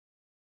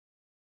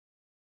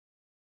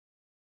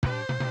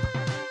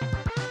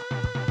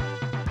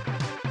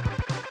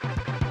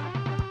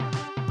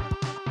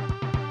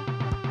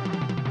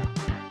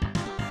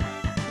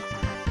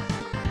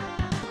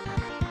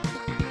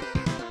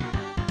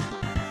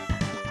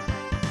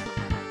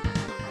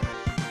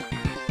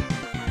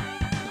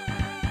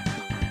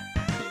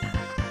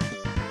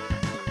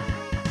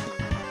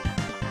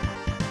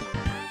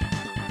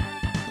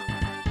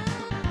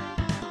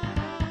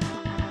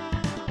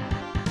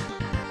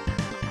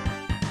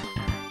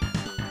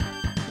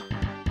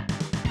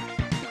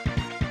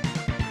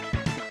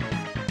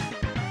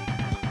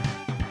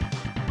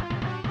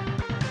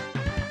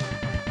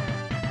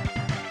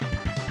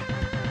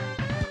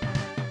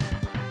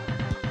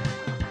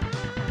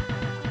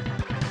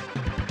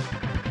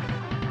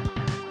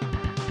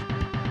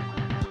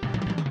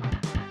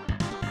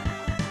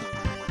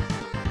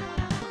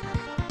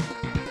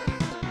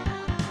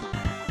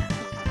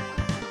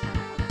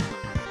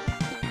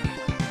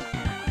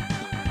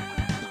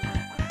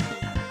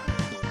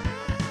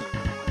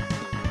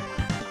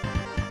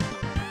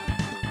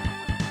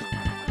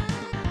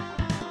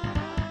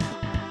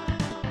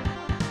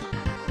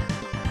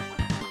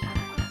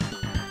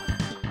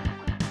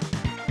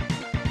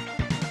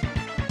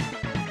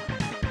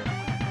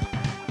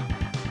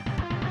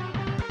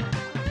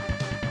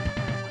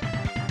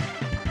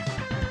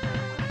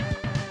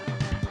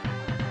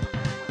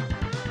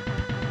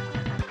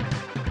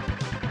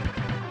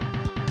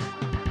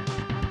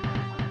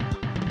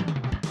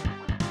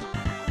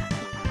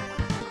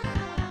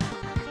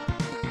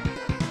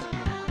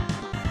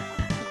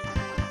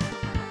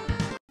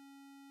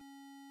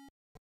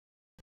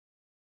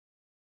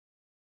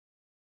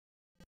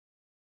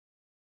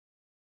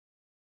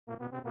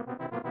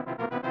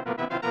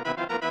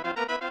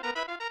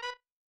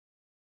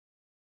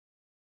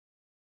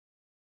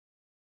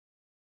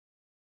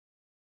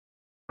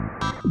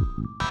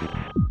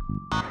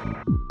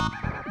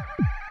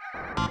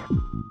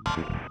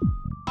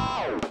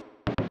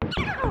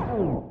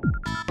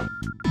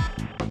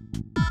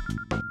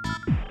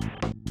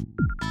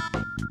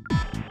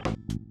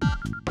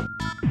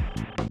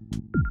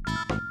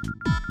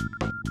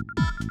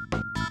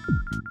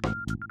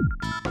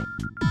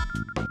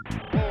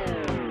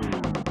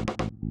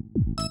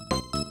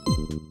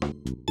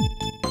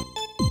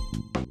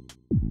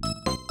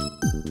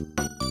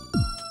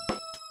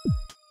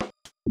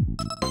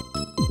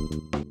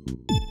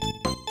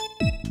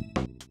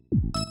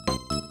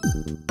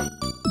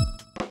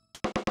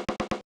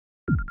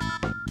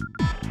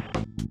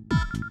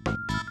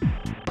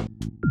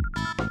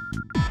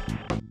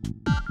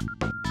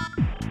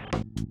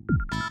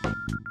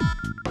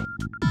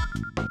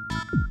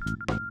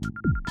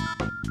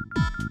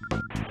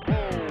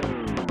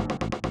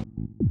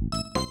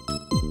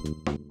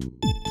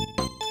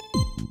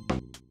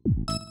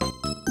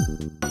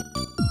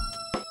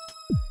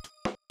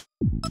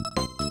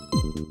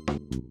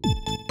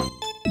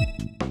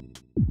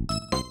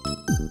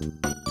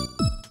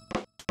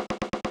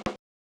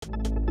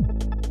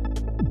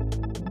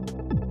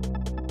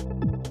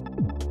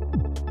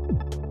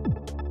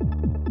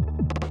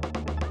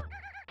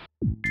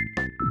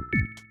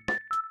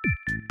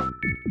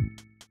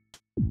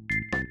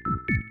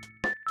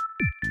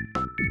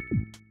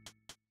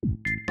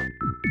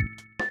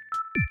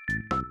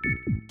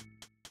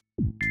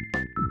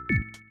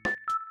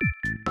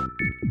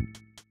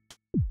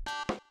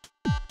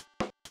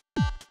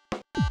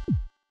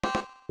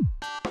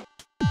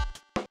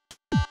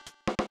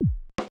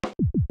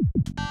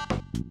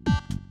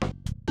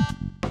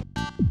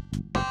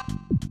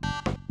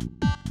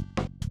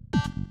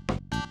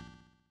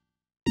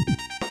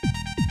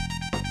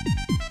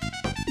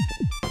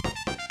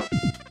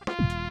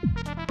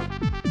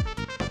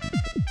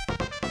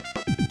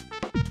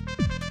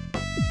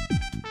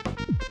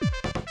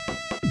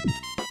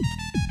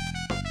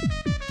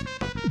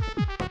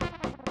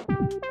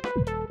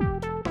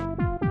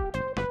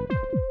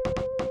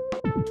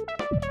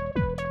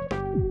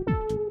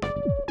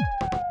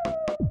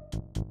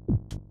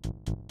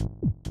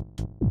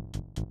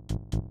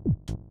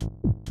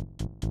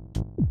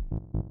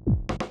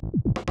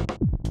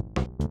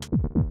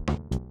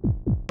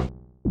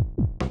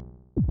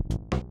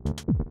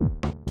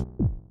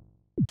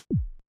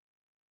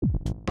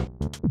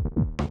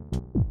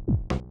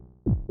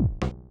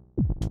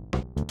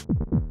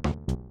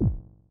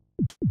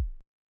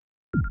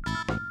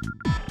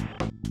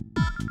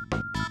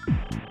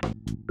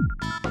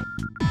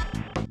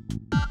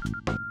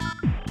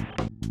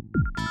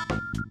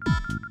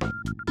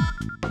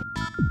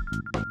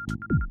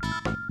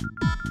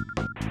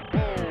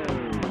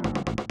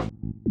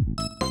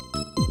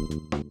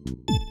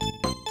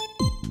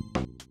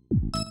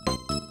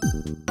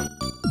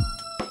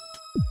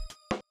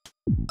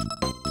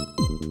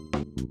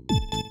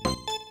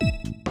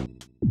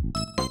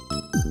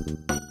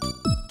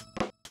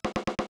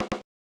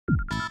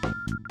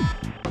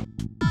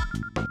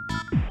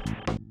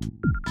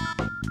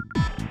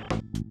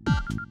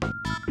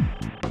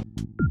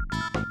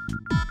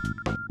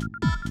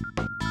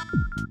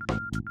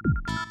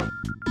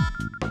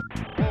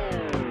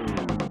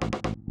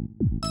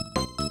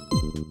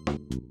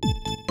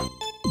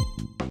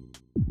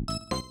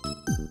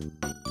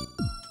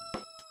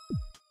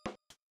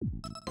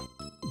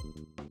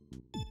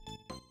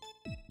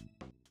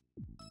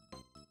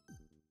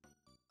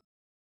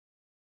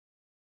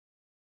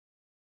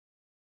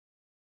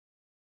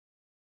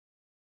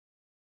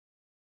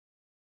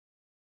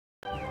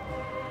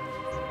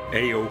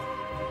Hey yo,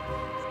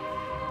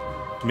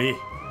 it's me.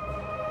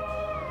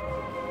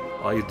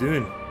 How you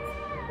doing?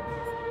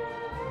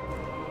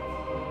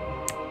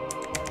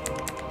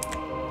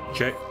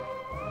 Check.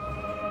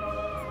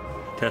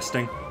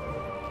 Testing.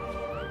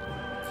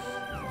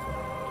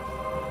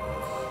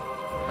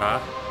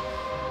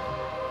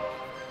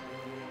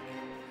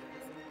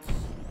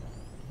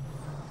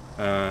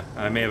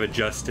 I may have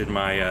adjusted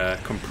my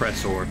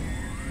compressor.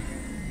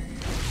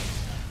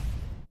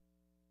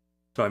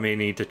 So I may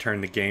need to turn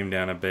the game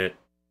down a bit.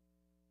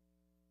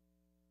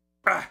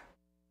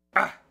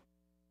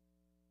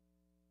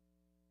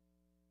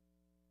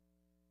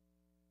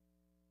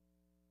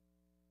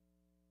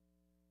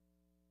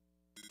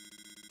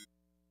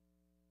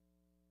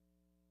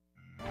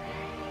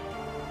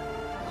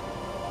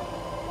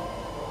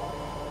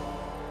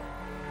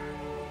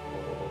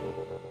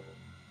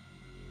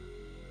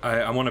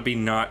 I want to be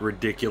not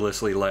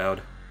ridiculously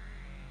loud.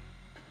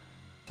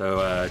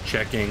 So,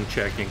 checking.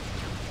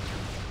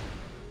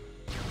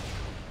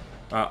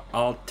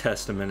 I'll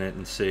test a minute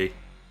and see.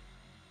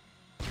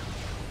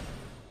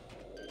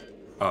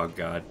 Oh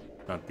god,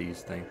 not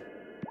these things.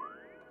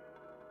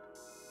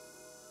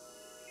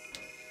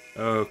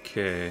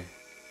 Okay.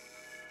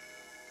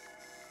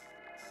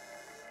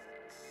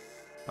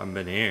 I've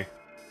been here.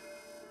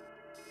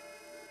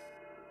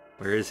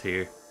 Where is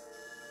here?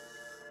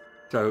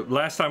 So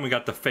last time we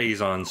got the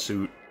phase-on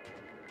suit,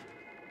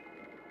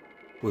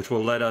 which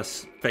will let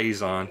us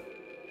phase on.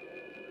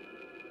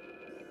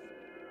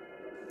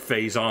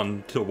 Phase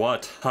on to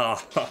what?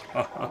 Ha ha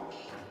ha ha.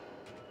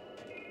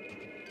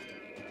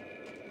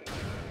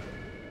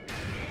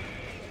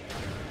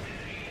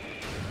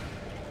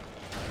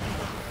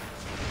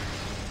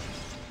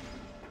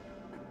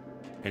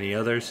 Any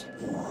others?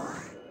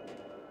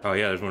 Oh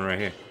yeah, there's one right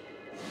here.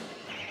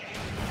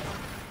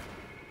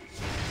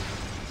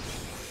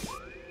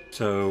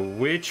 So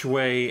which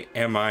way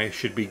am I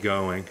should be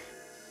going?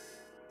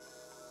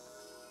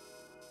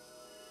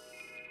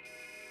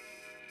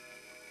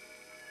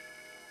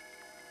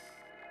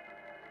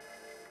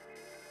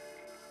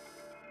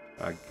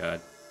 Oh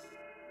God.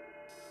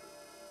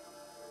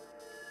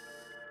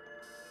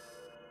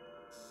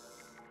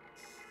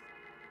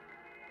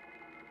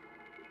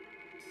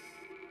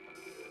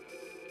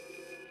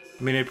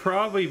 I mean, it'd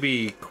probably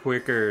be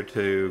quicker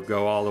to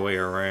go all the way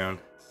around.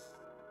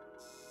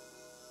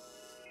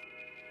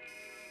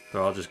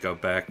 So I'll just go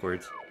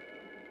backwards.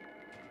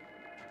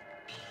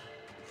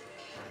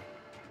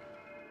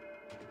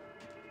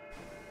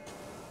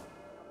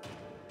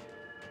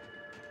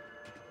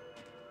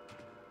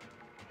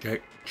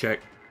 Check, check.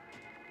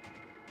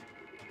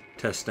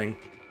 Testing.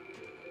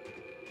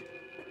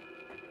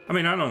 I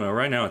mean, I don't know.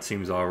 Right now it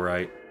seems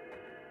alright.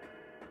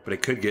 But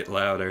it could get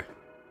louder.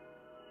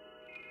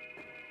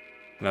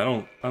 And I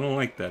don't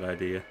like that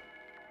idea.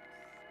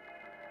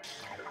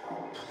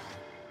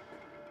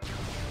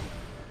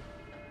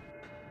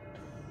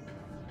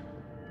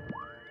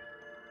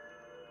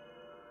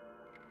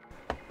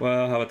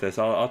 Well, how about this?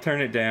 I'll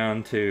turn it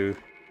down to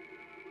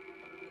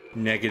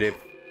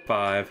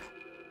 -5.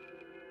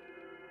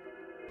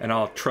 And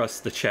I'll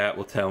trust the chat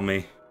will tell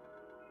me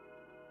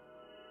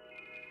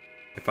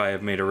if I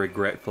have made a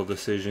regretful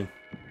decision.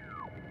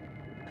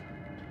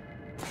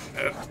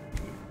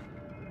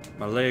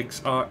 My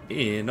legs are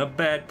in a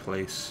bad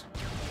place.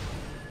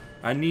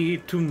 I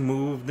need to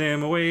move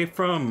them away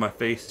from my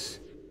face.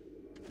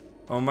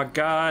 Oh my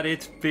God,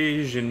 it's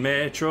Vision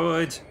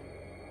Metroids.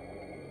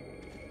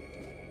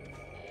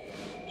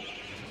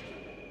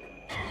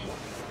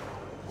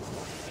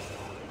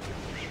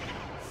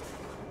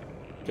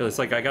 It's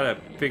like I gotta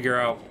figure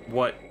out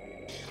what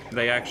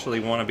they actually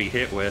want to be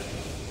hit with.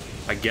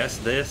 I guess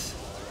this.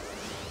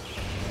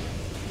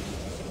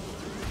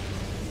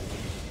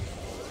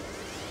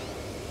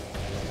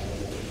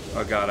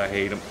 Oh God, I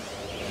hate him.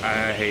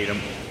 I hate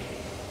him.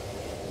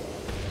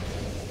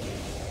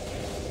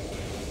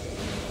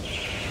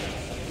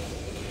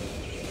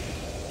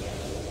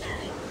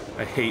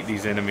 I hate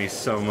these enemies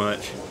so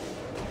much.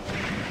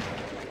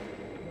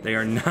 They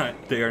are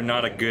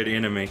not a good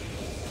enemy.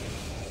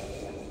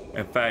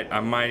 In fact, I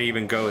might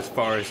even go as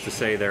far as to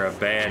say they're a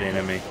bad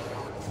enemy.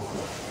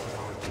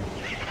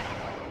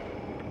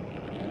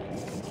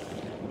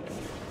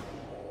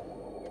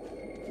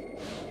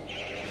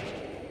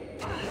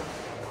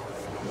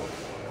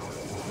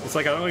 It's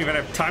like I don't even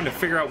have time to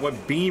figure out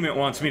what beam it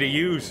wants me to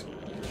use.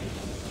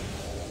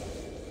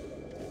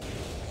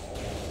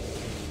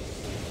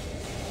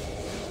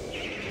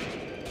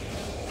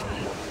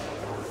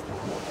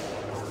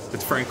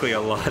 It's frankly a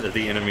lot of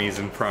the enemies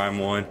in Prime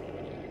 1.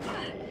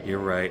 You're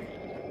right.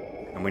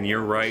 And when you're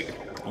right,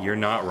 you're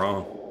not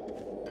wrong.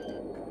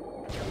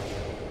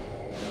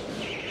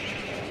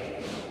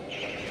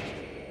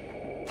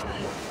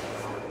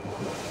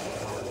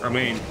 I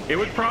mean, it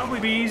would probably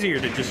be easier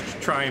to just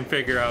try and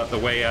figure out the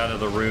way out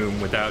of the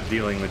room without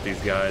dealing with these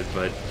guys,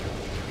 but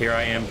here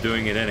I am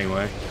doing it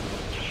anyway.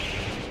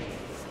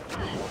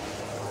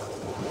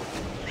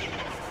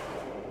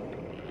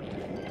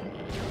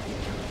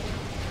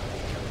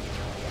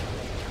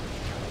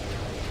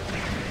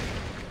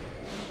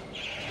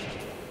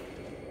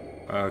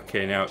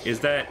 Okay, now, is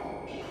that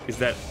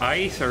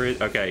ice or is,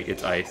 okay,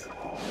 it's ice.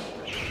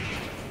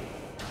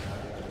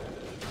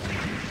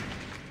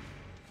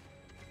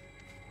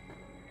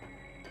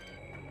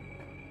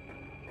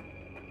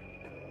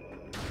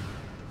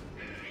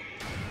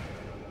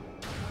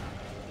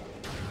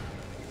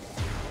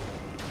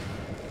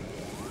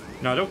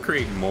 No, don't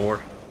create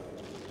more.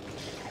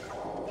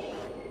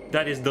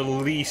 That is the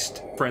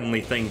least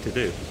friendly thing to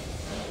do.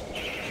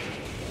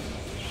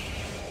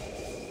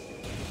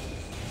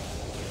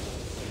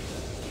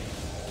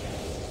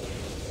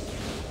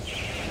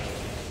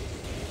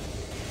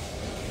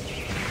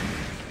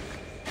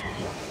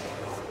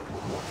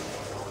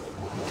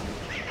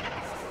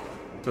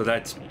 So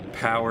that's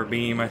power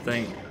beam, I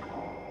think.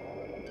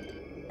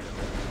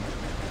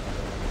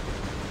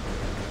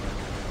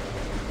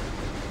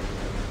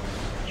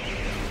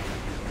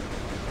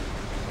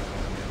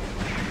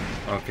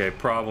 Okay,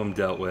 problem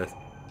dealt with.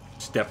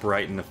 Step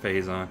right in the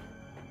phase on.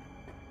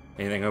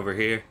 Anything over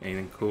here?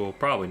 Anything cool?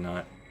 Probably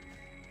not.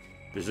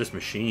 There's this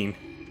machine.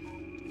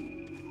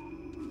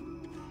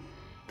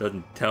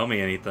 Doesn't tell me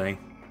anything.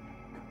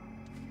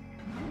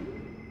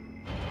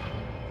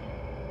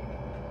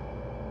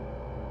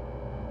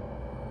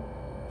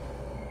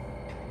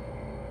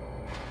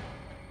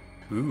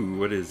 Ooh,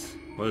 what is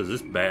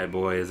this bad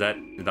boy? Is that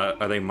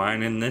are they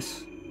mining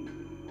this?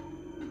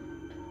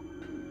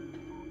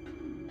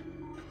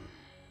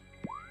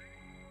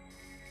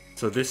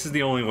 So this is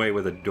the only way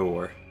with a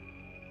door.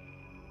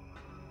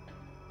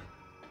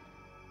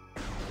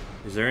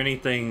 Is there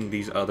anything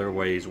these other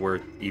ways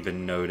worth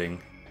even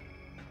noting?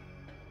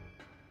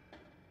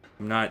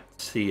 I'm not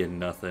seeing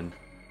nothing.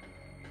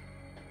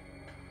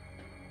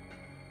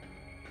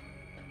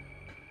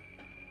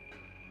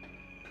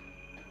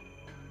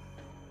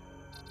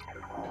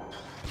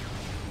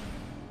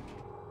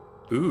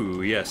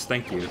 Ooh, yes,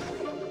 thank you.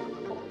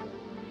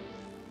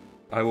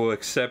 I will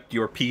accept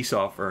your peace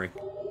offering.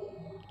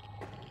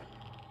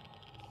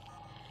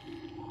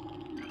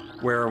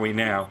 Where are we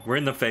now? We're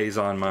in the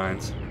Phazon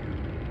mines.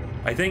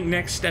 I think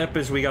next step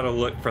is we gotta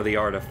look for the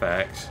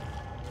artifacts.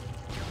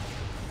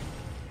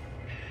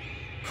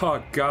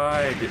 Oh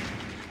god.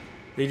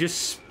 They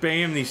just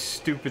spam these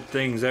stupid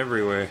things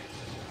everywhere.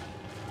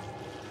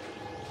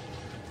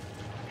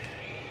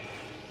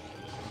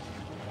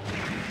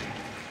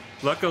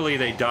 Luckily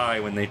they die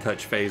when they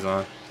touch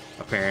Phazon,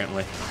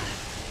 apparently.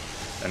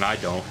 And I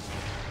don't.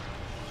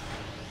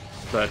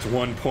 So that's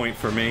 1 point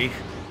for me.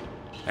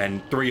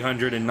 And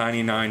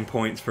 399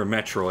 points for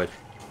Metroid.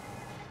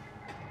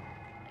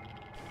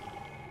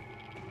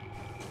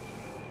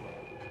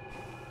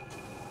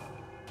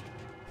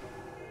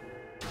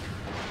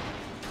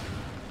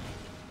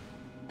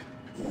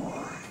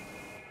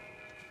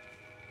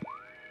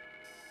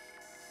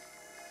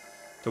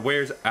 So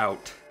where's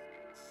out?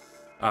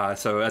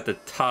 So at the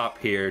top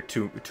here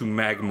to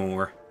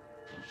Magmore.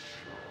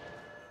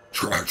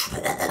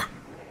 I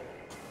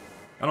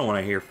don't want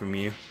to hear from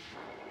you.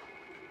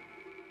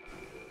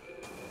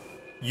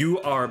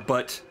 You are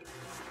but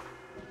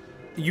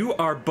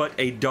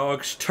a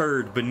dog's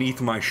turd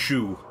beneath my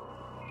shoe.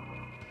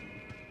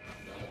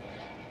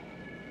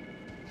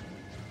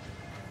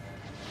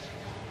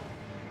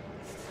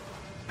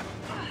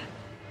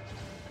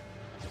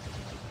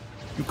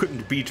 You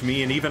couldn't beat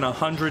me in even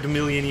 100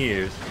 million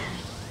years.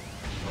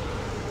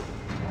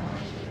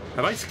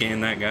 Have I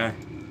scanned that guy?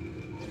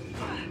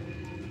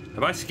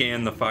 Have I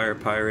scanned the fire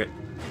pirate?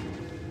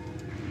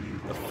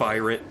 The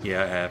pirate?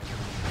 Yeah, I have.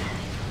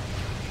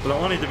 But I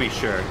wanted to be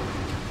sure.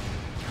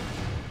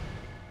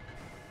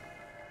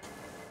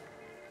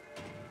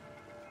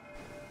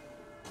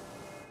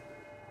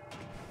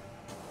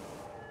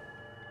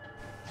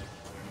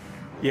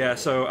 Yeah,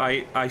 so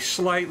I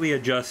slightly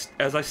adjust,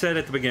 as I said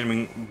at the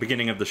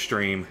beginning of the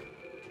stream.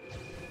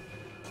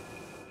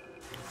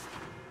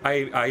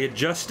 I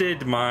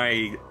adjusted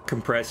my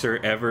compressor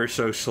ever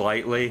so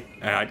slightly,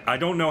 and I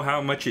don't know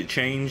how much it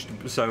changed,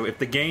 so if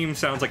the game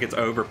sounds like it's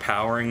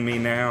overpowering me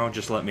now,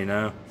 just let me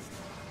know.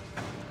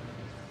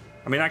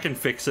 I mean, I can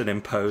fix it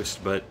in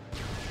post, but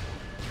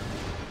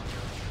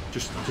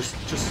just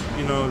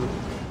you know,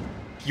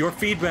 your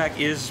feedback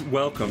is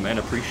welcome and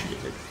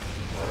appreciated.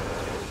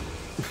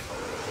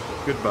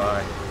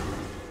 Goodbye.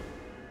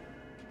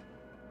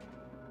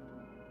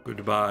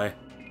 Goodbye.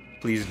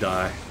 Please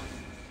die.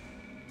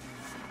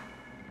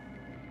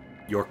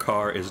 Your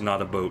car is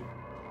not a boat.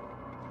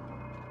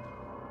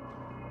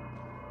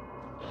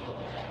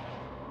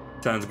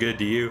 Sounds good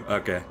to you?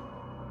 Okay.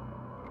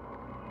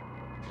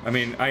 I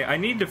mean, I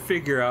need to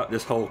figure out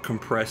this whole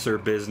compressor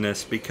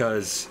business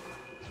because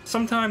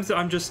sometimes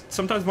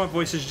my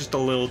voice is just a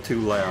little too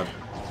loud.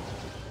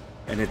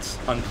 And it's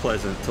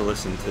unpleasant to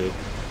listen to.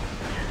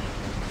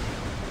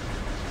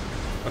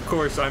 Of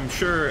course, I'm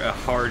sure a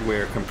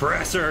hardware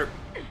compressor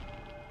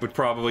would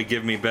probably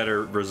give me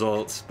better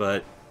results,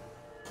 but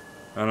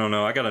I don't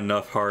know, I got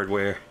enough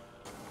hardware.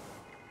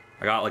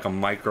 I got like a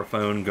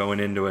microphone going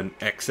into an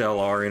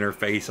XLR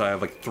interface. I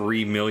have like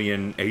 3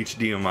 million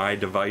HDMI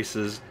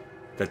devices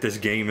that this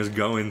game is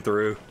going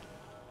through.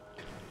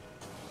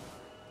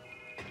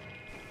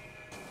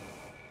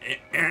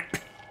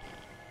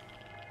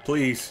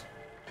 Please.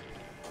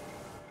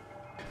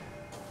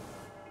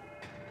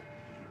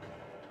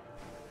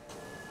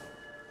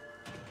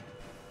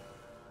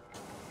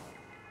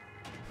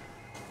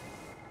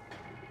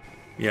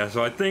 Yeah,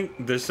 so I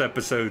think this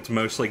episode's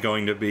mostly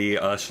going to be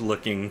us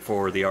looking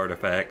for the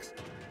artifacts,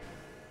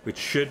 which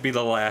should be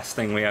the last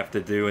thing we have to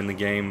do in the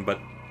game, but,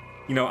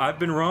 you know, I've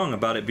been wrong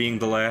about it being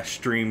the last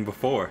stream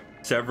before,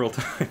 several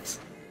times.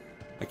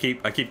 I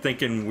keep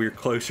thinking we're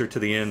closer to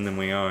the end than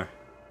we are.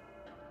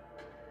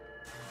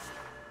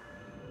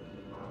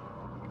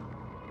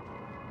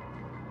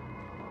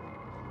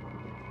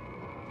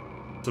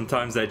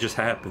 Sometimes that just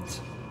happens.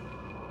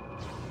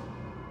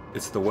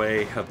 It's the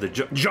way of the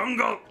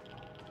jungle!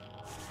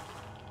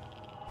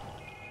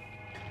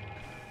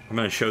 I'm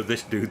gonna show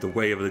this dude the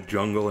way of the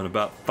jungle in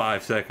about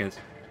 5 seconds.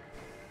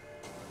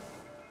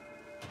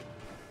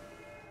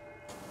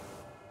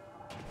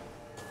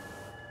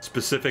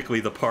 Specifically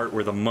the part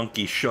where the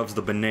monkey shoves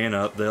the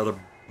banana up the other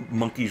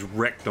monkey's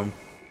rectum.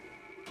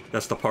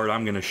 That's the part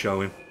I'm gonna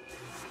show him.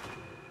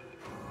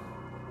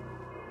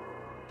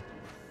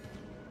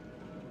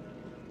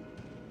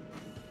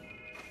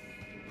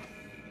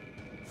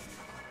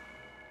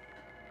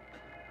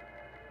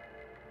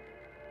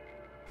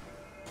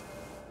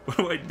 What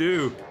do I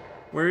do?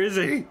 Where is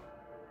he?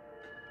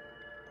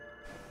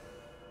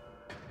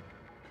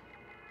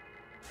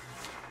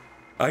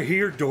 I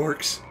hear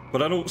dorks,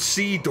 but I don't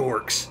see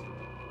dorks.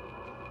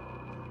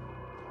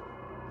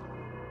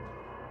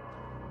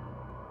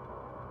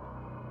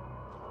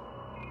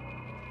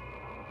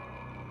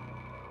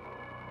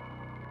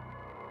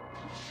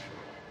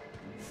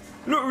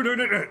 No, no,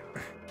 no, no.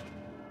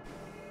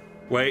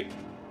 Wait.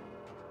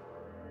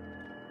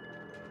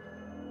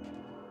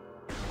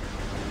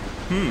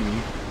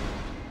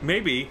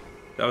 Maybe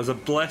that was a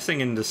blessing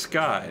in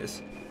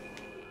disguise.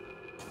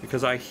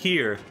 Because I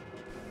hear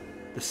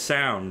the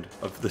sound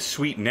of the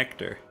sweet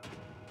nectar.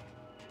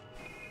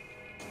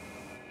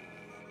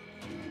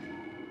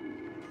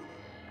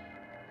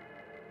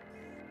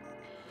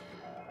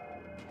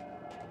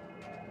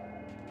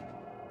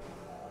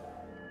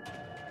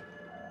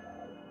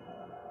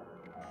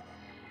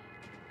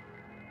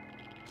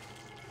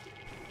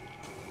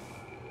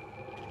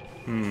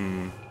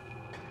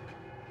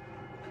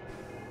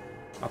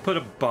 I'll put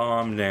a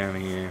bomb down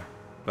here.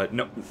 But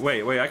no,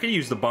 wait, I can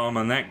use the bomb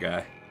on that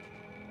guy.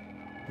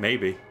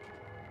 Maybe.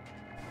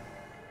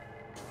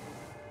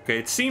 Okay,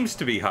 it seems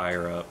to be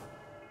higher up.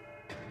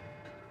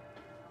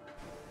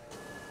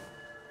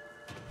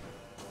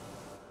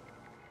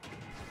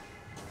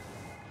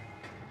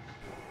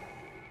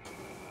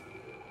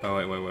 Oh,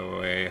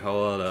 wait,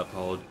 hold up,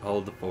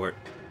 hold the fort.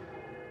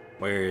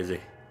 Where is he?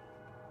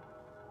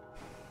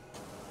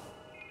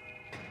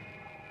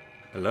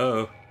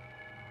 Hello?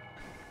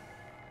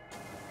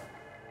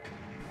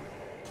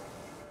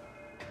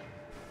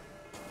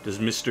 Does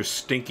Mr.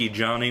 Stinky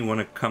Johnny want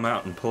to come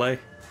out and play?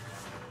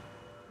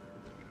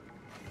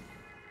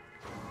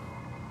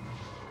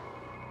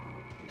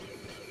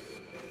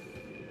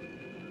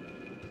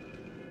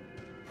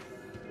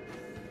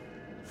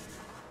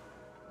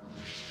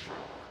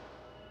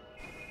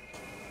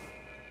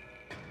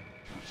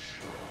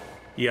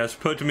 He has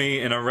put me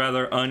in a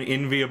rather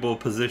unenviable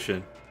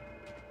position.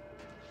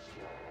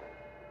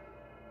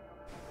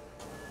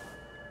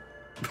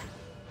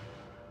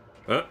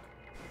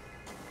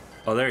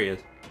 Oh, there he is.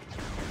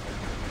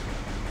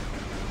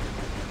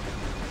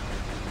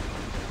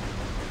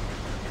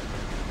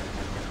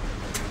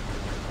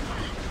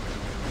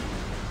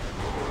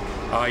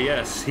 Ah,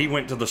 yes, he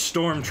went to the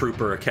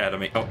Stormtrooper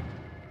Academy. Oh.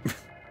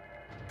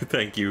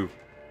 Thank you.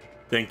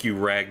 Thank you,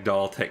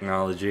 Ragdoll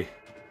Technology.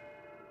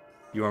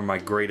 You are my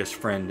greatest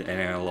friend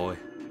and ally.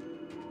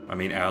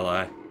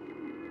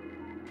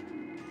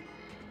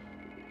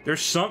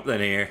 There's something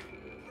here.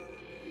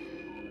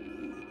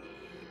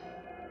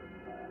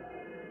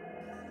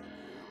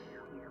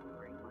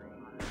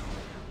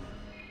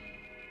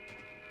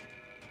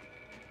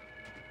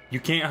 You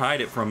can't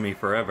hide it from me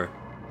forever.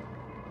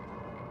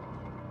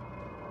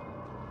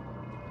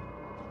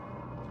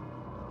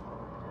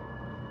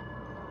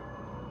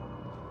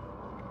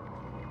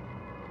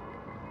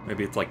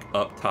 Maybe it's like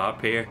up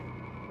top here.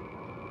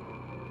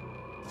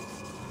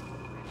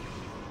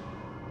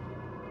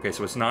 Okay,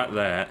 so it's not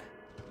that.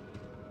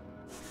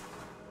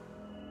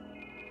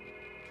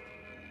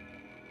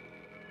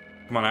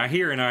 Come on, I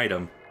hear an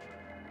item.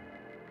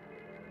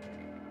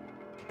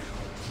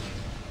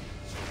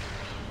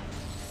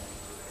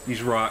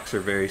 These rocks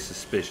are very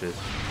suspicious.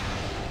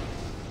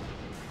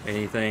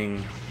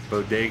 Anything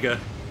bodega?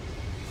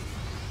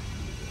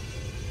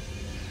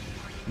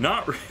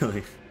 Not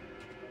really.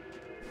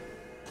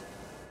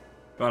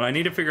 Come on, I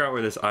need to figure out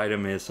where this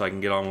item is so I can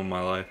get on with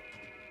my life.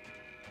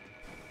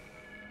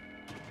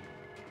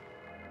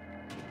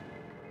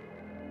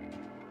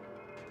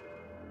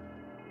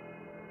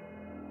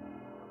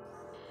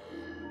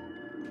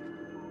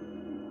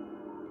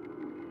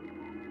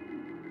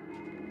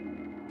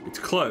 It's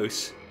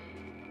close.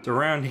 It's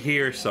around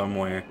here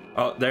somewhere.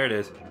 Oh, there it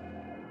is.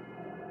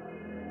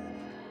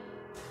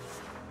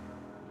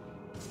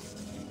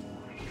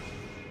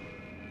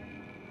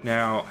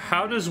 Now,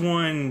 how does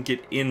one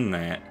get in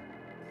that?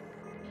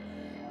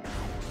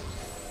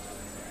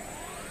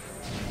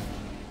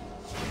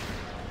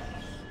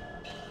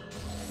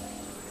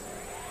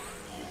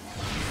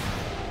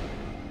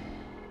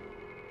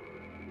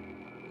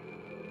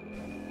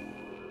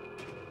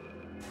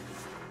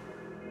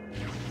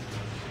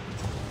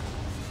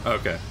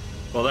 Okay.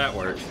 Well, that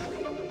works.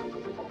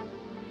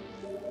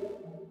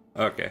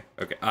 Okay.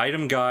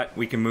 Item got.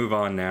 We can move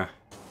on now.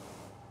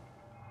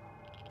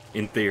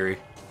 In theory.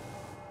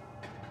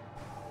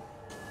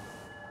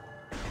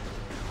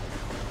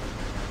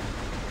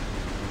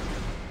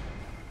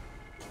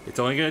 It's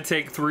only gonna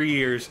take 3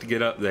 years to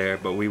get up there,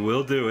 but we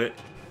will do it.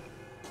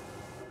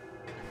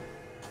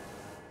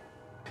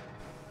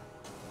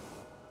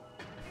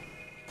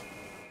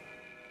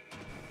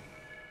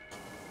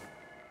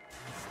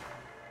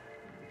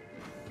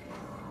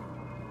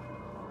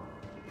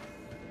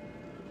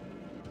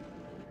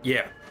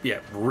 Yeah,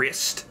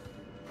 wrist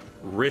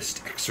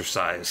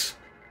exercise.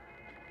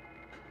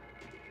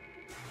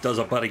 Does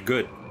a buddy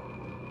good.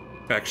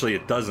 Actually,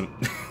 it doesn't.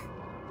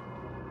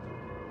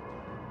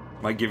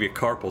 Might give you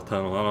carpal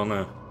tunnel, I don't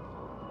know.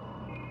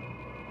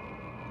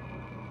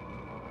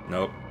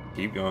 Nope,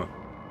 keep going.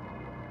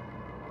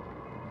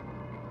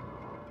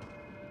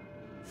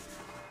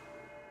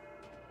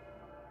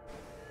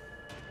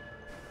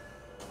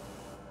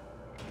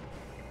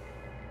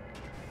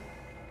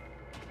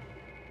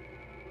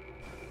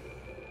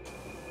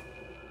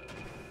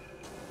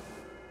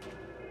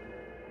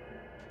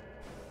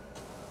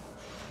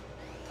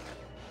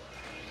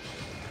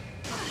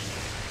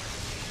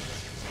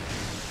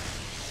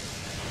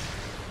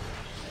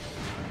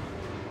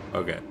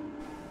 Okay.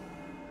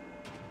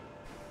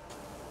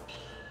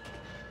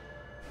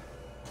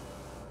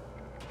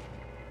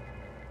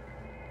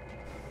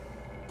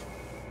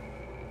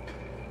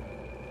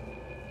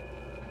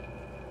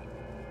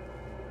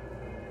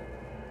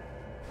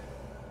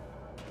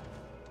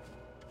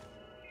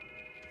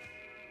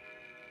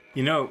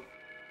 You know,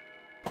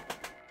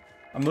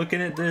 I'm looking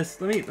at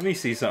this. Let me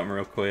see something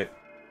real quick.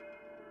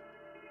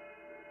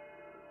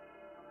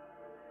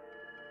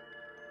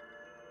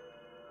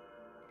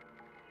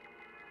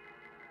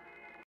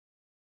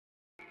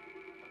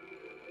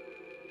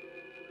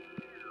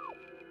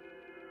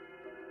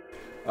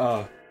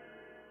 Oh.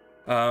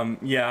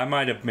 Yeah, I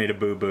might have made a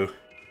boo-boo.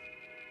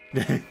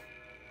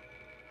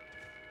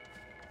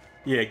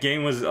 Yeah,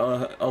 game was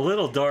a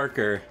little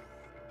darker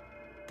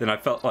than I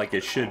felt like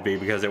it should be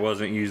because it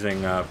wasn't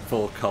using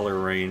full color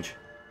range.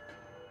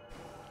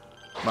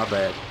 My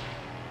bad.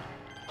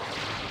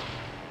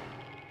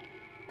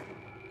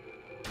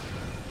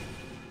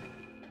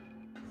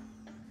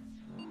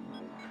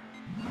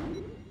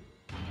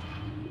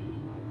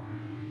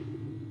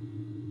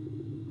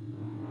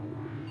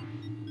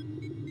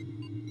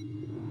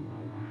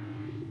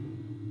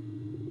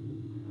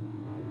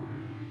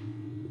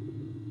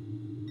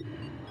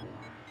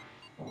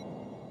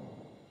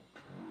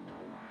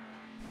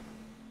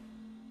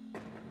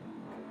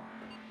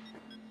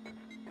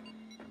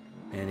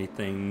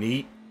 Anything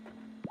neat?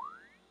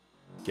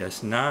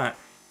 Guess not.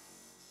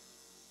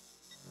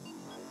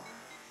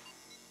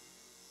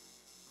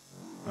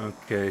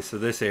 Okay, so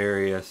this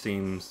area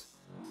seems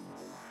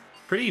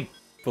pretty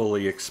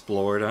fully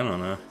explored. I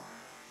don't know.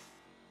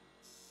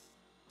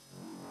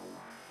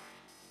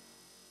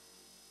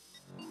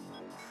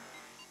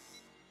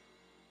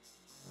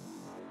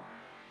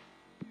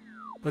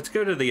 Let's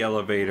go to the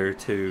elevator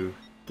to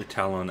the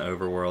Talon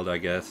overworld, I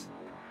guess.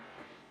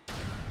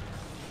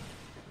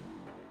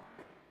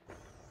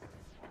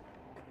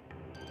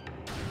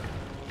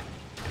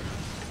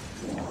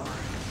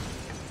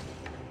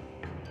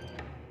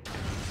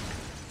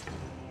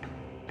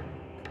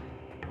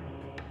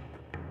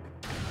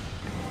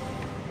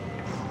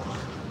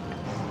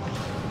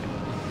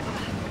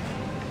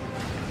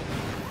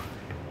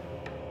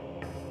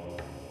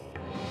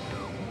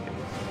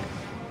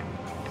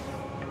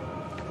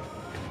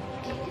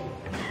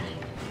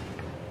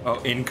 Oh,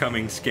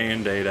 incoming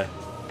scan data.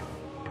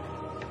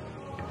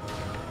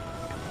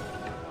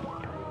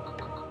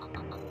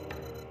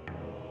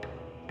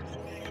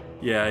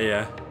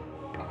 Yeah.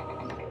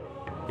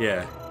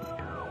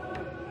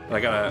 I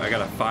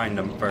gotta find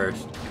them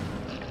first.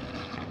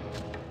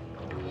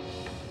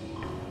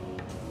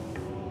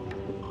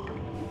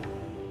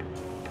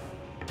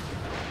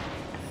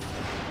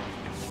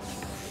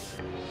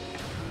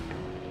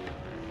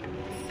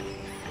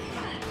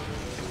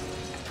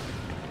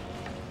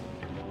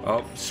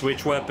 Oh,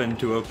 switch weapon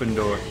to open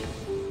door.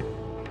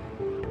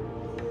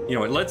 You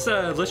know what? Let's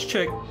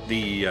check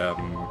the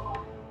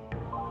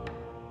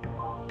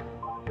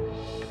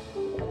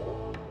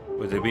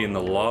would it be in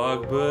the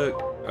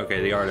logbook?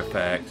 Okay, the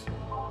artifacts.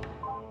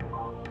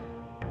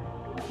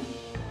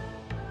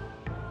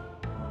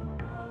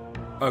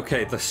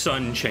 Okay, the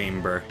sun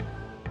chamber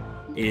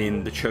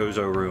in the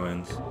Chozo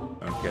ruins.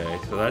 Okay,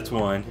 so that's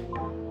one.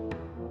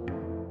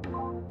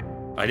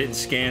 I didn't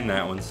scan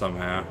that one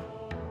somehow.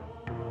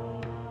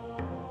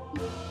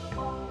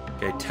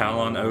 Okay,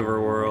 Talon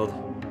overworld.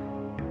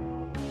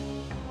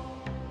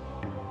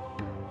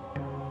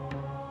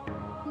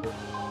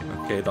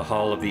 Okay, the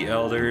Hall of the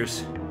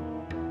Elders.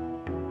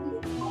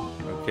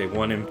 Okay,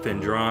 one in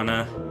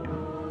Phendrana.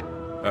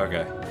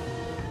 Okay.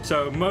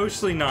 So,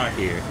 mostly not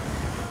here.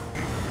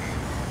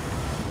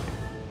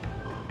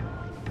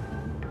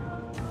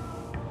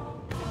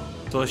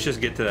 So let's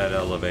just get to that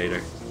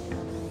elevator.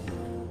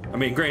 I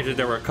mean, granted,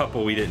 there were a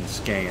couple we didn't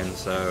scan,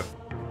 so...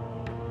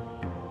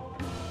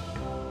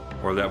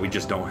 Or that we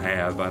just don't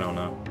have, I don't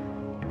know.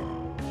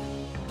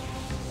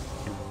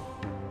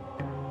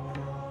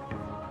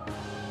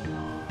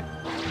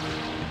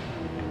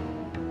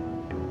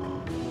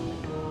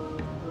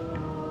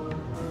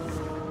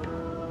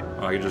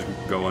 Oh, I can just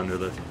go under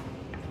this.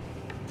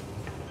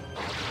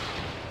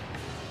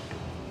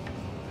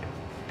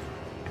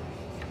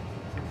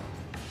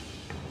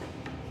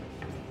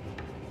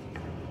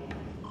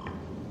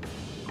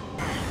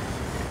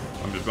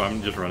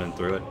 I'm just running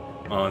through it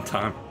all the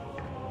time.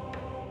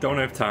 Don't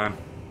have time.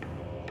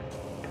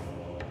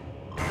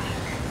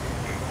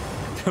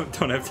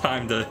 Don't have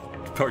time to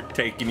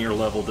partake in your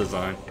level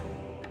design.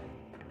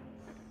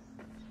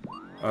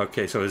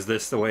 Okay, so is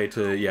this the way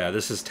to... Yeah,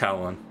 this is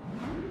Talon.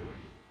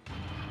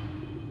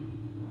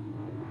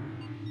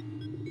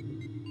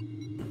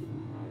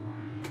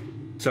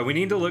 So we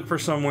need to look for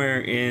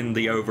somewhere in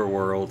the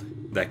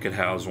overworld that could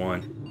house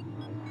one.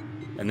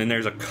 And then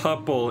there's a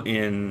couple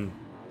in...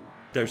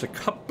 There's a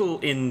couple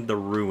in the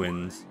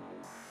ruins.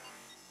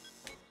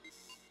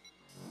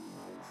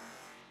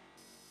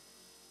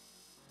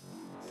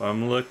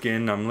 I'm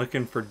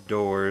looking for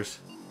doors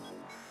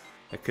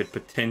that could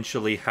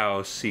potentially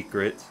house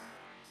secrets.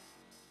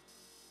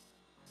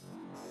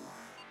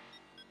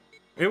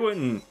 It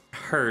wouldn't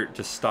hurt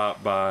to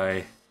stop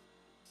by...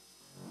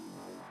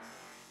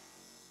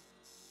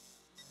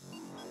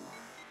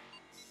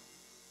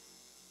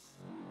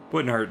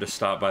 Wouldn't hurt to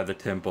stop by the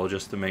temple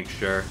just to make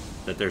sure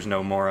that there's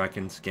no more I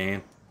can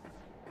scan.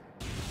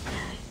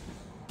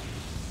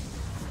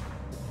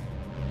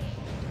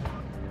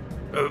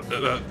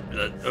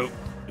 Oh.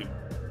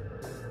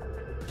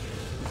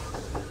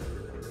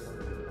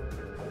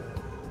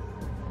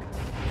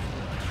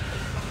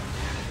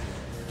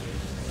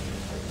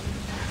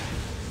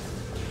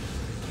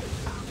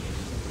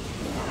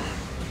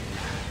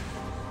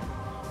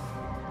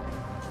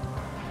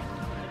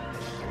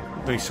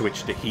 Let me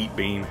switch to heat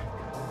beam.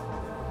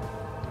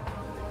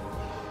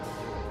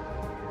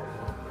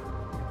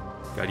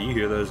 God, do you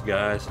hear those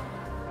guys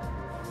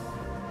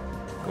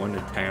going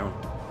to town?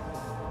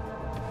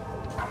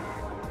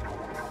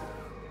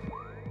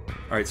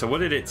 Alright, so what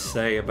did it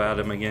say about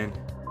him again?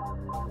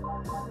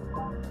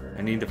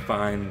 I need to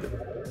find...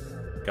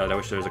 God, I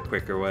wish there was a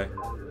quicker way.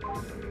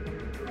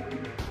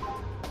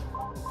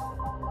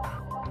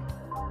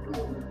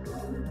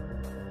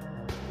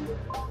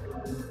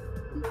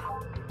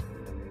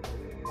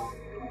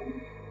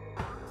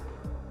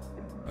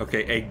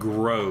 Okay, a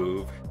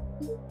grove.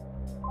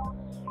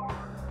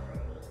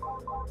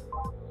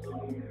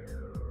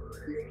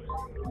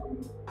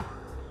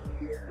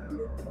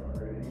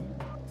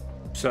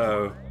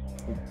 So,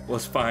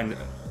 let's find...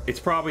 It's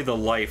probably the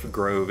life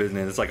grove, isn't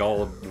it? It's like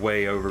all the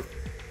way over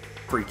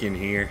freaking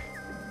here.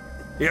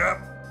 Yep.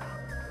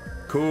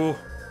 Cool.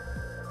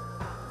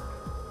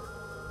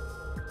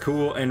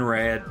 Cool and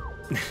rad.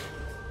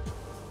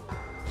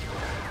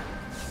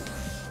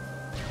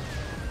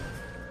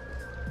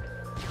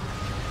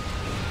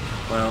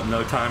 Well,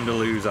 no time to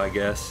lose, I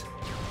guess.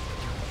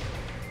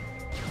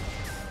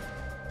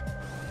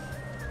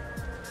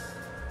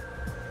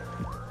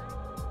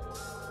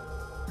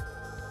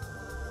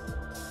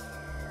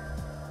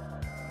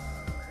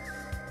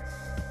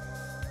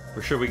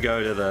 Or should we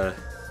go to the...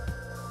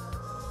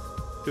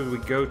 Should we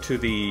go to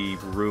the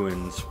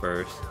ruins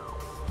first?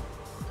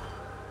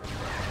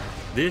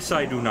 This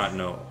I do not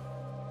know.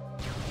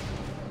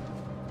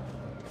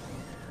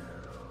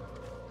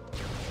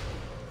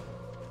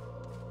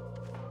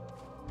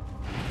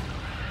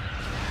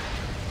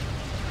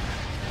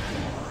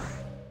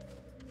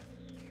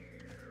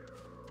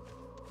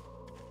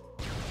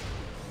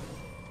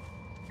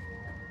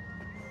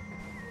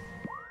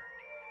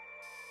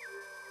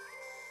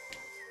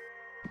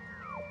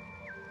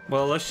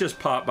 Well, let's just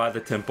pop by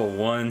the temple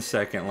 1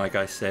 second, like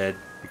I said,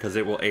 because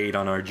it will aid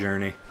on our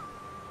journey.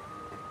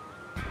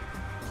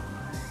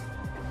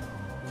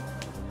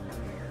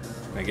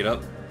 Can I get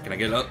up? Can I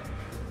get up?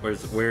 Where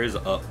is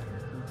up?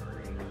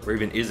 Where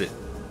even is it?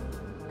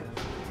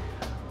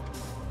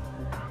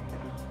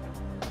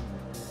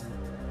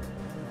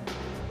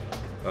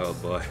 Oh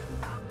boy.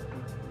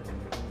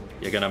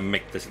 You're gonna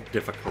make this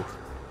difficult.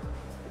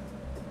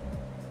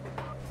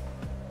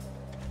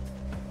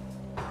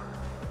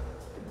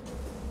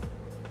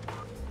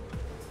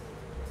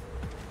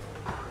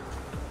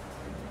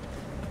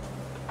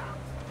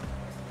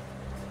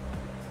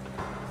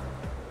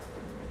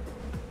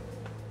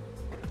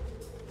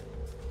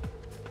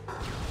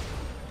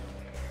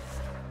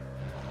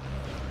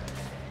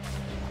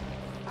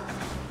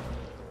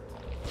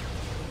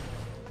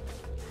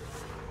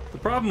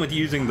 The problem with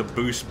using the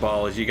boost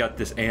ball is you got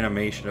this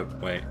animation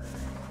of... Wait.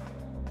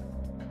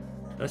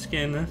 Did I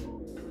scan this?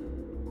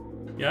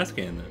 Yeah, I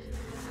scanned this.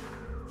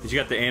 Because you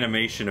got the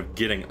animation of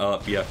getting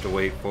up you have to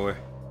wait for.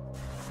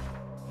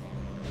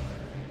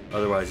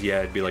 Otherwise, yeah,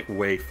 it'd be like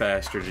way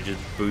faster to just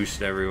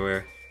boost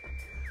everywhere.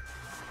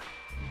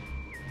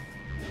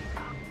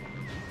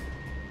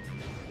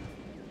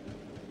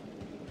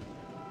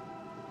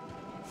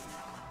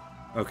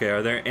 Okay,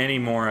 are there any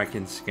more I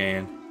can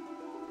scan?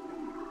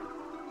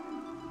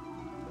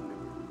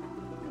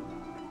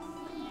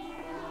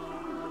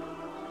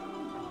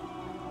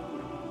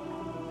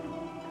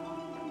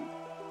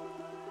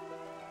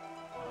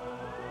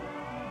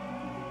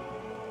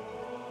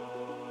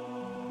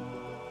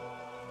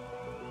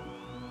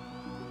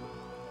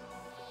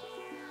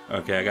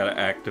 Okay, I gotta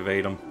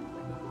activate them.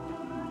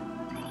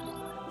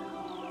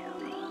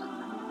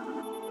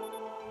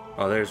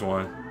 Oh, there's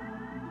one.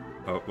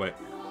 Oh, wait.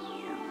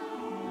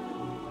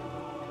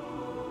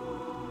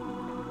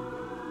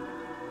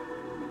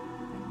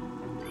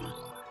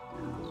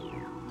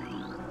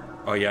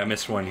 Oh yeah, I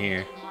missed one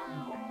here.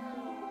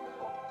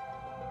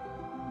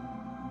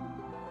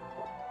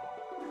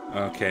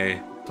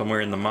 Okay,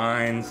 somewhere in the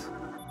mines.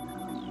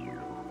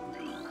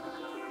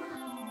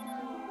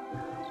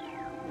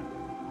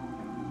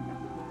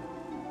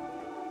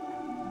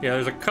 Yeah,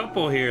 there's a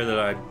couple here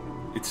that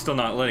it's still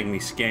not letting me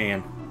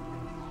scan.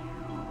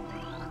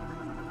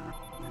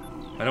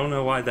 I don't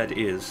know why that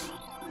is.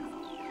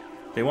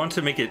 They want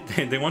to make it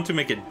they want to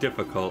make it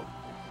difficult.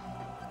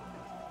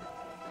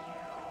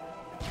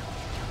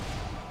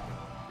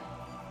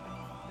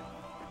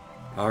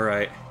 All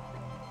right.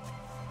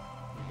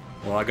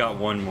 Well, I got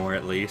one more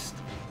at least.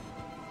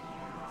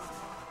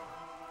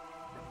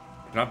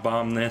 Can I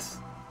bomb this?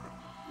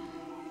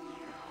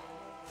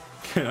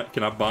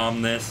 Can I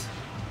bomb this?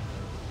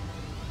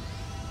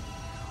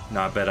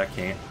 No, I bet I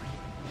can't.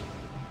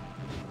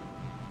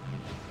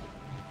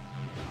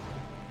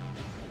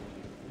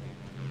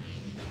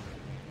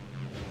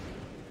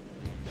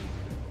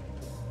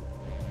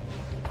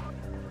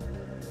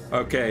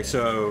 Okay,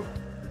 so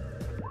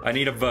I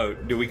need a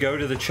vote. Do we go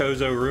to the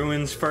Chozo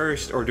Ruins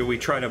first, or do we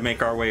try to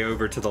make our way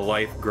over to the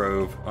Life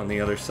Grove on the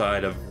other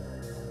side of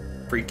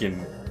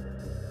freaking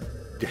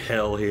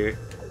hell here?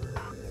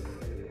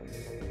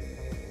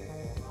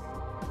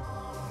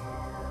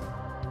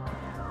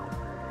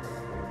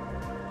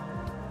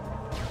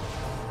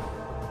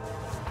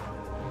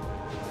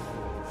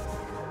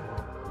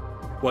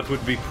 What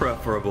would be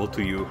preferable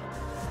to you?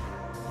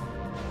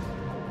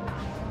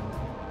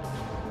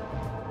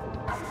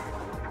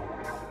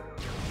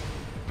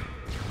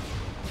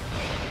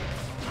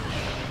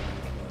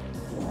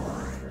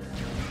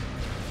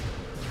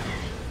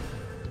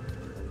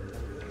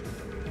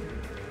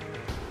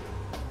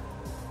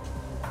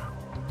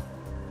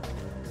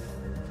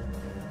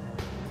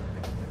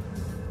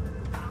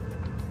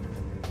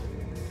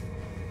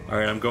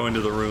 Alright, I'm going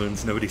to the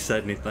ruins. Nobody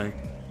said anything.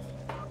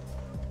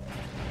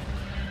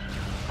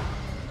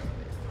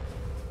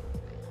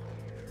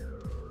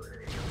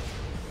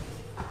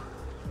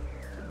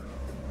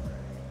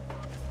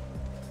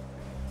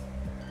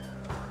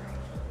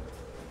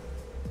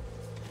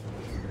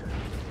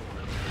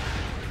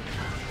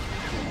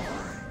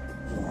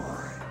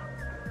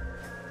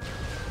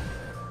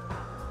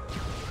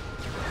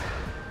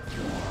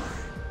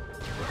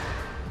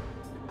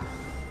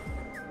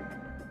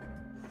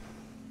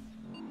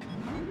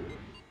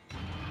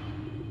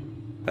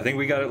 I think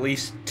we got at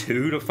least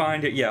 2 to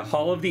find it. Yeah,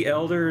 Hall of the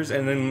Elders,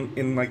 and then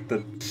in like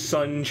the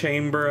Sun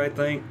Chamber, I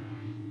think.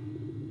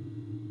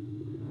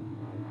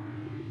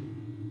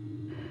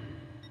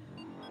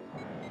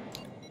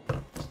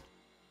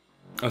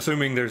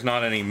 Assuming there's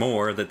not any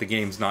more that the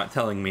game's not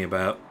telling me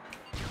about.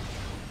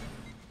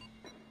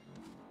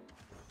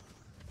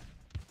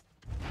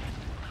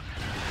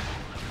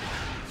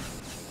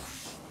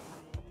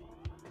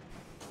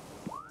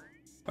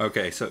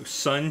 Okay, so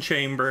Sun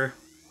Chamber.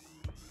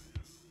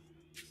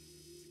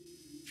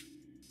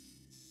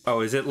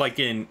 Oh, is it like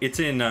in... It's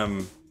in,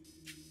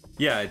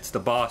 yeah, it's the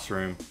boss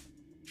room.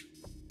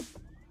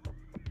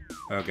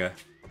 Okay.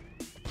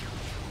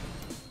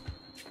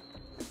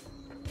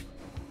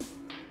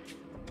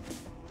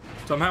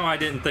 Somehow I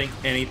didn't think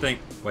anything...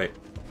 Wait.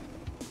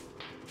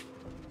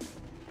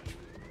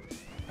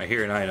 I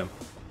hear an item.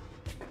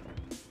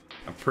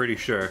 I'm pretty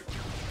sure.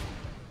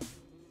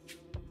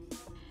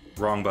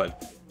 Wrong button.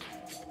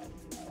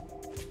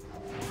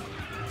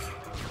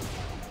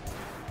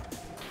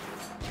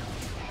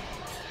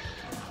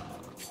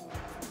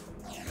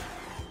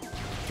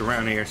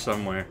 Around here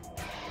somewhere.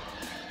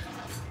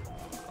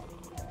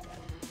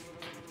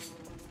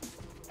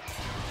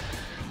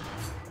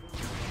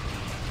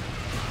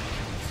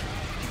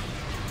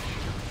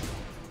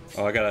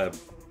 Oh, I got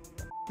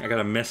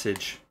a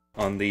message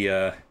on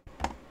the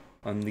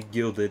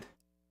Gilded.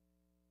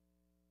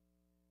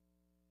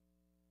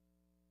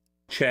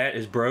 Chat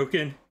is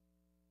broken.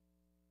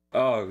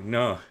 Oh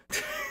no.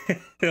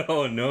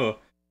 Oh no.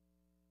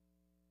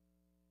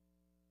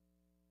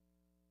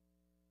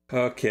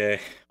 Okay,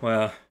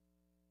 well,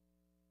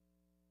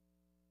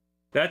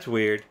 that's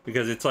weird,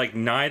 because it's like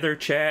neither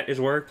chat is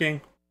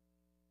working.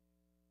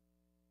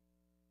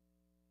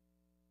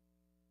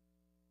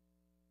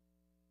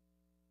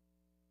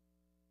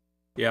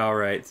 Yeah,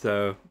 alright,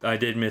 so I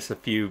did miss a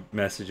few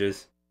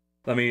messages.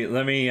 Let me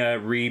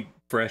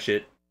refresh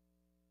it.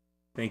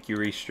 Thank you,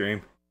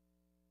 Restream.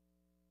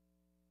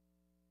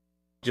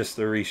 Just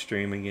the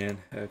Restream again,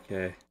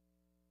 okay.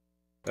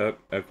 Oh,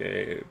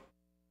 okay.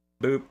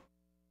 Boop.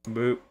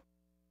 Boop.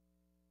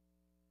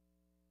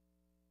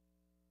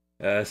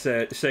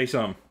 Say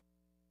something.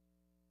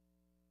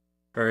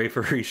 Hurry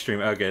for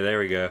Restream. Okay, there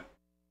we go.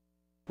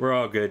 We're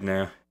all good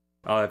now.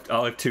 I'll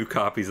have 2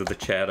 copies of the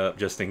chat up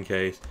just in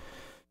case.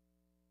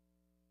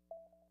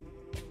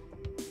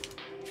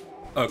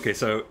 Okay,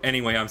 so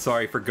anyway, I'm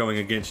sorry for going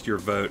against your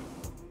vote.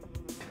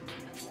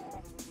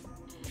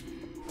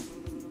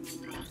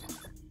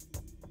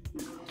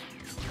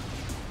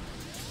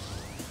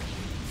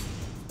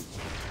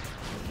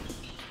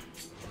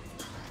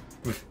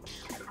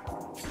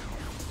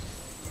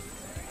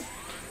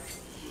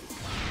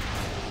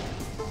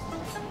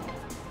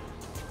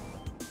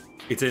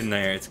 It's in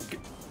there.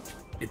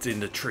 It's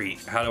in the tree.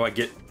 How do I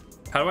get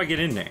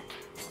in there?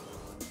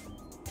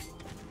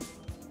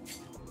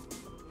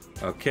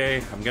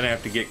 Okay, I'm gonna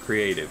have to get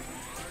creative.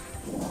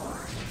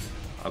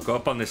 I'll go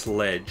up on this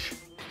ledge.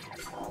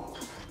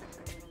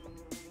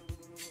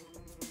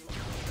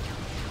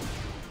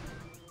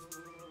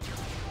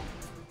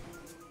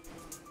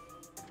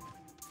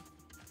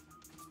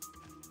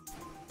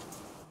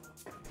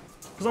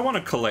 Because I want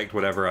to collect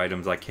whatever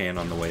items I can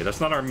on the way.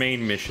 That's not our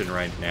main mission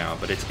right now,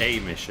 but it's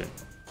a mission.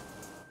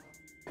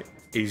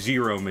 A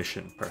 0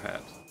 mission,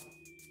 perhaps.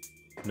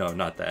 No,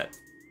 not that.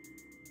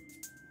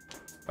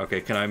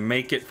 Okay, can I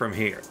make it from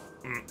here?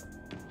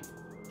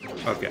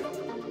 Okay.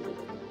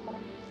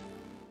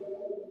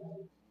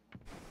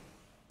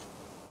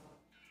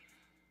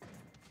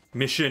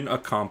 Mission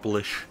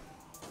accomplish.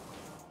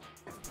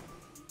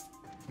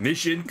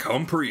 Mission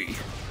complete.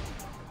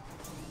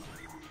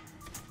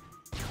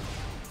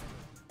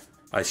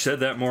 I said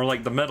that more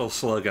like the Metal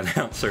Slug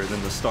announcer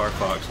than the Star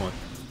Fox one.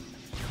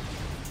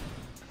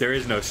 There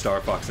is no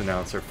Star Fox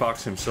announcer.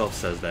 Fox himself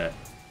says that.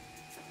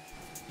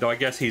 Though I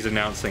guess he's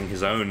announcing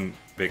his own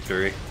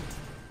victory.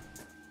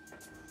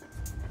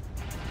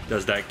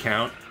 Does that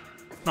count?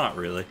 Not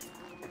really.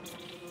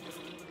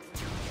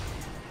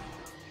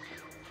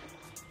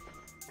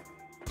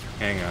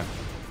 Hang on.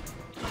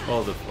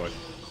 Hold it for it.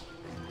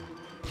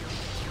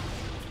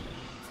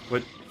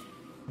 But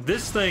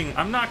this thing,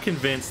 I'm not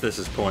convinced this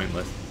is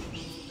pointless.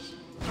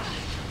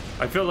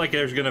 I feel like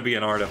there's gonna be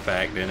an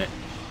artifact in it.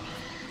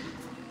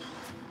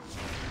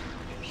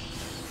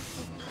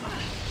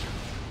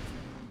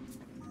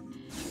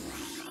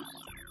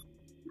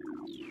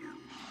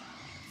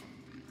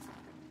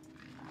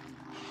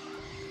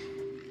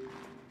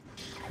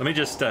 Let me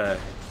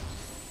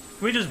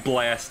just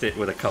blast it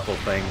with a couple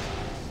things.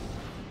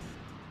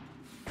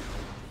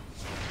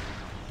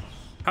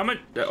 How much,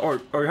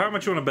 or how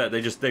much you want to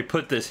bet they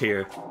put this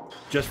here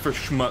just for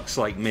schmucks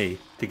like me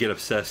to get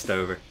obsessed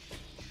over?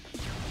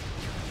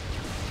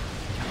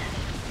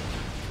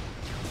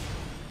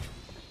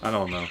 I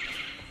don't know.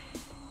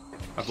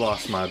 I've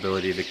lost my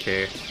ability to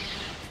care.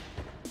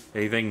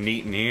 Anything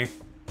neat in here?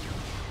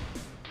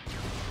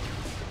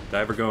 Did I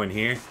ever go in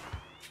here?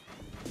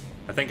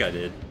 I think I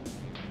did.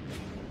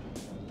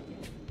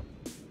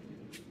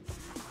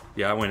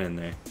 Yeah, I went in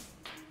there.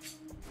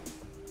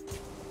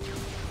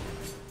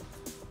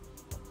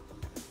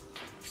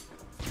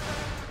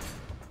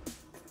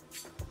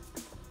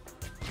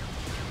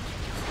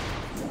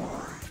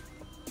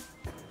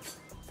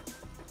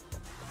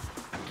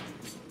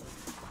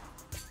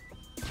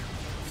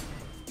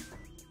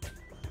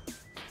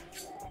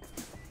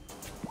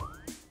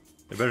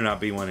 There better not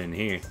be one in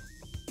here.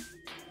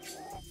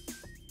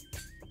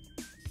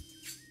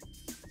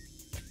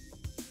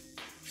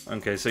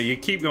 Okay, so you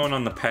keep going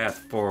on the path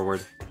forward.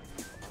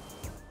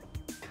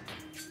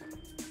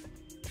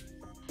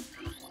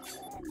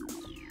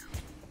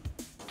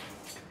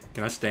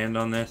 Can I stand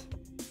on this?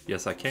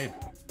 Yes, I can.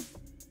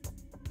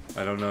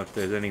 I don't know if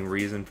there's any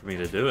reason for me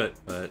to do it,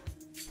 but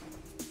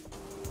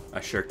I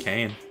sure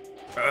can.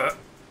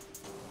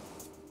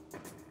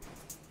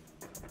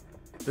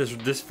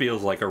 This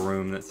feels like a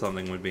room that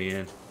something would be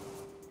in.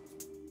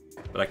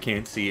 But I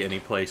can't see any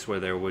place where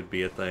there would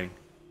be a thing.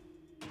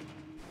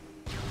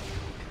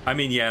 I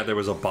mean, yeah, there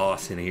was a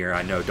boss in here.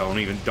 I know. Don't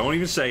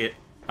even say it.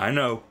 I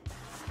know.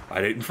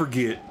 I didn't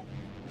forget.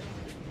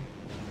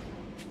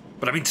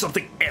 But I mean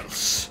something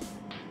else.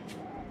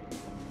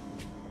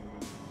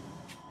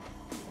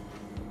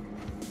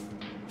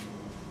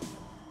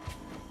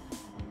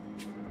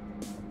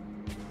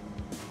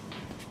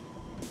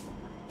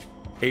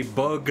 A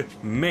bug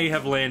may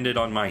have landed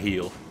on my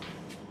heel.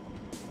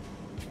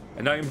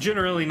 And I am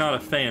generally not a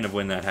fan of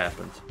when that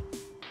happens.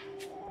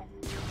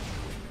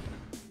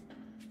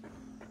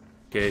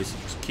 Okay, so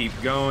just keep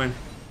going.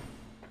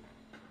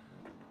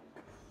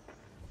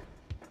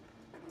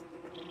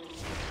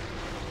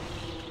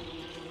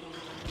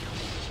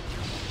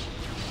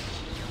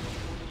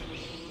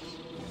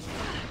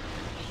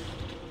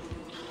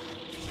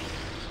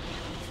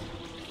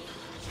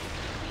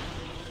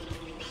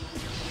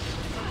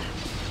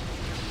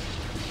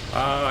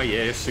 Ah,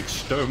 yes,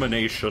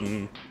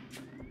 extermination.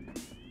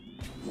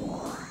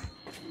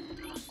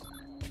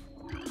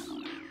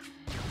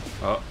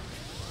 Oh.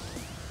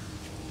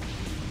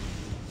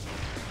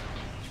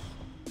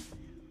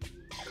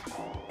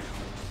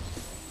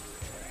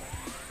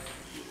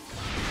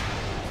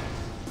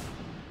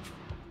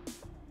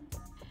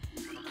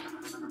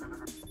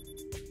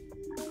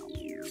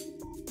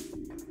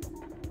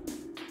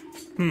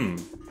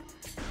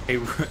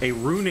 A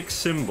runic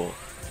symbol.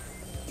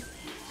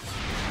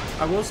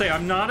 I will say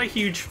I'm not a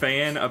huge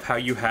fan of how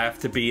you have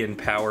to be in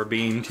power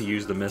beam to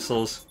use the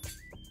missiles.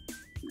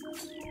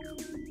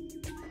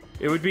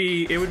 It would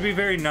be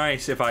very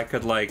nice if I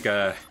could like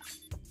you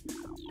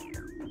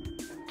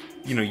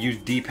know, use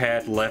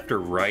D-pad left or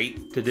right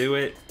to do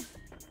it.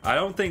 I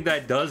don't think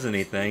that does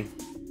anything.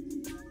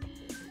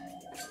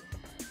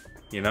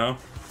 You know?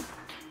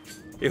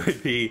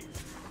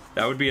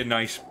 That would be a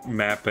nice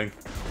mapping.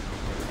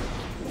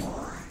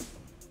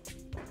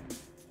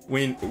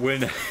 When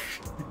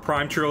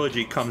Prime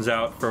Trilogy comes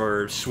out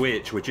for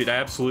Switch, which it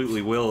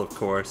absolutely will, of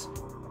course.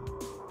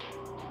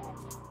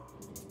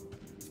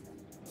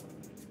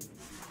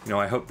 You know,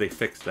 I hope they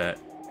fix that.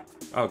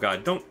 Oh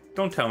god,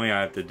 don't tell me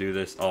I have to do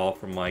this all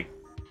from like...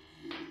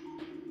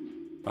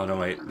 Oh no,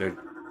 wait,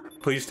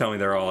 please tell me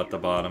they're all at the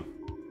bottom.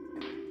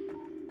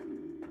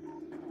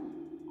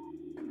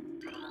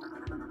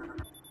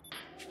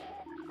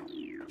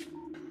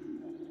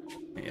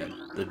 Yeah,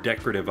 the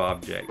decorative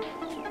object.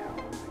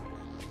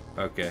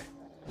 Okay.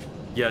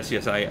 Yes,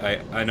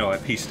 I know, I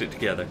pieced it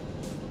together.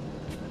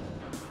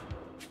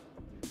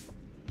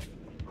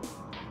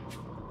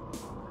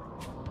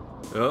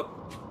 Oh.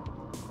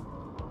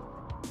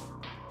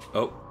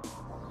 Oh.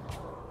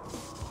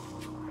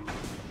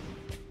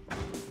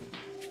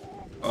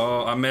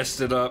 Oh, I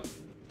messed it up.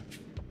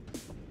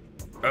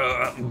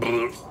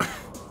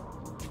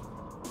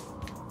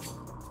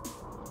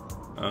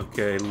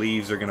 Okay,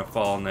 leaves are gonna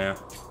fall now.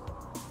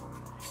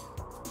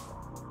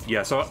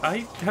 Yeah, so I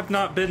have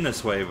not been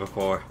this way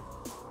before.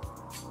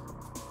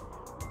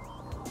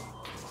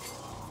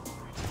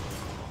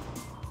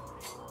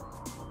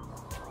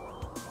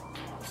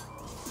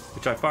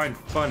 Which I find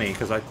funny,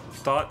 because I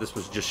thought this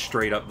was just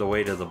straight up the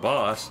way to the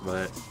boss,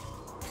 but...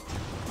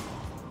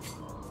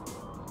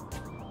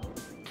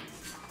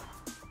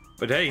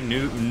 But hey,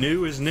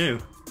 new is new.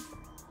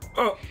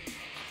 Oh!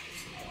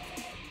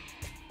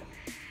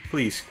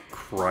 Please,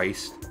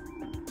 Christ.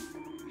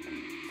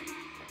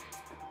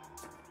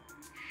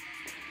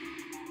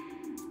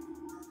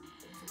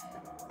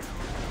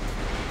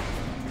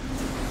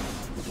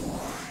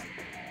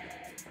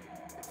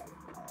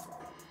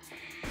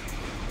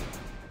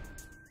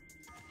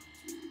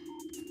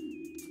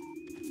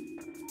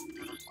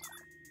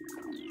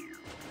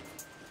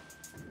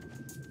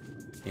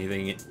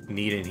 Anything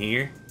neat in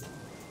here?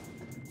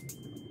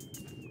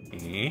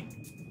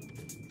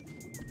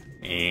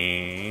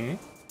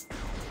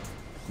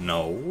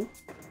 No.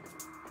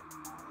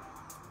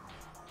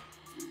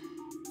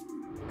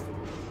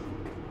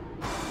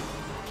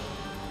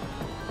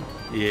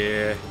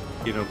 Yeah,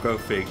 you know, go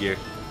figure.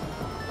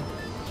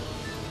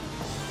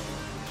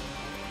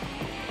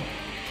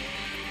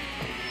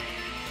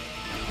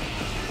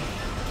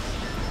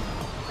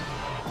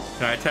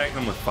 Can I attack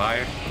them with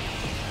fire?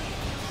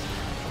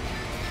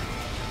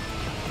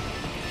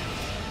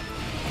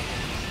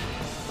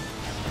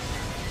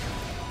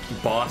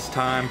 Boss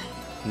time?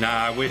 Nah,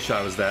 I wish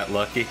I was that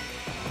lucky.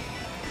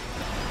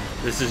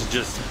 This is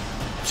just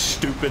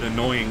stupid,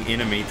 annoying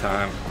enemy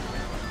time.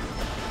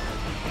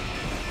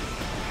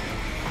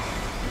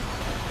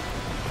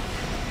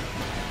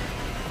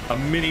 A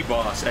mini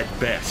boss at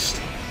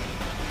best.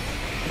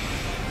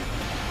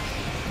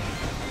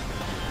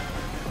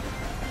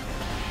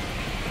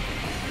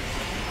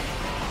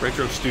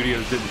 Retro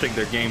Studios didn't think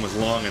their game was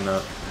long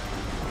enough.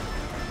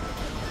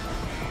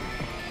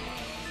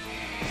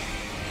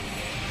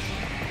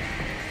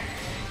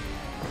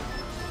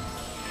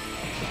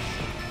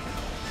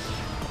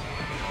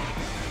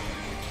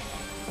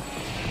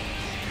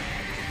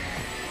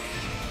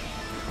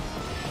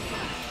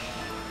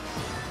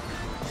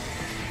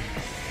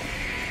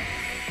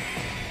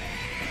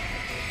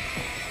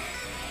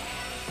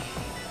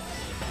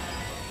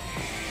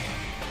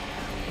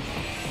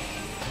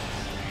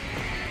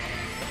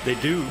 They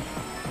do.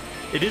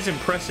 It is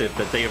impressive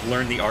that they have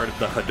learned the art of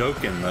the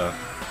Hadoken, though.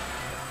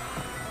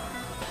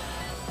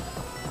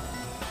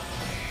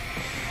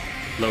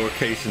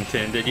 Lowercase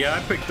intended. Yeah,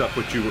 I picked up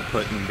what you were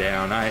putting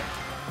down. I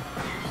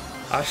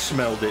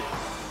smelled it.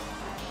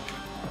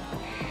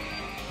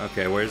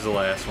 Okay, where's the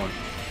last one?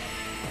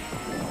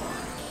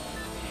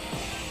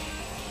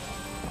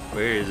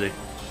 Where is he?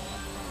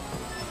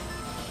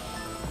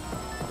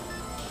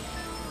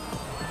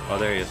 Oh,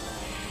 there he is.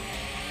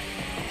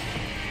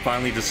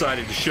 Finally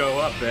decided to show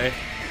up, eh?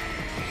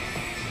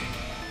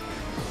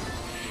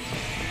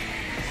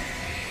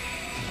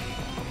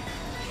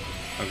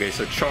 Okay,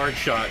 so charge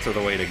shots are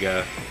the way to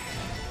go.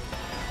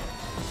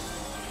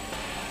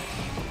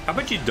 How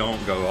about you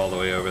don't go all the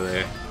way over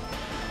there?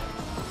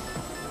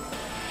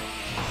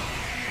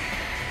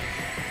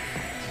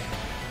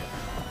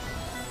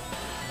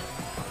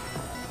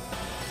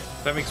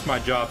 That makes my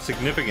job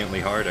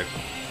significantly harder.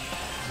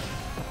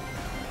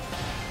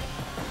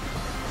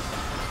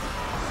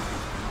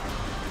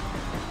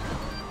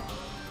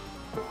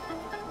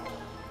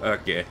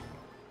 Okay.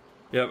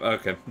 Yep,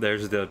 okay.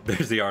 There's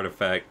the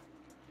artifact.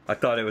 I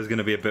thought it was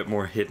gonna be a bit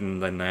more hidden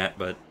than that,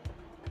 but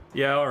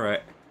yeah,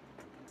 alright.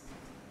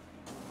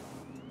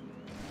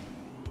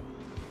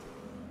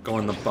 Go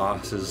on the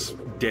boss's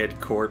dead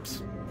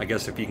corpse, I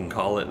guess, if you can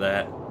call it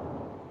that.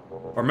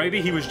 Or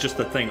maybe he was just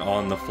the thing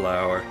on the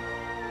flower.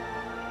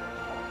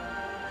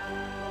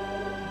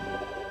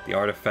 The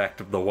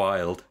artifact of the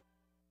wild.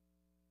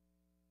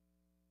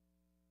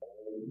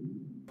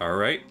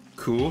 Alright,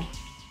 cool.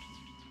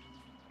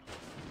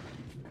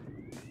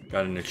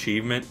 Got an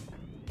achievement.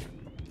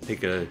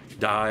 Take a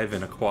dive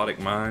in aquatic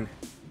mine.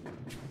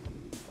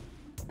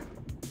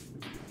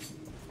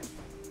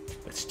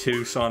 That's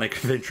 2 Sonic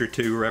Adventure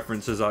 2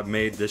 references I've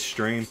made this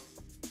stream.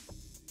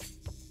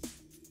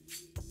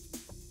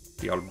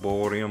 The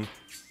Arboretum.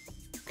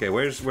 Okay,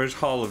 where's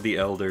Hall of the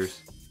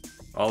Elders?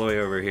 All the way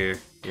over here.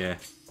 Yeah.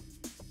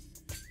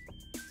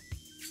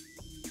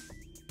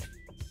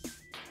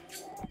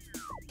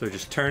 So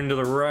just turn to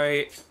the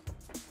right.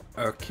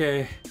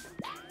 Okay.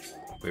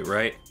 Wait,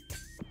 right?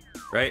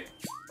 Right?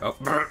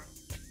 Oh.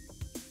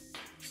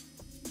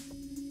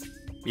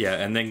 Yeah,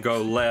 and then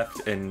go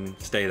left and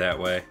stay that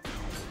way.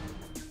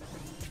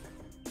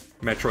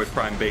 Metroid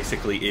Prime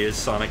basically is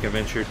Sonic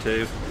Adventure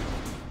 2.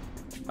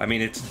 I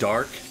mean, it's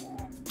dark.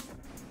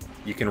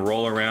 You can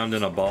roll around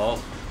in a ball.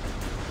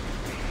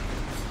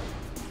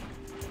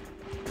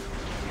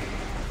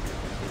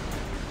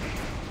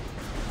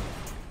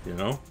 You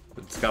know?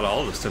 It's got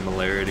all the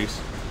similarities.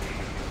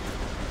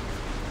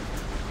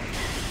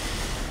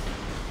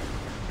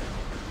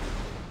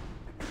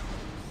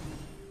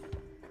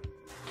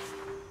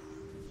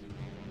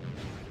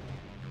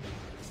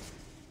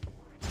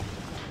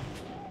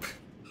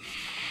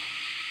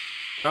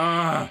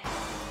 Ah!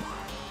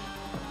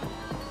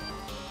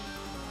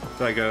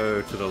 So I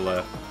go to the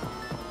left.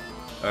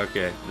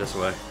 Okay, this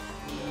way.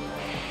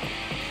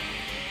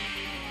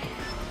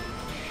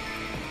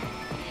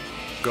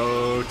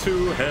 Go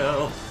to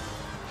hell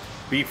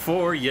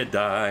before you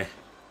die.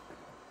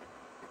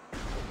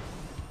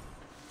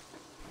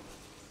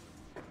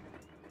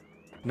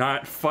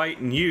 Not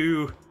fighting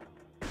you.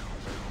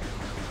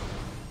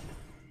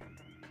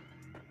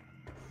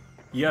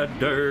 You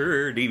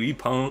dirty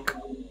punk.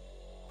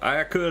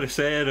 I could have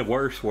said a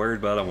worse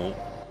word, but I won't.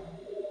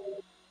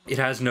 It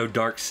has no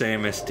Dark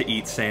Samus to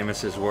eat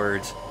Samus's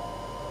words.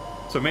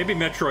 So maybe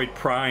Metroid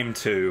Prime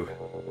 2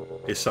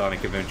 is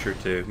Sonic Adventure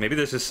 2. Maybe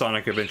this is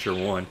Sonic Adventure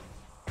 1.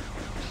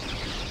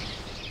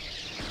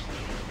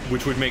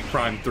 Which would make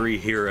Prime 3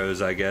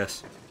 Heroes, I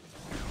guess.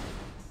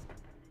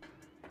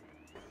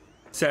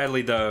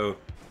 Sadly, though,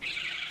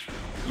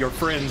 your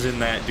friends in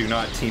that do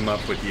not team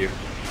up with you.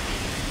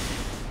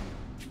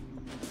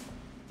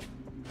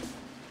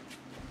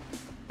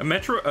 A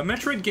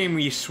Metroid game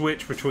where you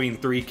switch between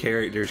 3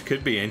 characters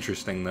could be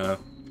interesting, though.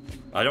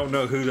 I don't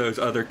know who those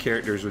other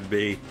characters would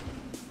be,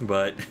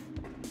 but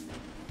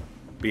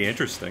be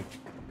interesting.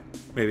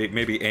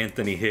 Maybe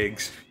Anthony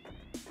Higgs.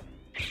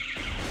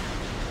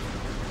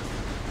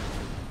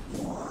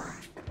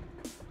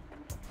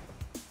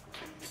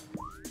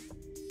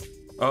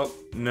 Oh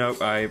no!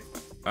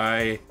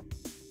 I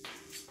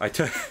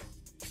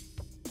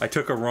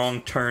took a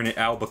wrong turn at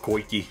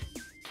Albuquerque.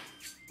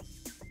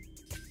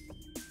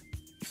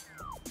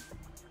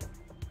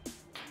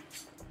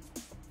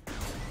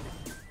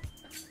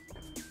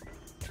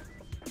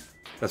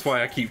 That's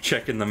why I keep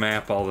checking the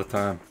map all the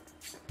time.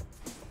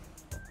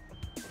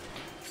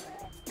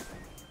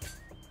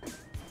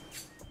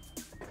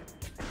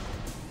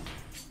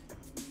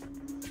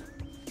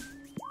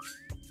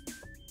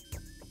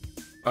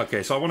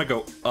 Okay, so I want to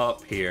go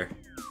up here.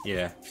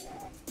 Yeah.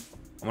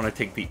 I want to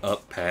take the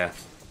up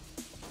path.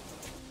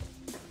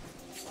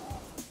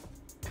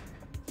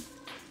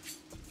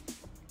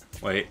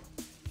 Wait.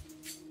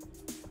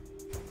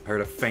 I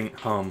heard a faint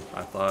hum,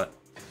 I thought.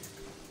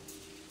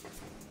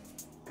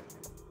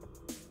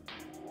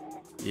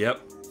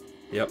 Yep.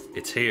 Yep,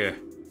 it's here.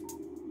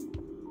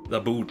 The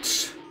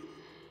boots.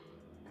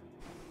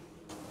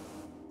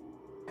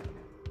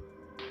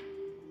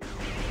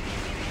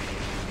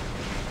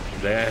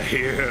 They're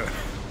here.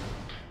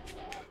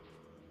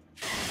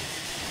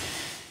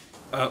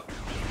 Oh.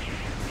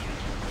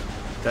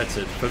 That's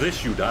it. For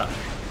this you die.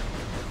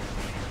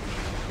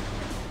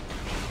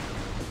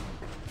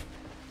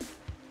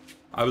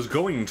 I was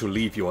going to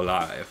leave you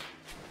alive,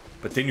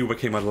 but then you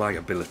became a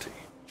liability.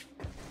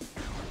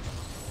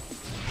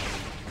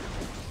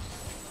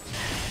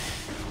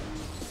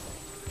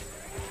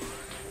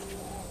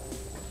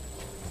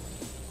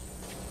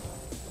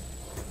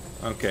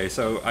 Okay,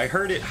 so I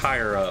heard it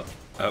higher up.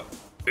 Up.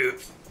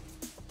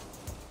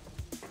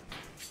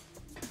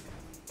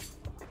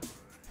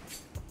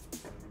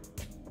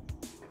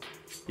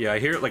 Yeah, I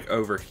hear it like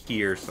over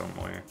here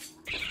somewhere.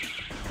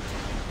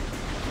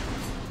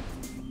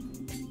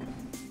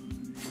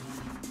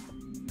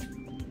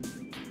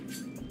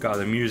 God,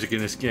 the music in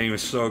this game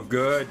is so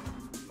good.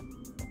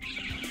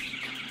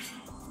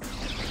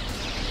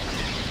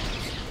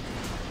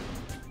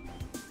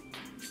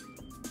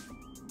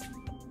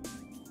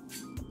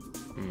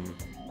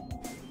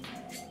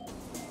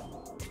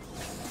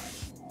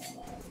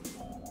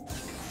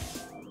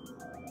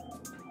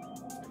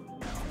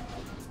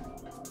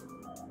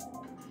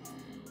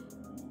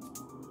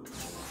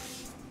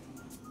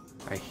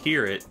 I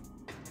hear it,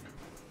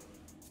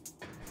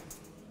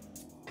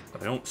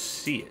 but I don't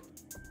see it.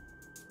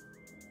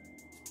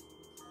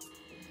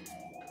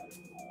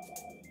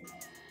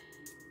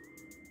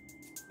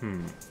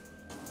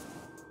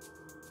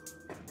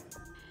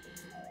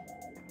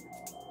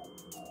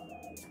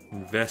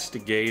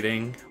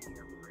 Investigating.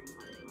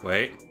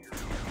 Wait.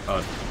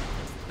 Oh,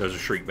 those are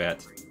shriek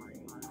bats.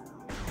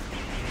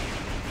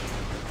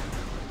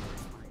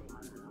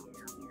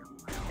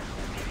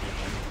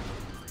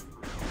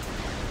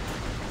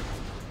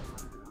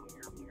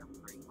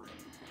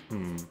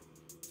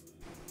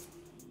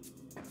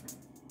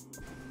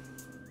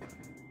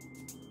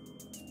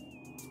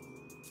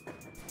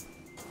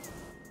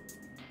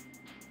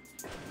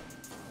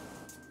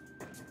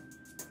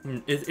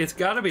 It's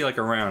got to be like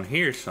around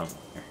here somewhere,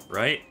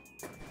 right?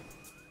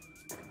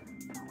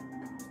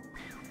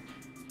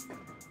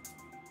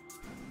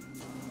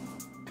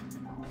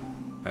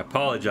 I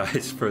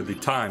apologize for the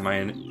time I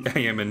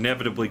am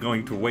inevitably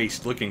going to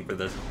waste looking for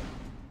this.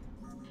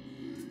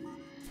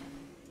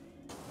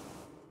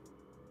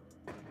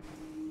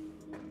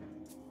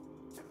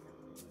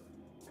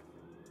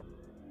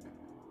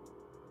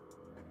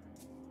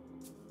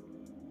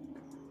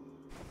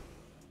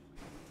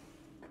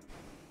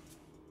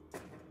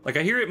 Like,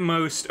 I hear it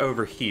most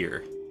over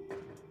here.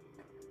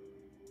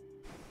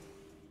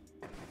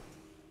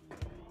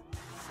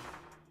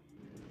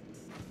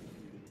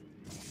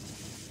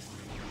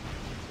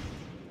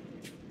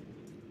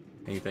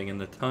 Anything in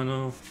the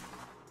tunnel?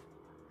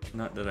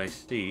 Not that I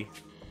see.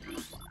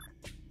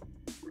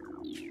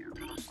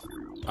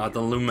 The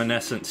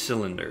luminescent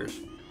cylinders.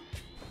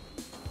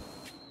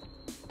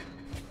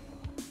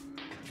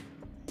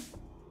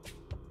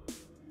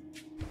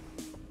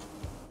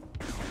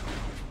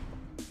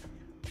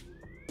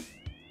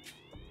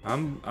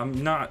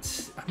 I'm not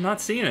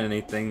seeing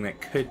anything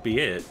that could be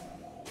it.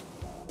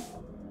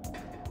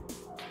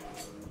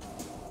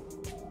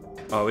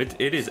 Oh, it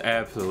is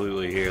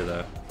absolutely here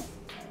though.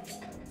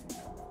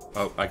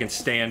 Oh, I can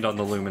stand on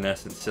the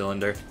luminescent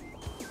cylinder.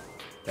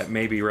 That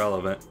may be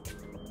relevant.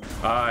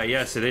 Ah,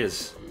 yes, it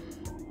is.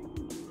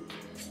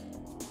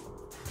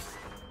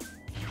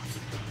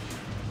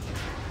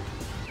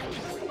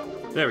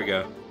 There we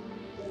go.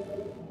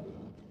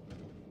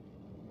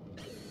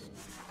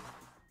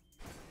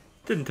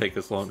 Didn't take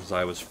as long as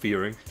I was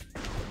fearing.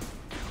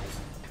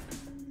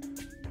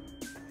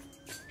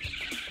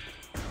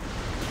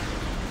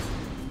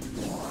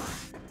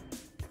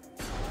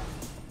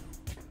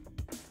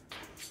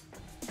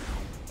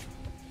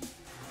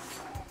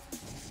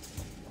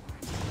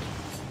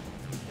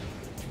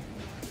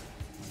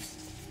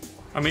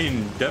 I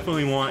mean,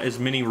 definitely want as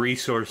many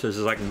resources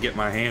as I can get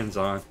my hands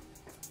on.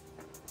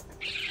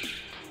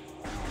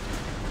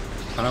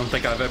 I don't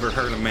think I've ever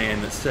heard a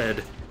man that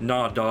said,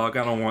 "Nah, dog,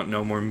 I don't want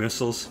no more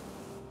missiles."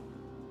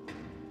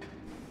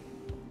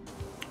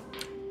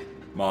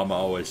 Mama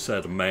always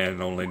said a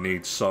man only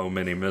needs so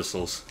many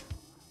missiles.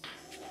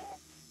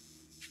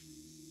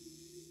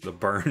 The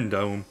burn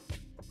dome.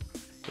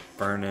 The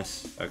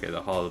furnace. Okay,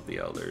 the Hall of the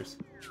Elders.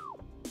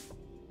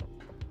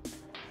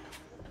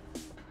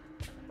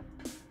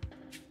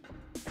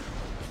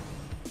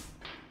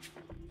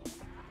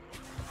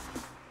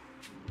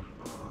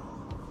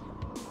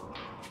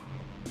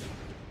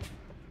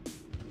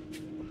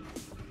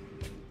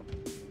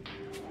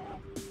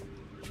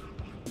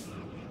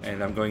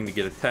 And I'm going to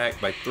get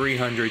attacked by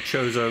 300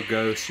 Chozo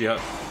ghosts.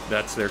 Yep,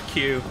 that's their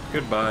cue.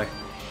 Goodbye.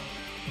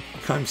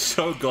 I'm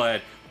so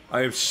glad.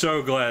 I am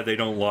so glad they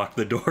don't lock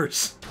the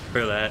doors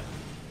for that.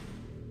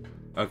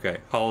 Okay,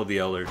 Hall of the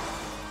Elder.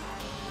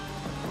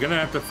 I'm gonna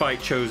have to fight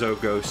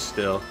Chozo ghosts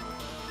still.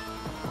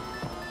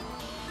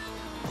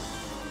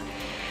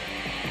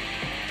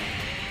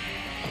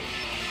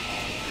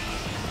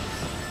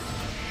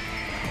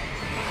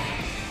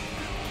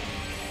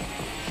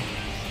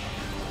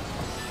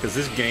 Because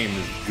this game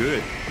is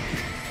good.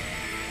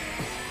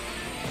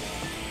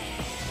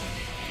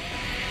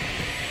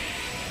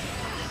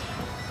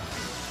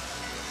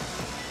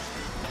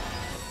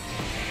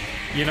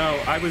 You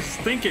know, I was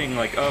thinking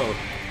like, oh,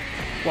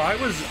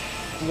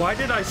 why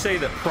did I say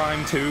that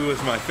Prime 2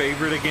 was my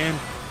favorite again?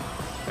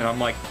 And I'm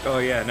like, oh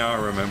yeah, now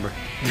I remember.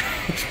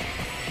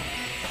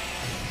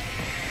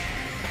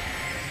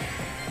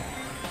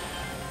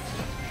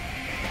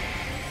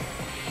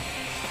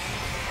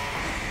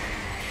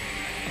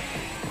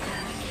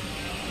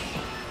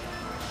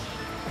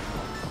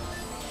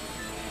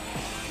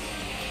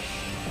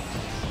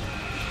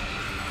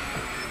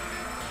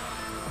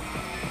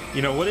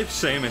 You know, what if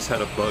Samus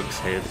had a bug's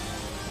head?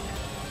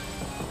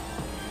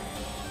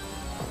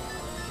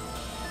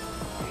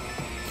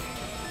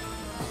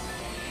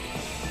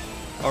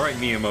 Alright,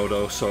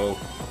 Miyamoto, so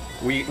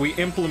we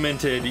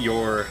implemented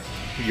your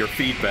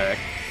feedback.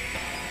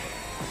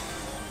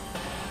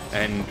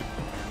 And,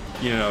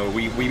 you know,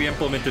 we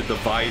implemented the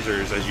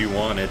visors as you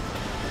wanted.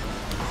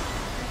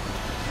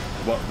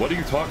 What are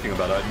you talking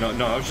about?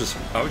 No, I was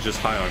just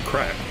high on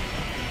crack.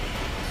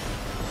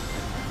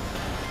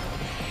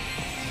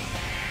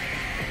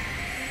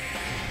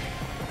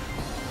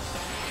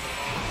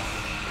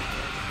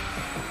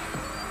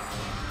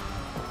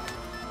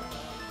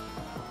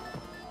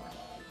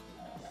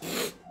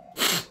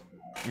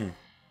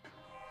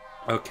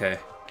 Okay.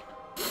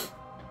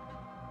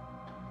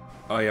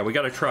 Oh yeah, we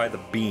gotta try the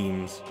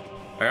beams.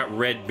 I got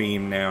red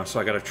beam now, so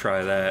I gotta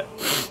try that.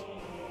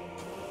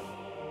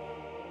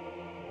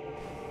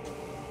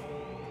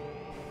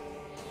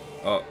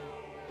 Oh,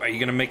 are you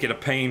gonna make it a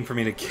pain for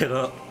me to get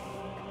up?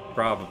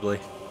 Probably.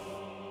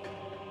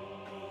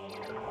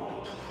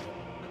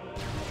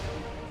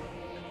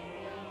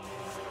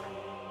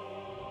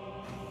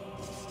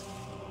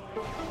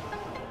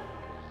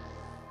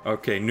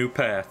 Okay, new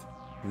path.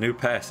 New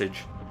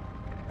passage.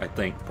 I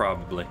think,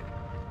 probably.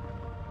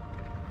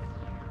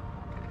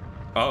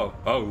 Oh,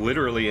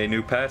 literally a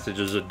new passage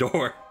is a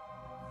door.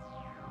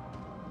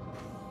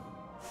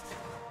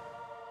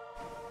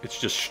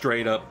 It's just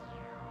straight up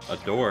a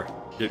door.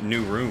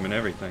 New room and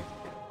everything.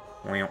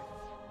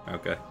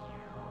 Okay.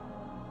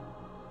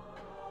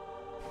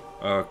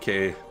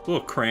 Okay, a little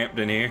cramped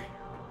in here.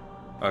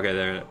 Okay,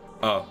 there.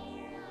 Oh.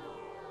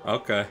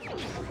 Okay.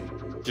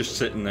 Just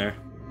sitting there.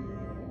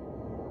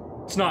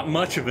 It's not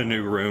much of a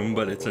new room,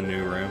 but it's a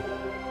new room.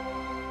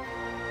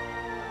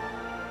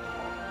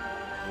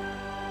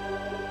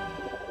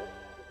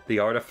 The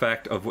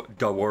artifact of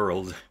the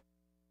world.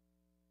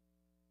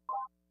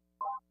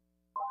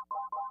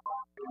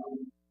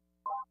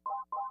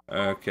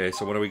 Okay,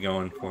 so what are we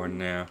going for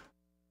now?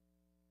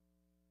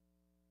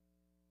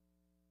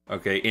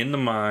 Okay, in the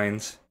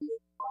mines.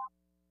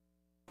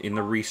 In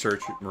the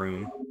research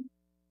room.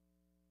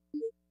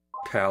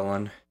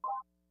 Talon.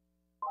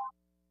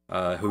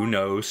 Who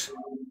knows?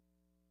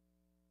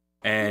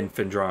 And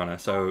Phendrana.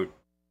 So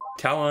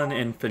Talon,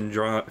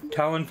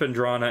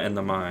 Phendrana, and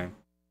the mine.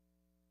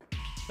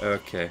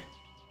 Okay.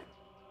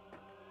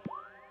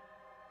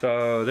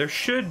 So there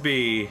should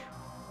be...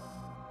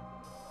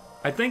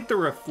 I think the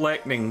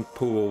reflecting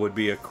pool would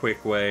be a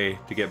quick way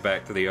to get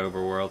back to the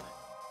overworld.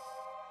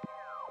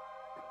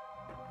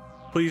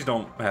 Please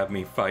don't have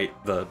me fight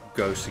the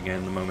ghosts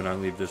again the moment I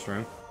leave this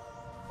room.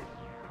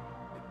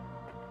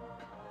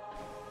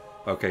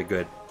 Okay,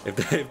 good.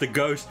 If the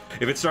ghost,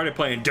 if it started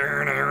playing,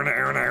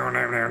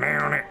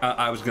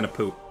 I was gonna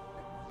poop.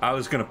 I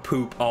was gonna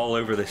poop all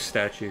over this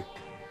statue.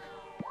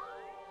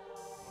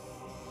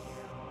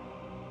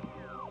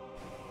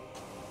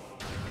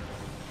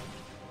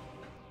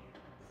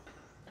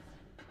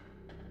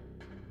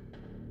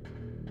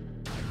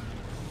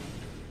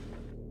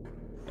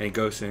 Any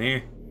ghosts in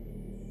here?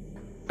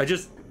 I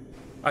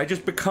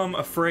just become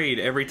afraid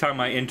every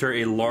time I enter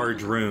a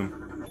large room.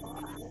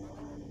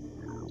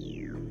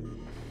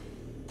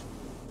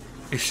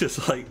 It's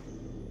just like...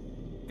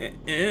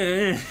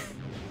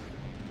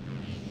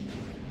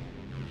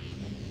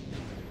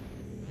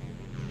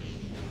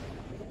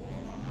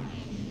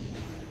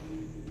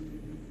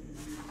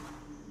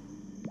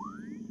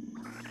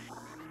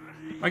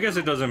 I guess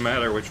it doesn't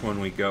matter which one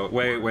we go.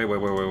 Wait.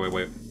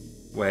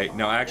 Wait,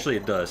 no, actually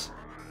it does.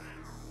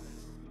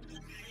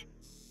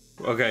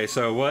 Okay,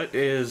 so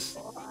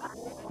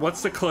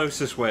what's the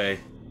closest way?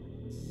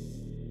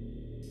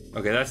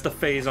 Okay, that's the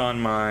Phazon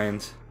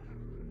Mines.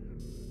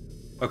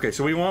 Okay,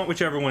 so we want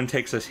whichever one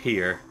takes us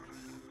here.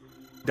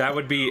 That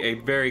would be a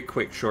very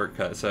quick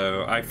shortcut,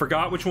 so I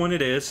forgot which one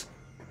it is.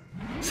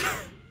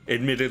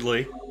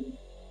 Admittedly.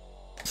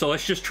 So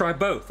let's just try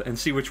both and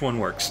see which one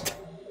works.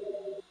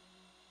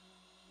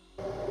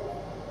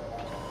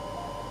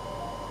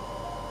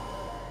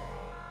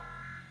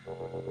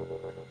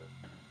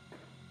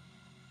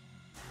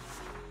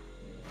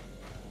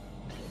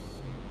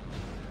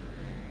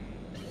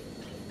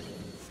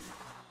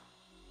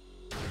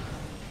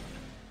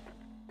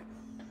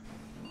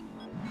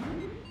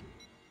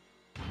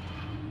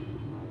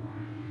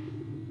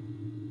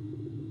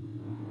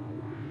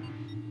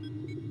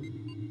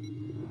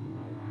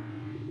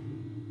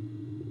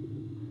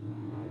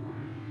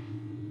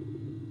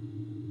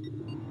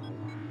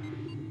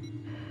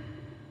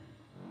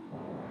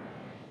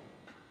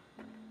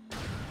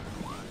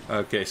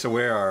 Okay, so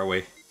where are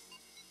we?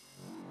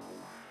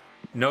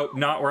 Nope,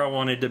 not where I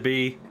wanted to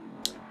be.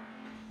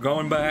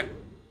 Going back.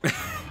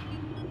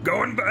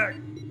 Going back.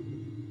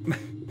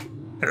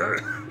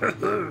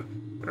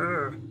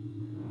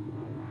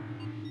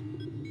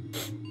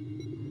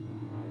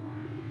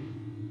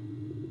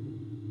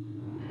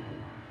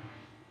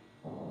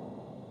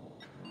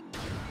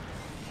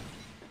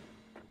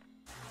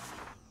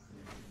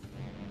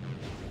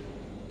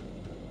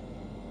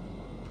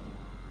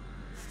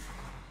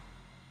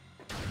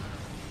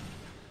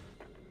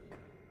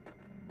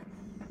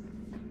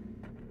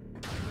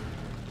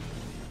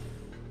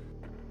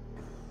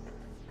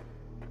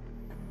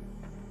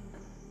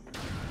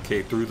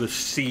 Okay, through the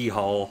sea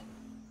hall.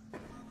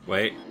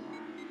 Wait.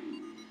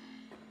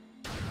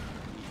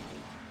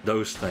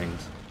 Those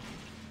things.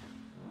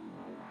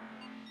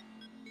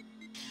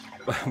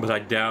 But I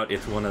doubt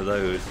it's one of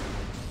those.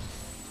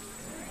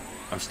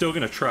 I'm still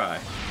gonna try.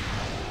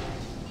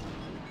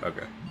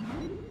 Okay.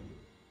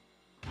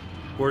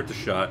 Worth a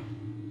shot.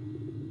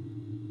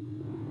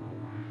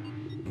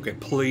 Okay,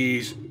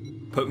 please.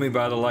 Put me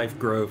by the life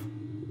grove.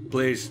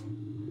 Please.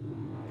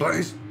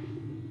 Please.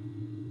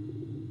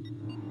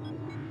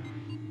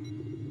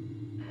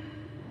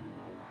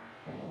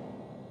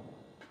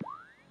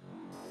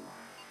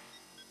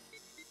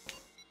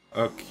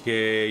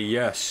 Okay,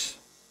 yes.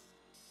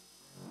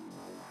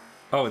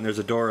 Oh, and there's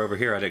a door over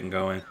here I didn't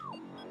go in.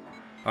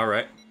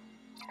 Alright.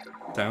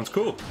 Sounds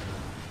cool.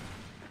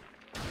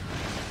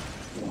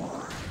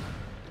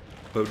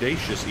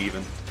 Bodacious,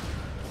 even.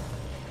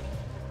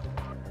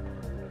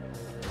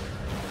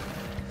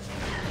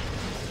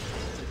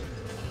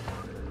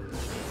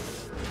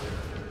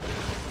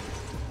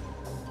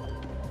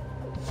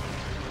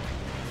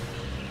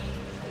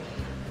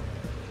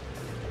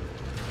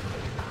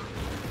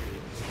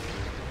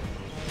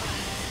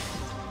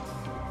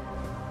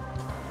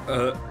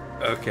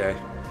 Okay.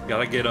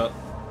 Gotta get up.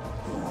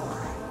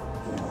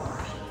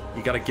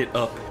 You gotta get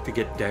up to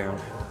get down.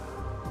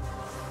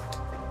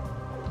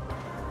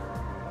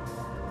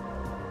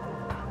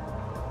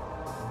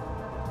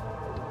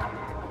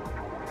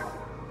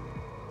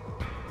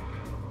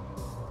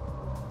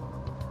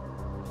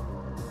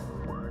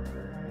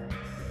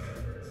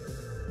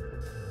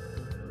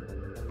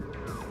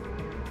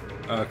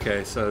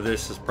 Okay, so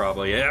this is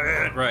probably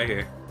it right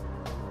here.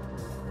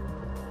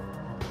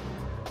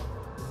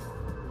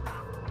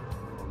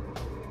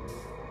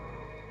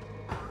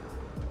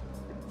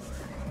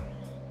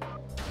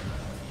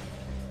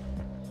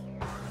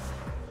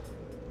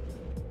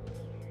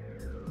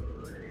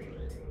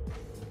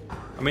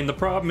 I mean, the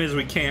problem is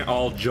we can't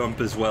all jump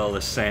as well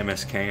as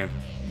Samus can.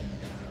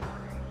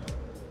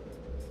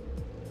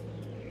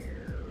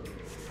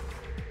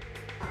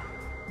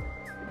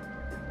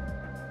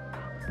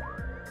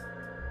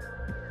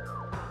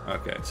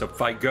 Okay, so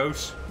fight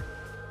ghosts.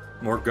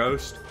 More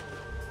ghost.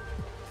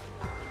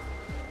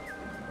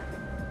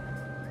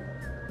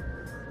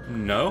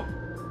 No?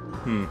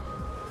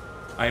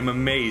 I am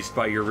amazed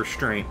by your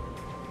restraint.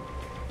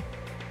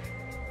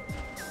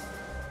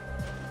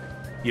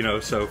 You know,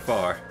 so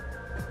far.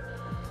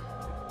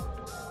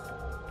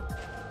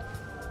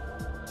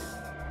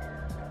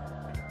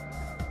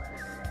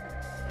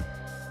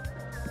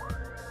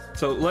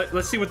 So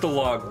let's see what the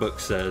logbook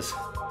says.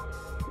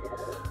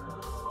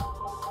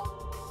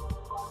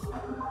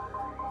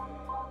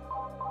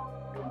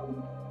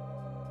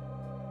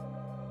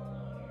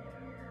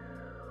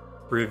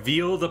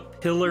 Reveal the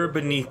pillar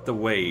beneath the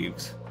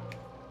waves.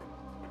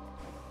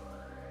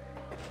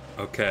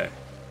 Okay.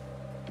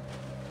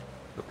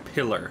 The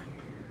pillar.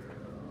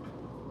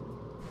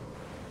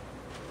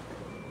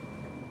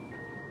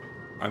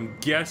 I'm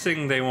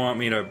guessing they want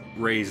me to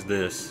raise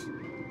this.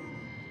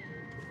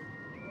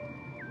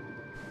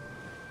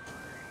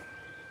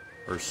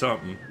 Or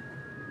something.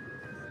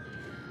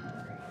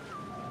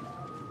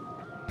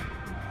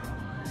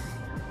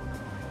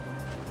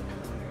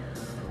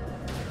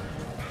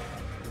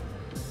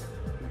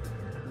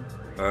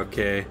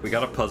 Okay, we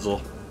got a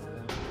puzzle.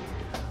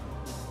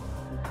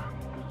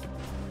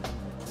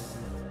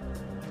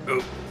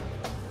 Oh.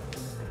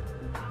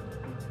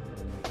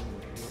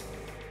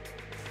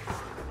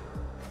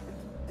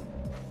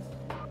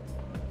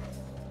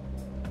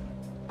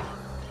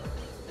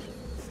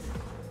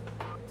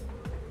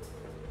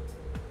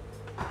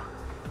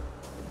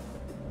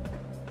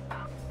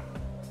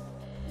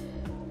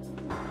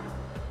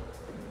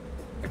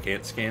 I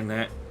can't scan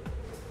that.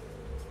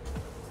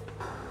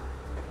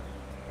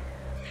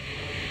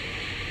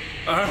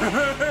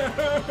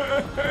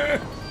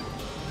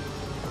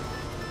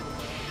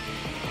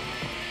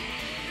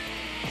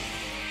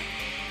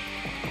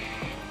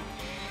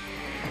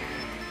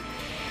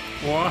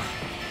 What?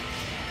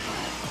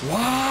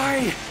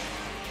 Why?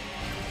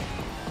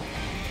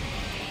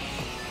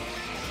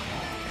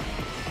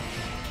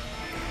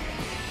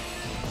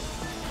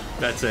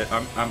 That's it.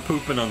 I'm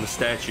pooping on the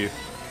statue.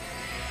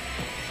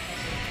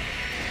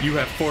 You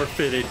have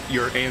forfeited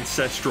your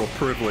ancestral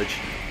privilege.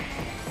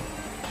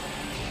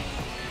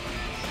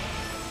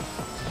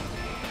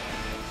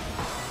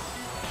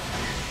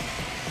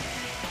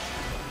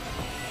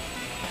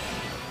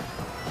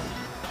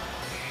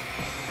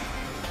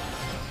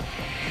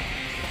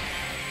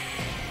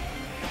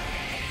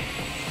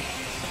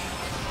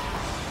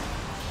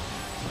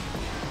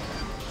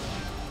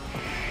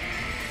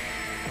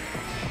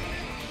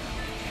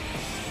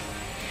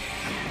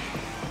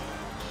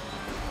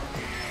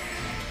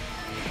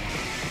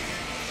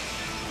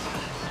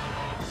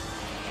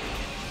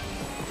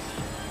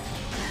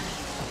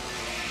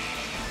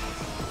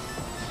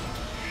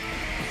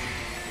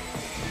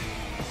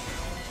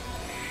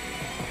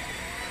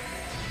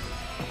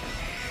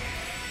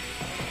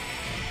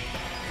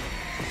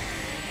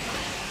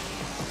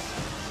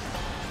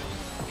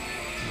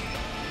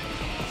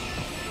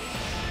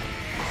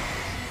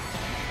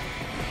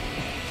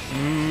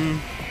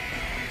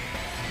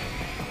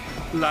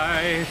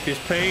 Life is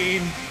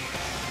pain.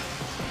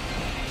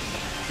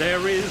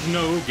 There is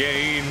no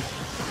gain.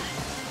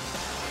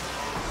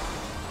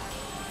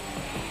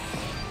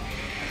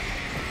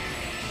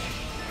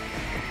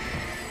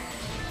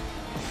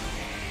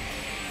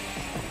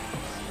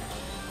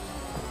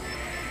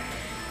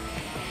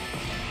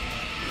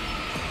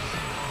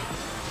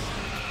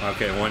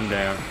 Okay, one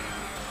down.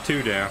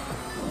 Two down.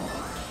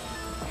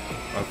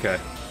 Okay.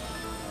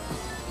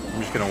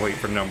 I'm just gonna wait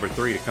for number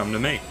 3 to come to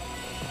me.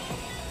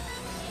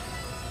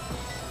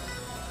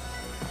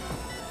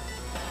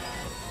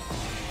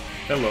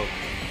 Hello.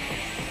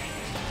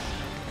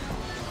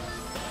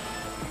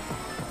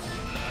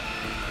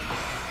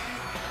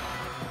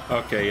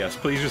 Okay, yes,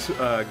 please just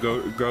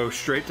go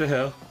straight to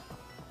hell.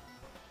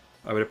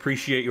 I would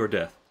appreciate your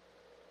death.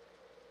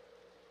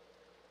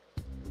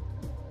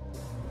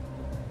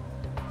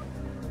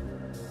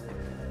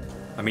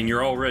 I mean,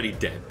 you're already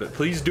dead, but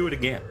please do it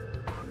again.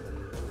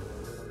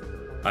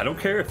 I don't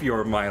care if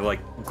you're my,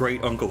 like,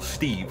 great Uncle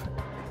Steve.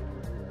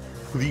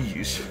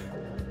 Please.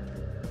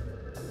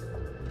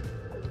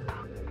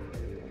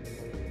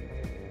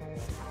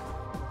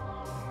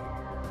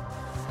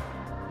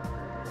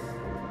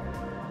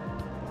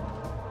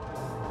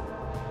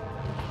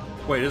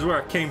 Wait, this is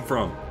where I came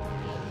from.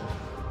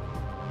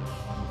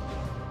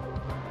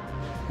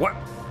 What?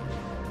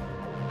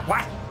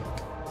 What?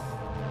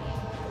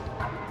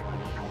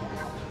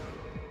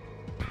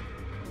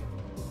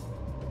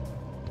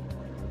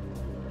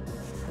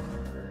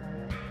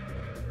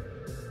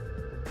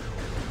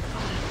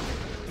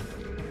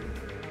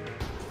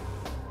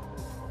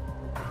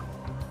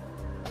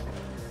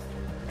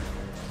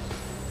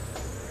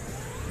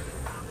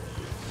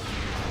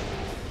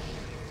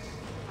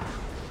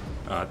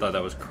 Oh, I thought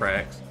that was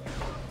cracks.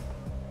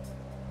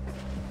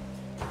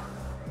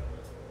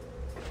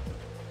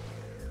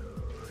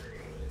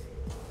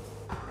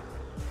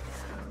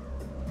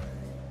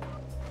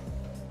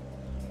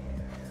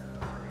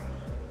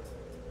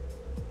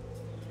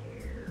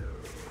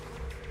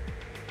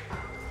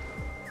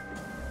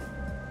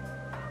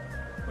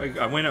 Like,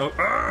 I went out.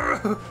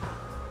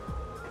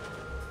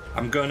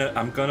 I'm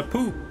gonna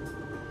poop.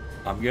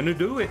 I'm gonna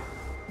do it.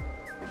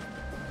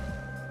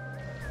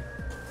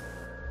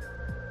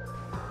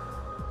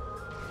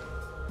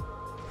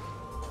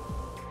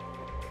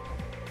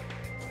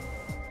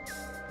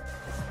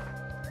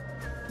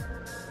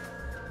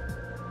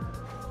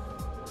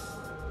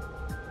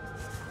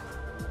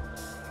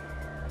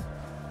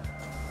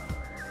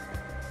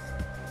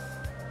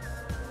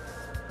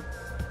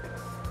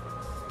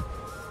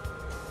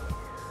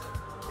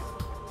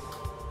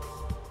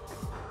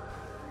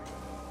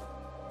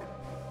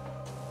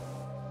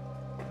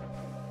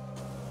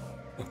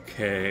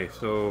 Okay,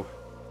 so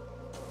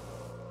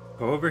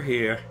go over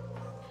here.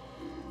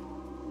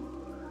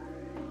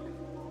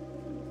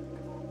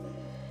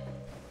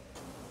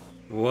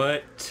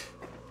 What?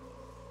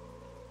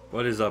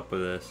 What is up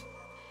with this?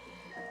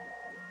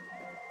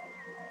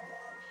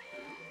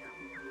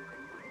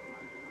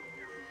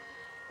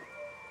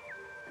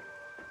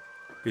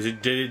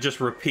 Did it just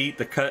repeat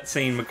the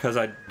cutscene because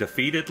I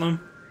defeated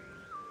them?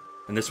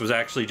 And this was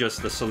actually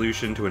just the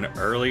solution to an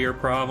earlier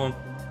problem?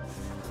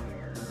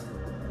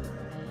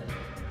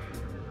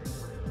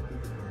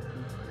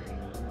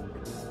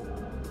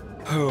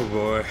 Oh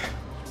boy.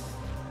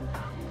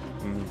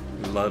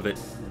 Love it.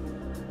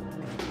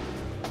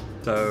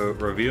 So,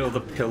 reveal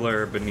the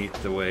pillar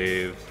beneath the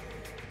waves.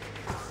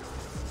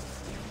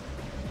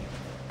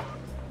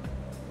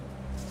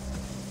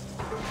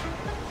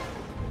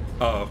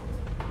 Oh.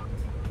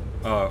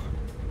 Oh.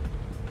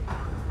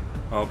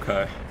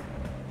 Okay.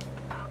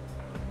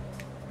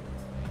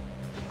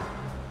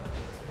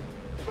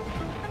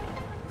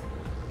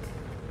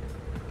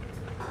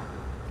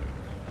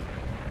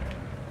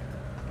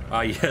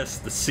 Ah yes,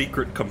 the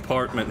secret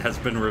compartment has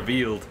been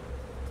revealed.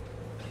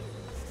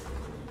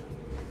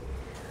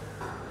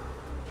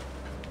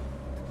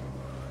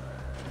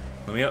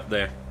 Let me up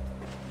there.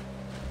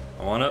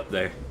 I want up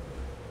there.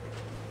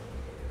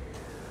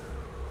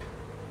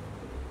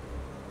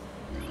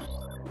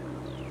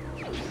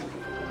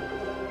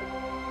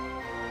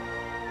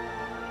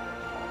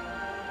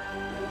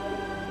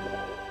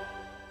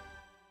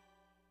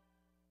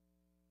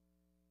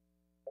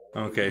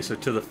 Okay, so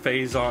to the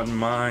Phazon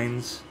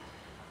Mines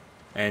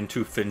and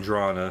to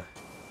Phendrana.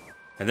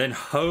 And then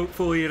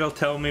hopefully it'll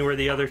tell me where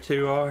the other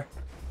two are.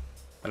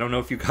 I don't know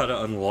if you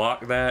gotta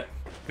unlock that.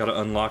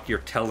 Gotta unlock your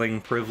telling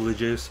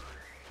privileges.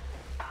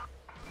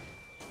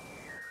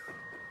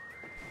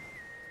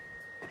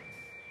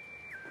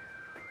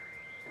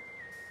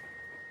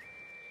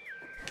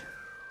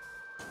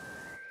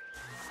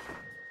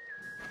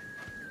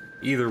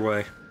 Either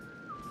way,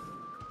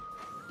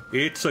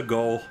 it's a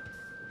goal.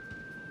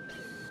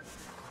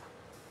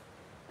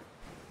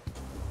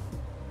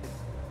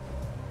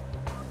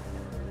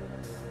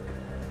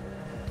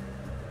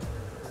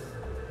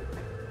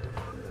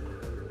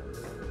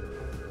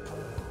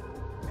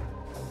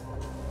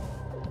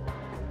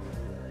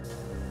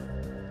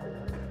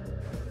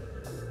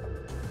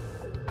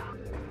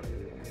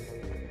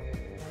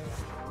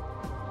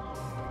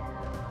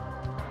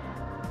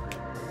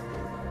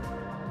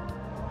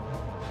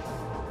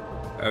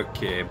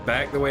 Okay,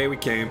 back the way we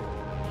came.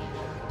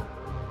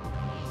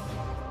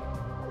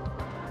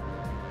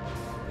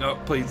 No,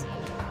 please.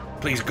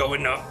 Please go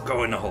in the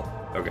hole.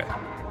 Okay.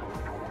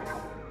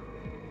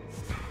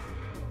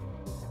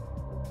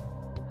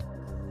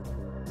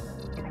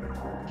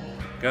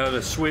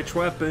 Gotta switch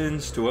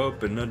weapons to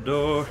open the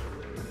door.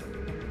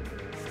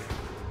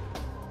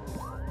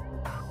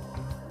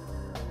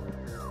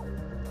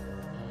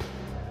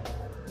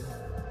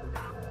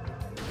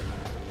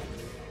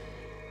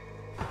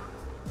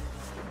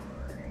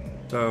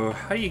 So,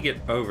 how do you get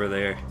over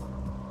there?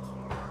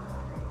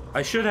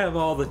 I should have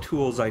all the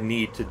tools I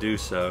need to do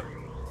so.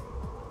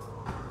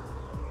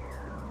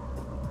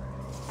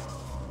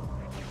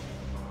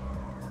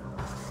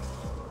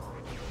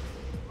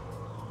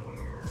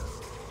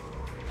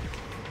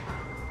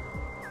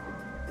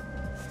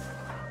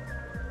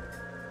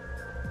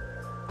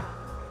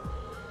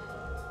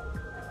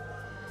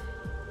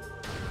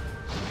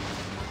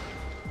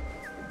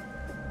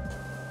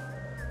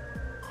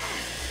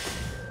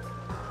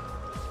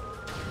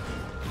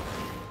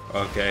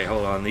 Okay,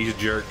 hold on. These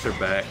jerks are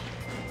back.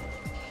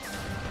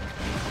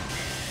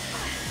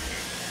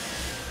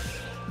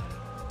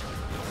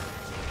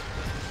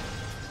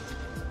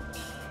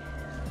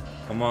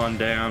 Come on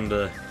down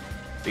to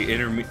the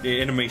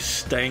enemy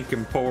stank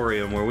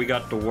emporium where we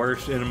got the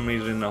worst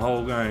enemies in the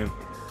whole game.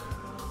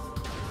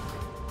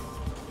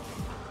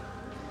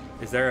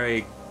 Is there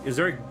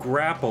a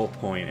grapple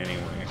point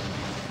anywhere?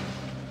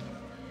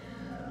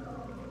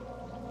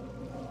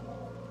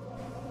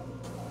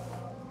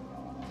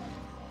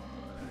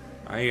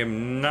 I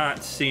am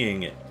not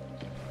seeing it.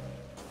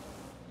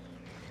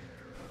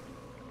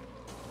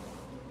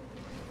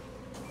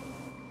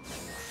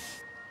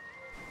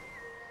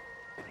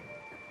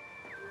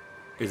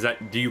 Is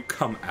that, do you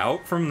come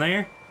out from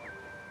there?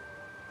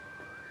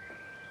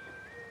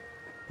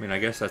 I mean, I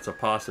guess that's a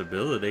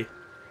possibility.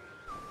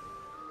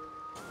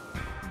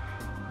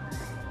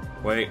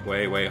 Wait,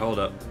 hold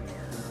up.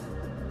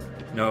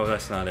 No,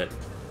 that's not it.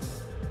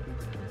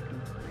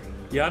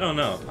 Yeah, I don't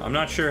know. I'm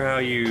not sure how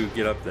you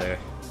get up there.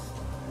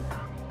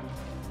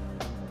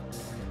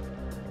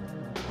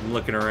 I'm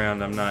looking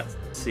around, I'm not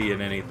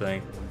seeing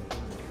anything.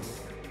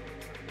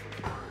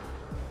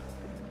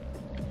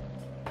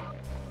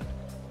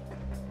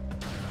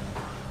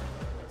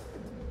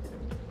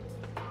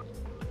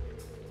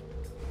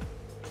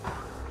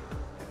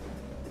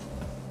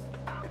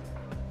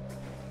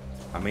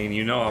 I mean,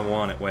 you know I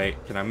want it.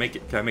 Wait, can I make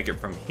it? Can I make it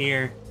from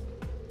here?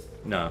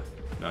 No,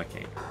 no, I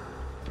can't.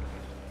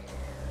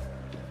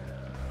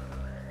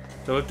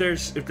 So if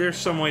there's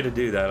some way to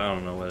do that, I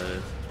don't know what it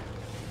is.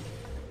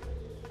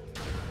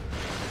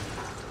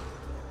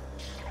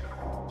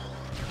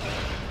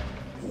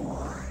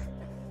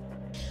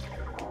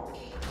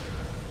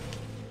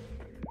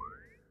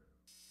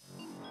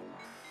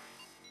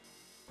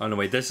 Oh no,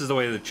 wait, this is the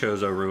way to the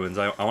Chozo ruins.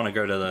 I want to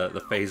go to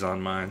the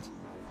Phazon mines.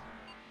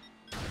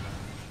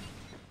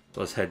 So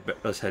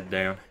let's head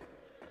down.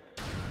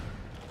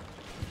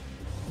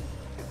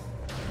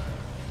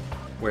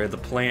 Where the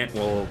plant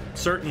will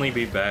certainly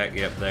be back.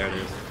 Yep, there it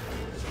is.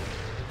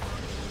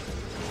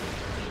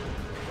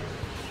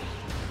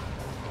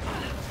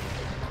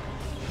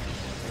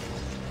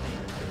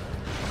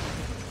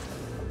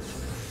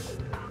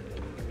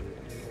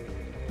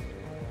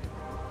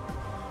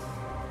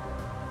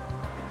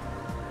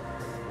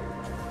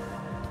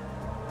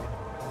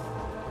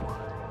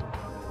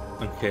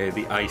 Okay,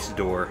 the ice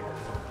door.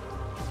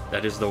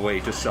 That is the way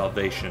to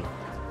salvation.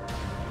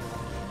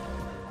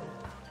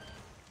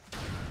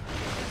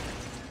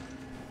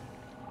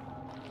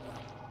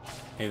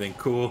 Anything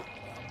cool?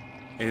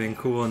 Anything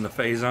cool in the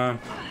Phazon?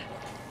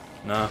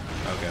 No?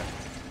 Okay.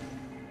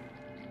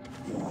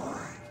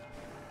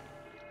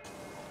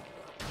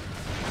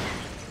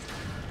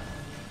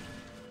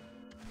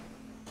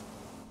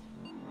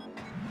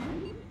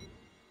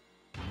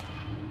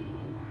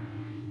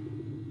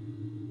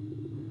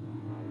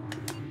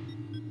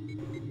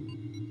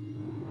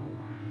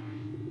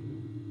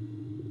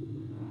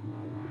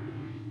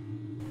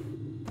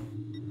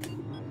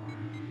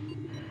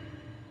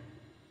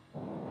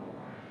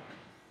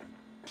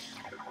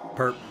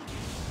 Perp.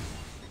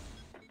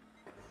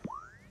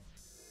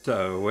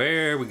 So,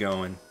 where are we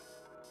going?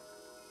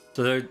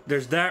 So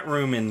there's that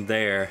room in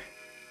there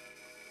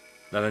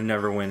that I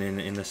never went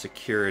in the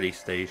security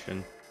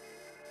station.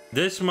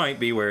 This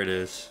might be where it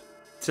is.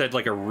 It said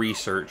like a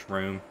research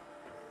room.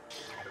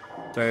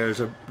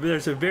 So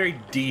there's a very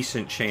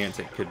decent chance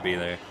it could be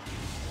there.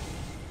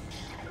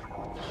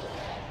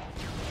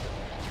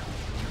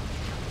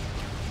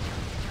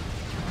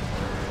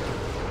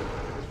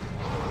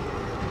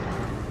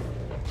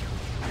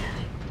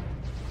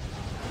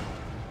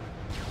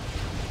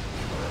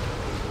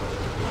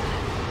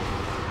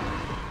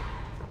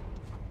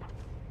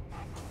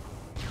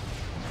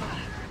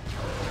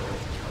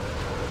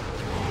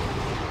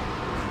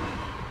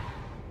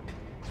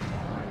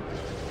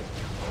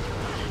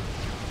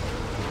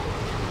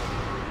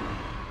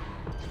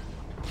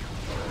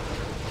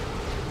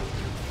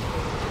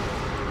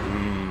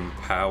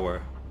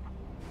 Power.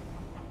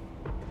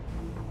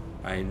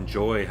 I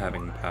enjoy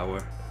having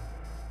power.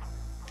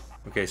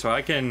 Okay, so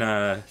I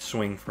can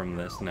swing from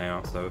this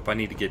now, so if I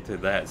need to get to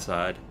that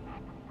side,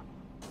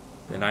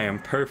 then I am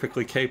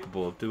perfectly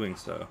capable of doing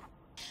so.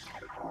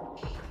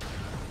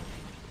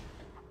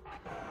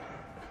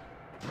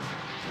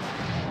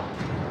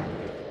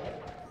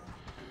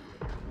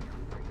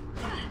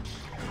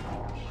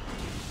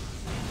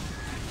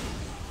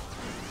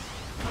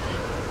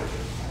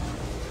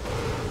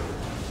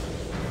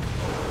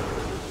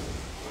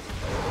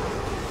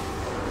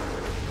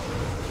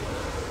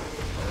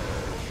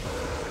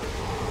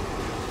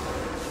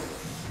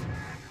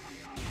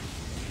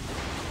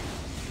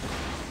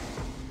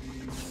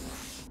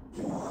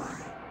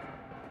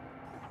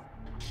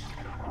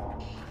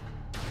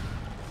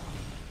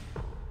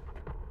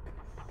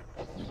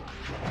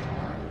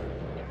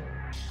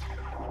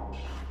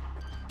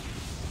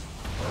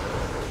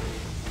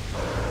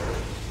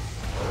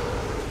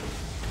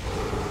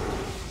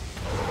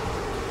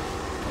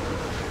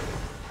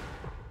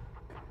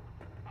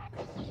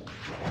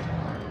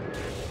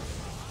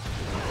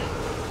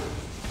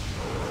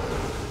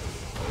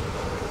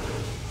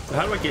 So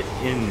how do I get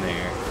in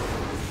there?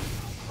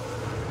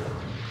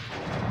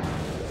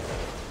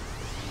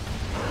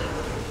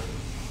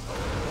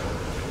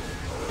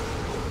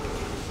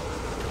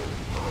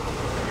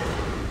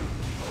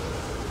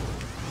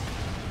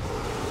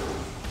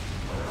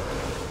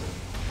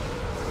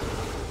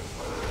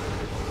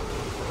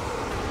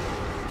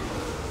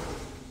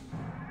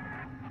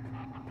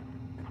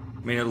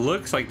 I mean, it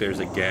looks like there's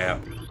a gap.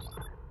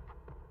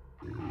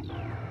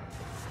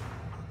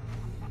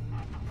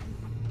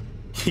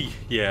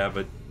 Yeah,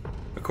 but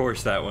of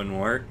course that wouldn't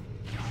work.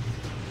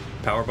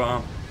 Power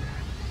bomb.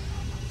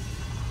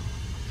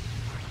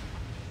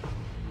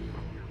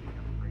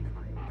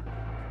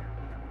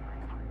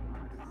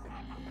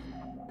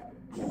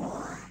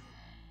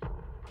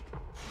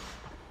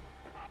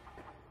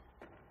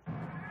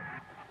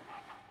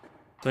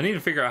 So I need to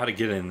figure out how to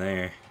get in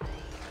there.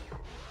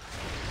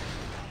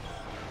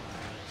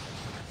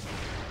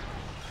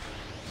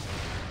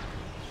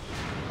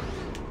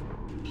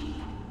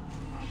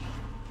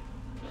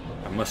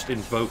 must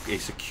invoke a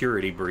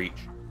security breach.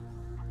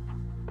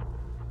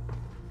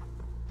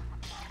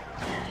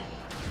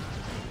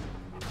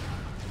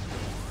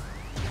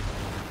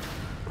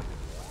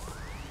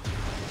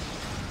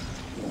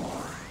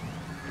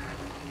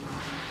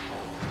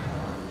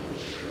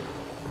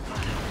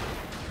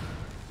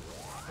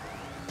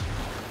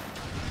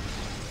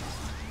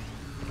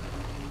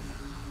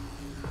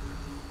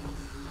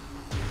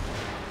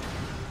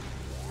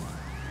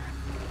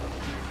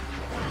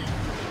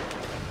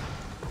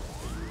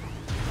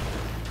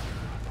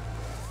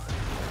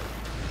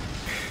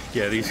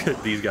 Yeah,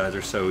 these guys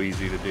are so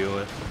easy to deal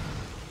with.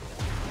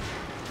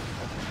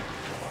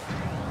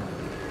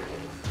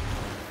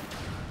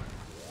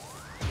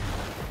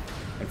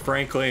 And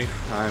frankly,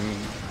 I'm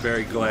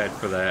very glad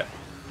for that.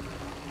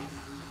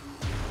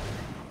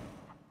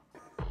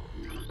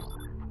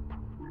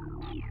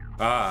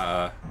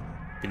 Ah,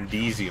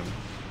 Indesium.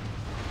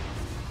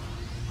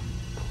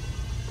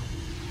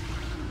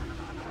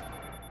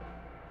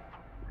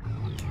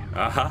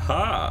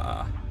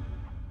 Ahaha!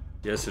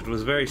 Yes, it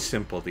was very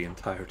simple the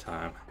entire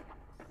time.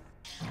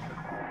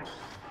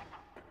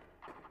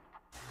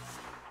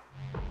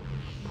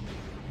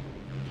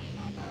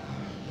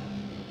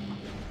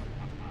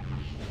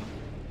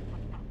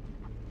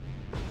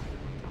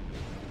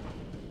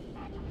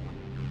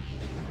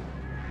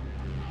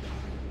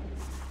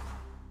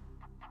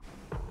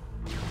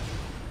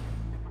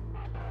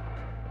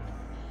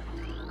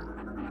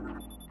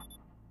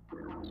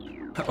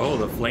 Oh,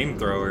 the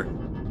flamethrower.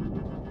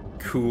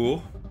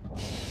 Cool.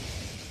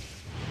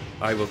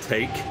 I will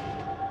take.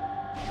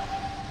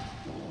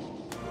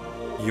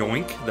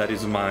 Yoink, that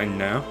is mine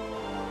now.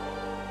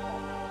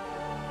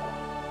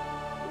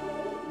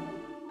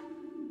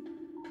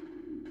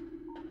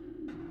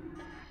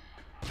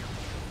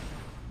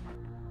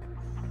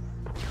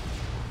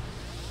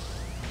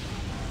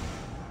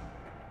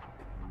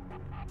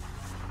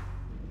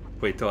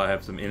 Wait till I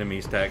have some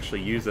enemies to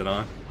actually use it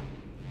on.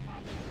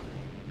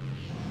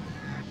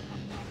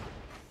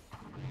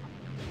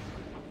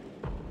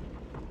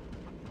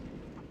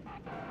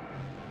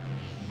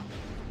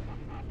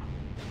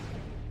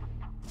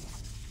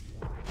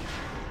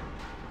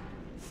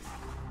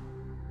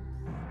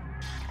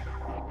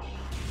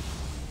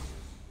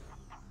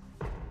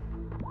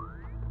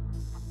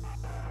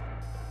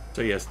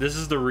 So yes, this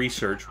is the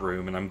research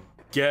room, and I'm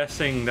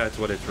guessing that's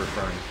what it's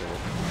referring to.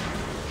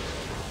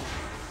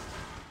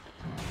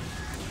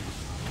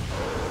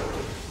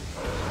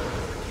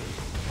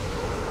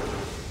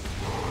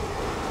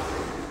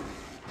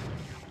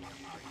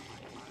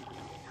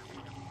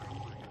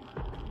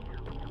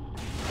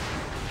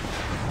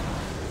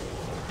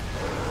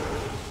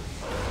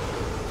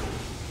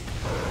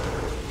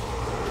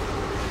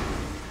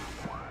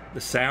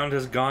 The sound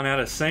has gone out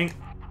of sync.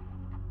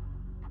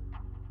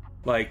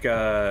 Like,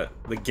 the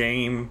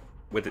game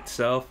with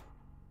itself.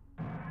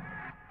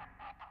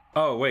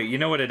 Oh, wait, you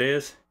know what it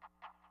is?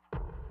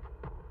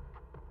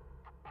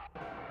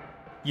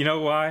 You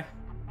know why?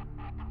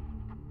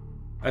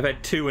 I've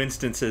had 2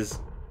 instances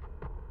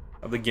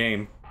of the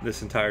game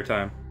this entire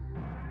time.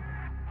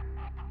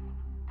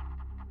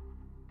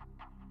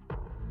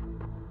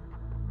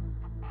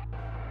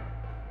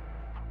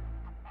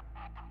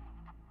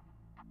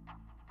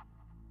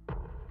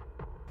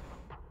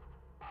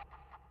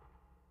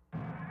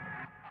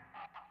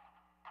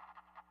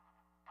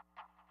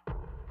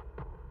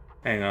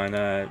 Hang on,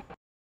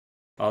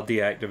 I'll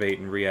deactivate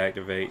and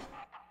reactivate,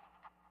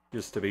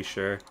 just to be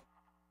sure.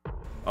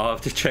 I'll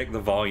have to check the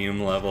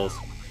volume levels,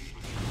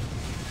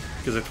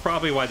 because it's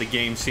probably why the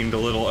game seemed a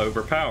little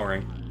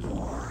overpowering.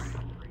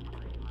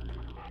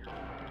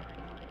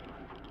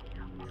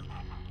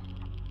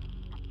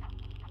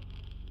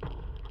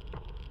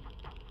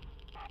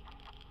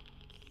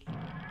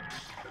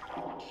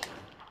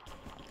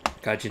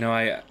 God, you know,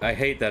 I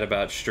hate that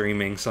about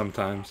streaming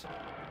sometimes.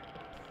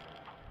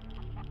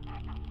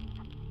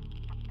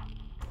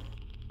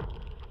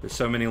 There's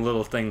so many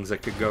little things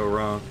that could go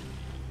wrong.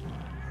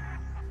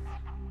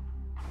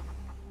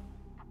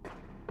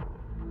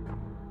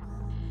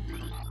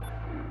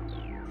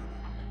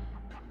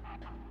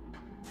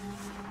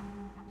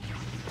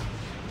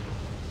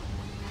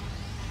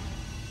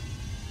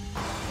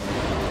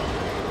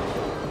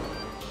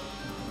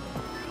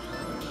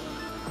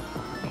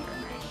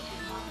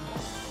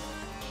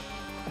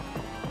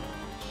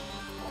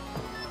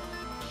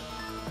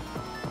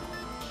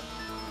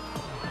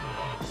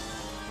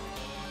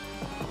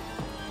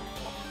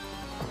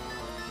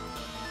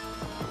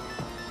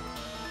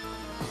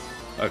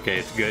 Okay,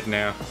 it's good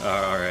now.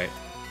 Alright.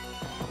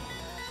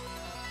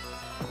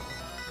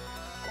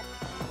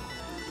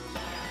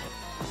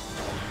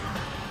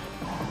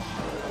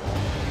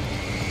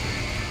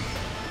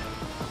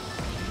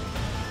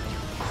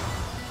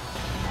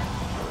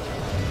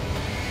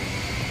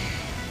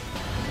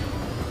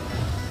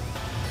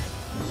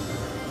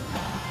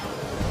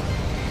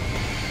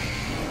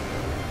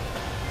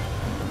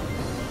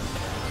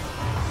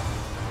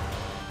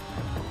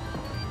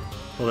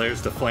 Well,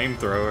 there's the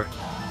flamethrower.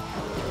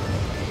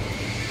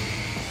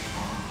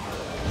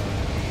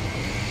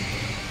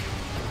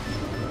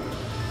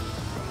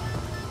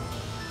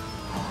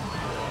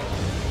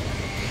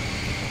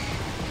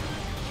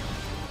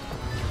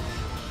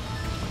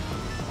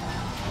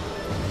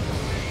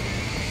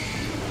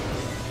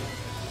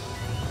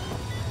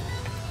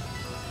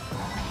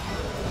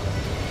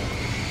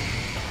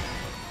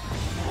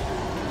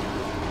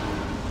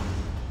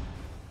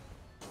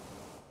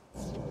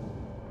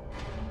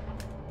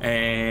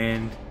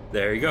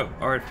 There you go,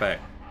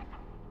 artifact.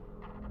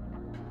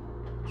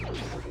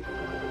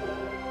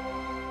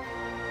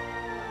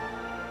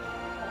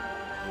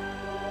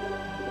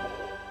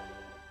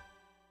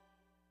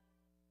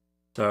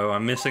 So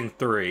I'm missing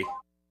 3.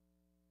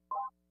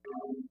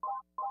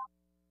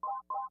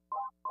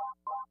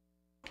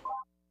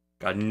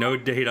 Got no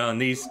data on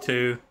these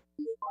 2.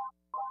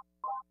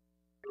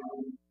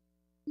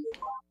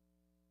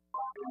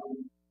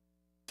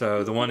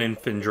 So the one in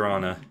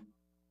Phendrana.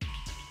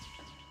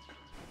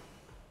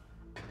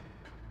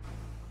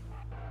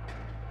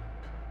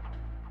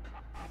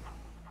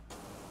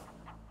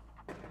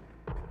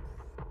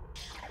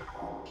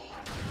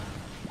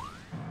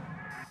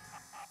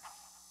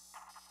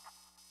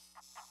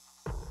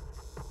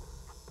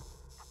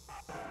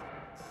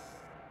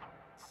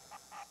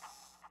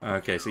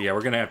 Okay, so yeah,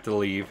 we're gonna have to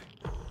leave.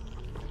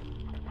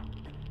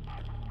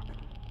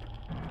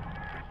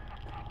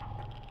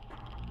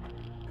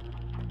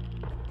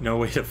 No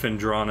way to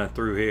Phendrana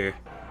through here.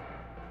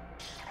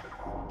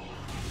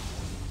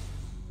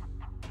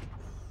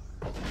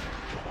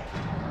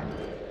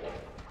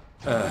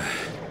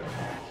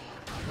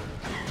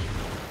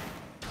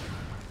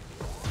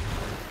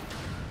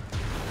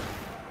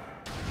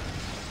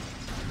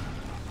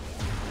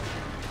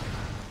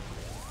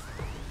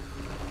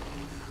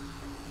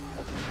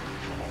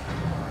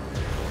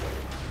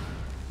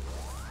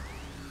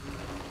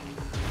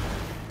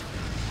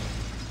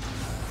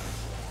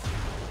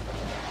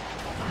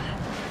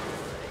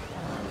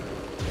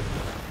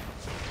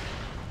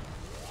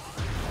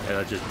 Yeah,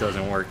 that just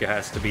doesn't work. It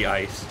has to be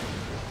ice.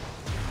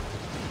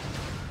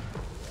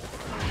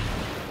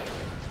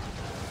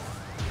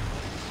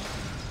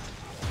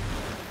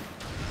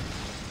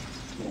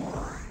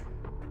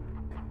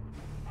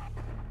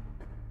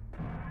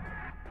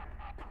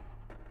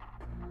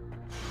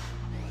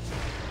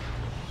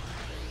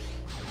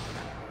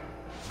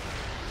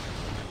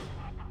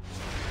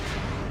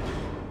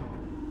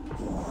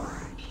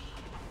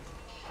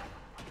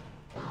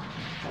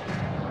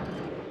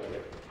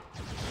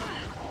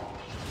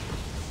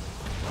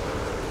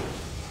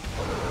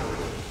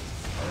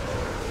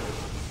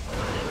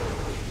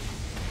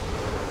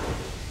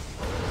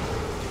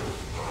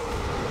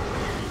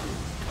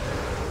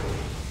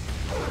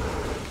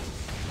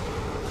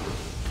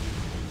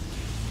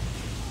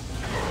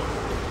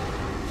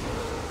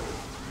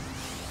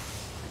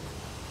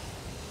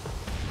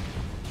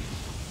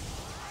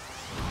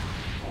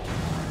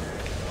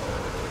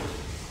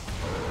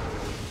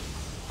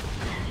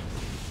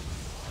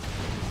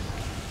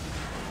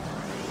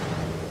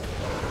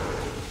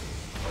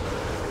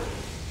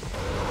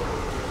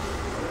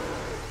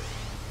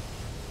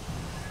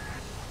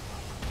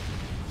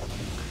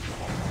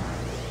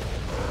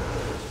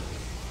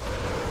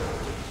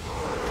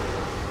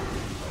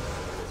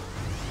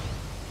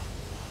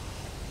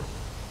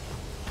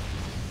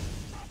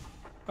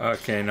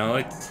 Okay, now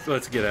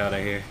let's get out of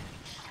here.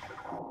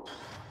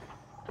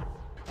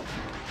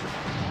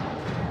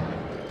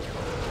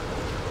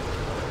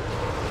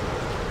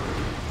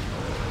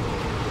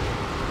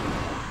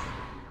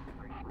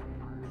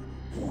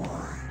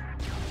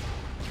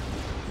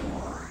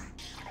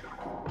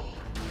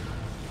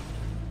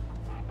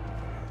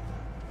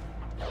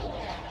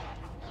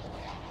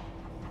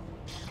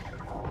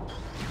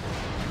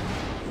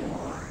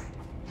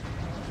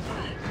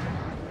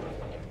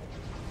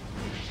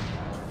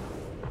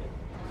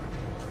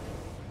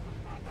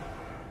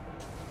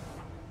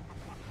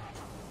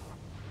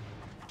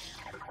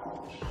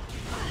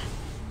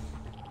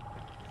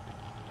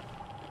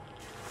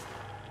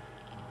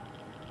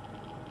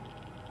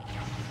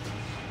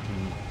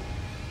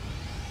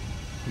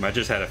 I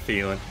just had a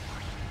feeling.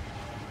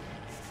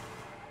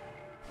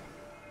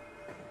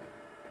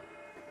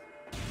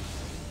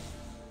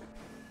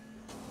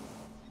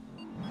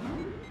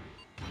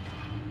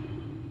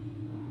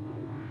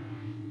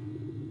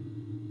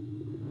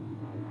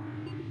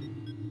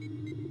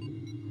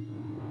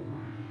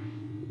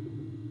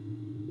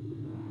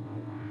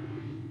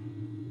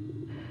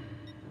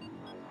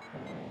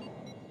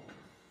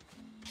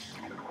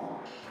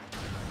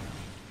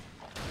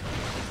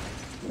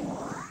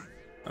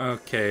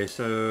 Okay,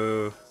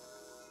 so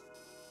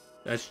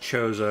that's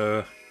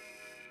Chozo.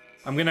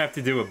 I'm gonna have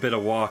to do a bit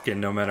of walking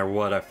no matter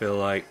what, I feel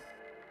like.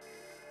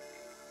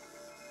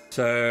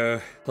 So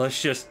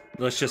let's just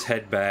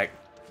head back.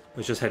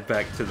 Let's just head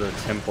back to the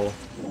temple.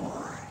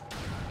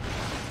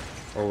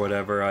 Or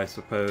whatever, I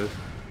suppose.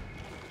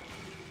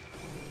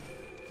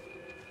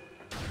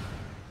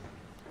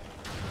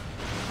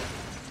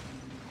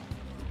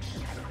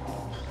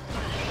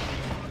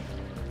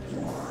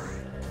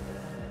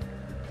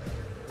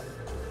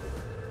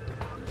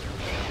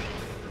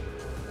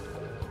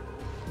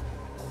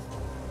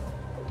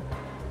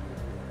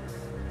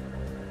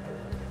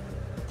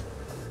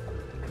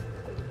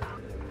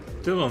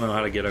 Still don't know how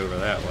to get over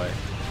that way.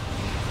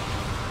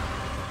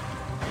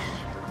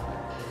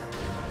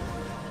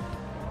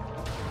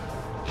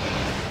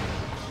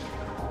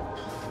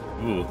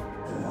 Ooh.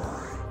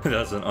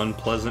 That's an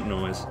unpleasant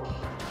noise.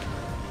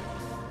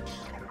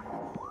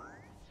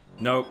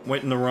 Nope,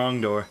 went in the wrong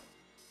door.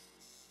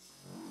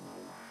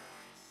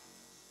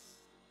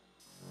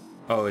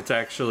 Oh, it's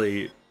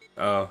actually...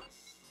 Oh.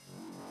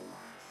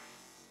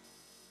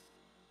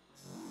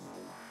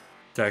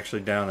 It's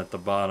actually down at the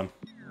bottom.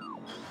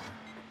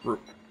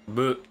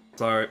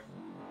 Sorry.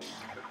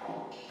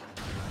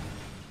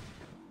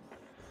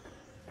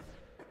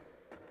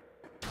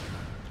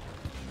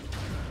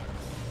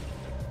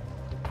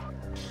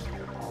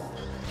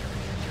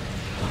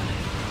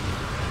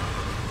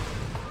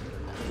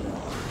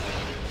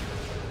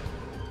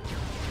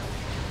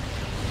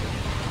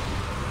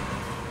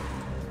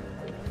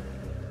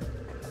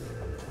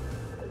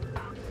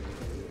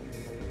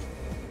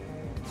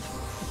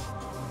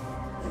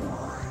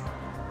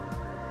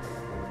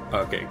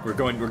 Okay, we're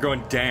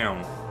going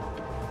down,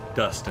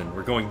 Dustin.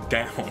 We're going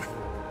down.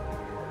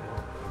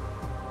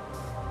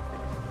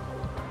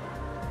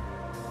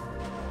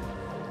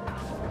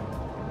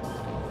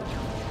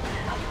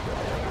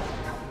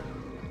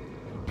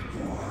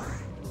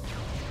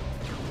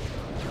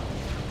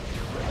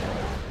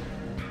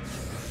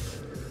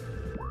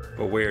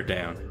 But we're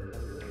down.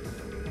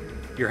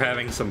 You're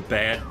having some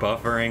bad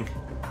buffering.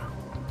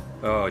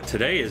 Oh,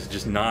 today is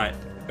just not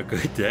a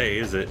good day,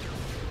 is it?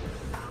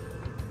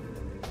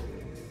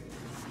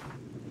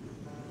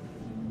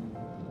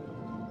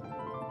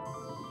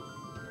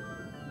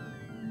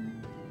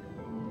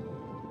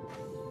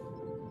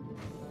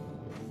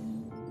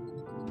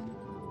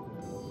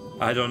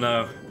 I don't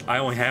know. I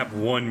only have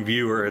one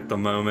viewer at the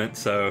moment,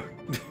 so...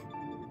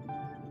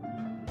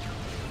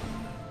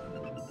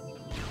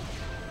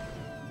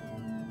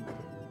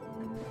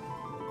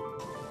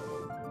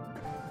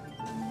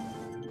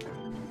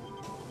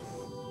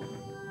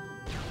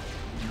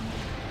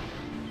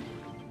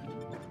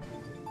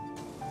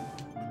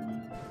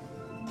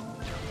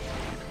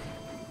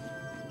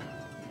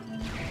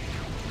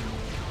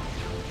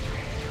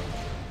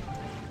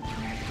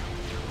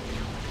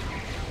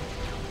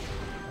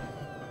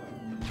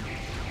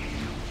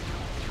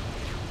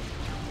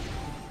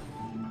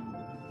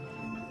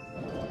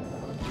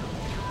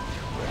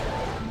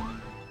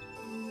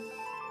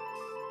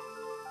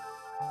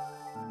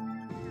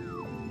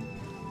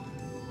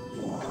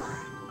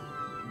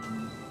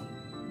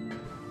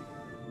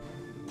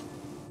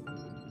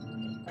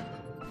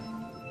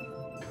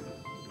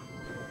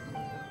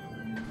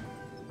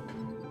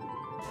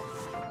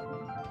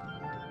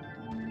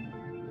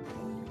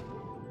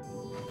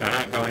 Can I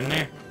not go in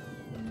there?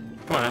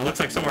 Come on, it looks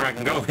like somewhere I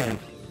can go in.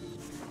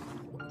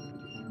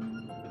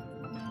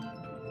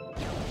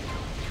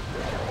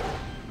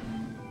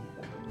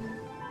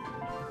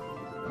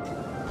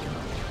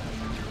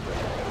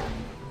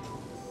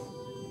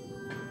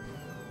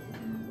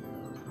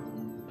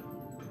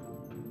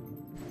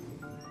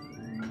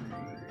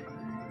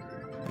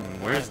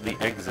 Where's the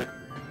exit?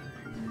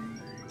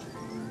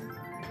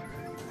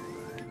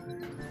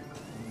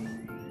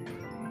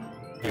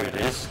 Here it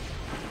is.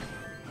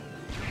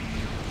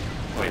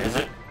 Wait, is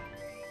it?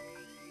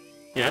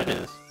 Yeah, it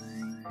is.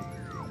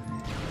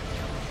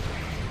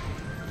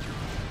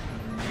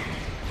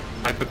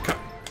 I become...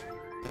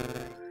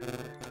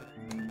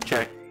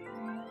 Check.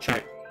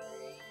 Check.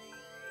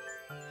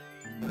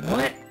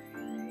 What?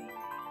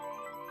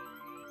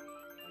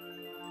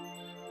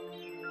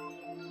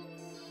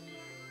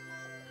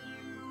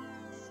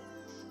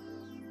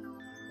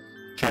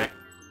 Check.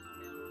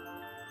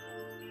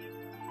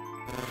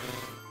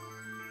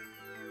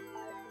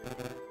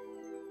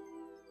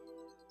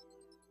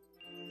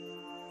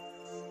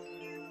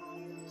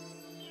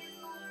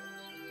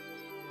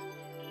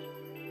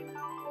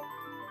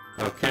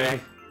 Okay.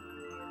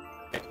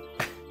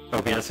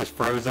 OBS is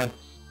frozen.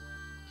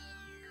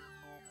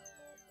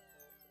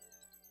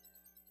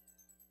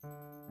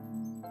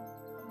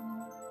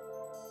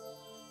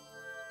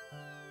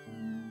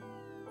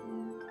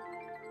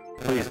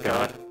 Please,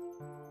 God.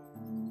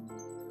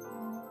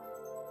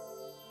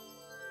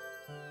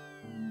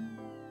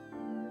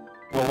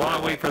 Well,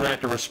 while I wait for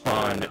that to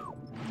respond,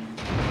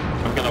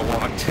 I'm gonna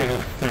walk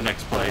to the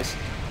next place.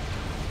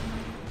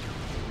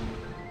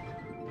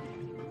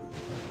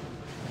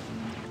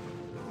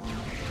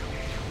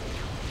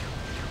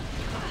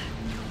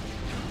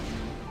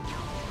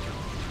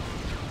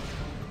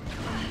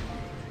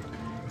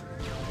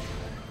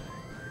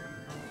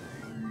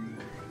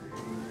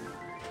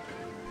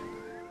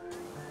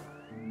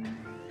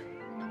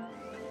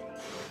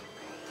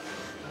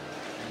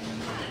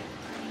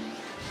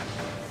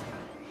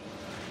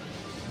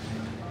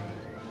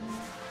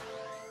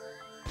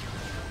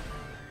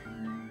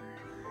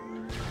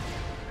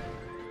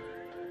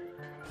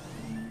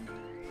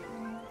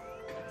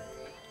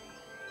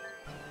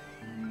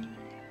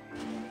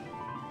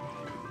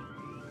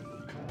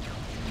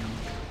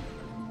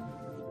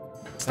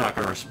 It's not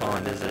gonna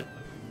respond, is it?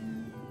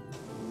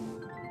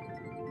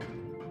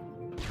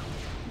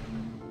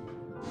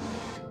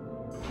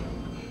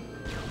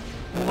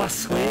 Oh, I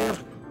swear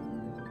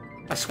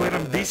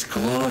I'm this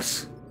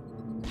close.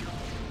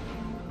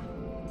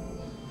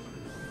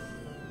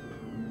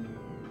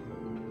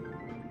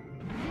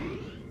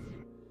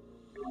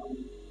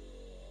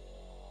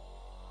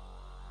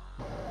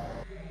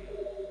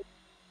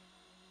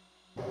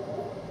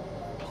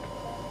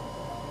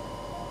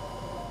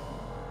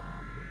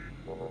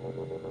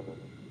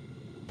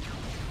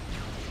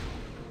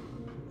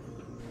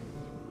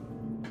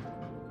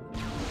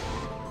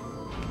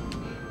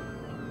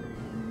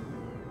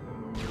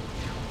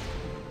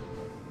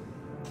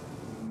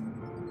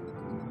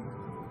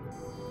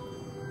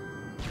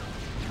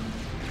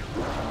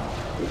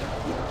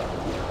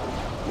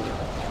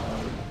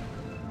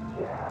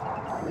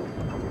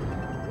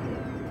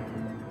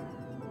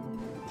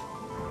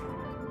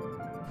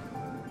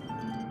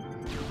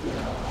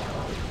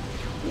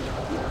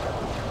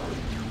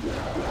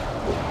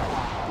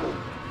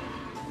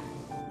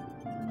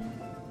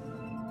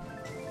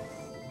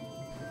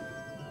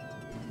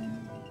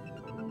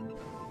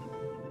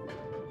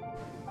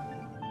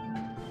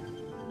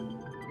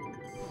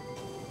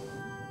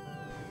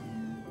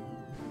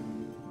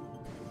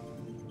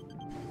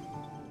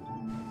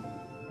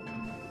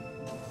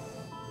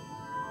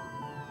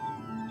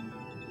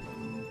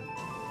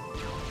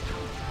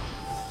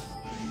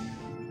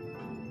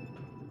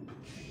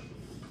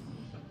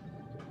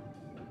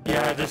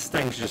 Yeah, this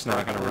thing's just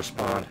not gonna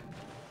respond.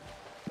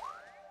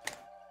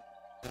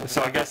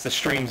 So I guess the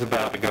stream's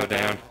about to go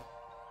down.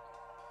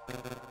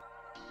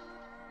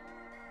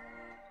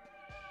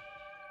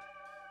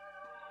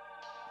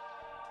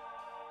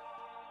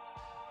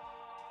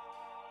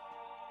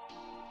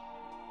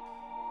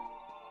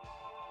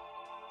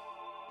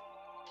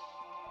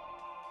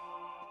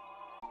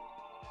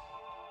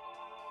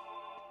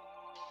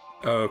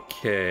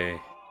 Okay.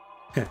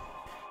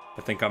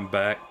 I think I'm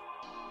back.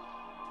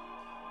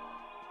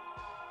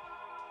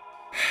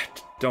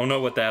 Don't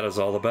know what that is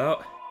all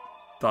about.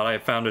 Thought I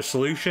had found a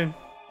solution.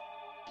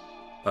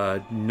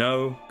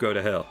 No, go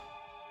to hell.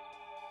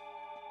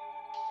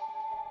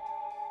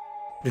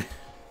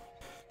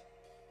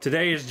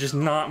 Today is just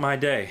not my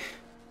day.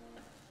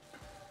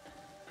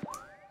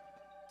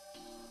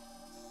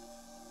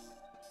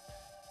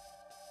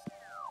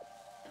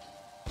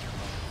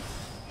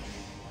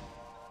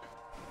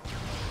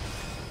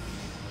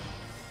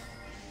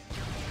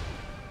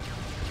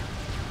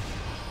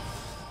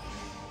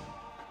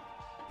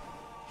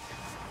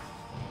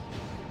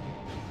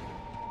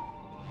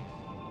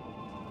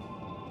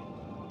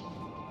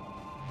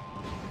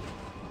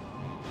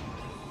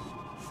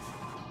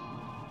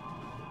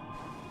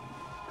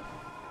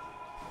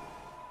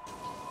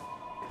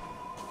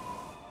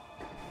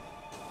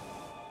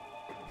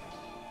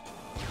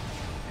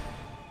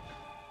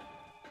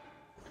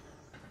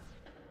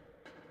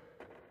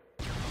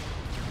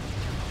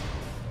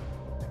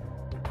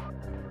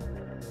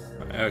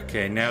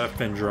 Okay, now to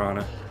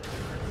Phendrana.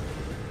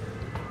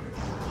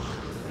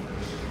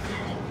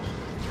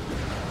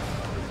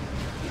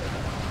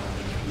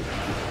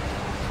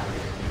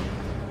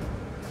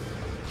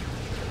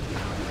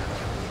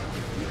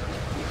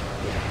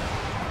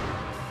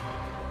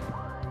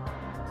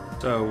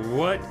 So,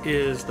 what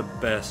is the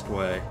best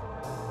way?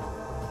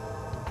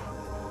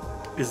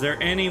 Is there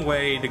any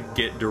way to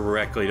get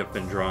directly to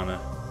Phendrana?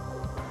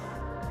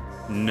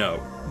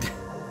 No.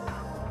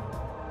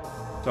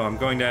 So I'm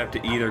going to have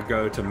to either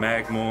go to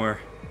Magmore,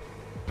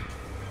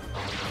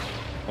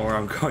 or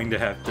I'm going to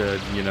have to,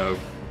 you know,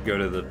 go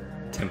to the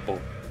temple.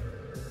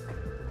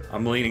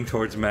 I'm leaning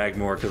towards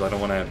Magmore because I don't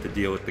want to have to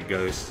deal with the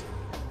ghosts.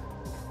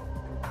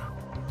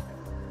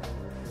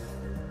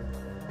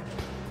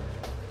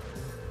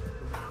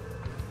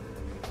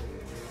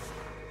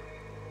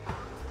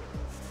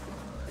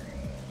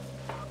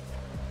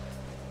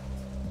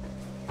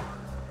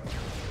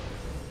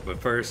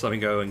 But first, let me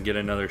go and get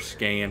another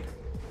scan.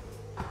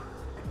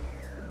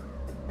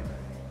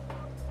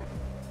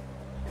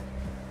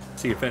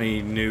 See if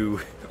any new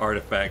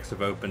artifacts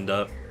have opened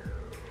up.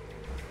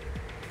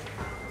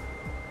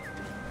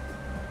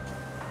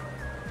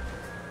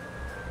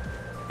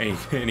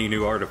 Any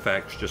new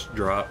artifacts just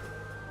dropped.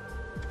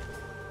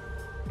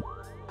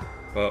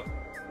 Oh.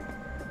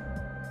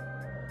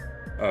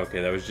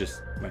 Okay, that was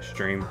just my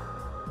stream.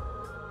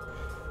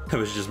 That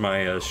was just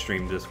my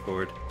stream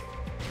Discord.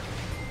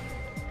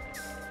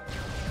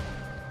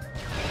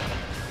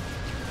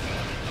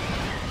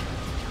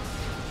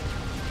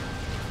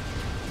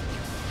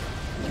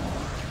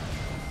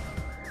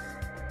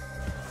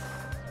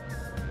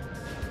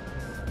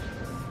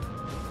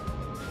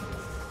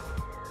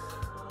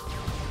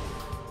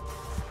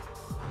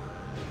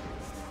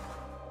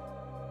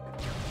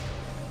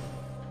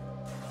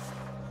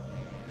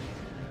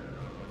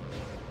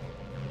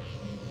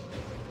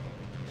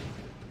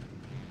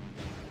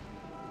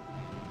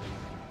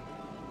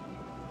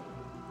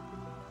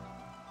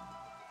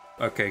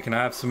 Okay, can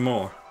I have some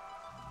more?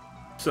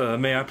 Sir,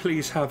 may I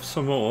please have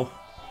some more?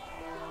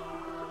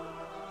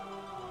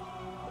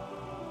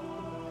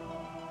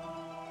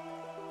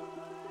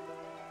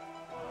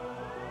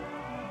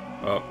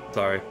 Oh,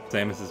 sorry.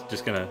 Samus is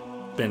just gonna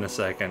spin a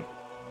second.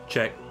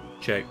 Check,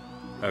 check.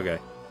 Okay.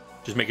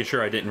 Just making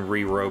sure I didn't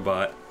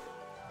re-robot.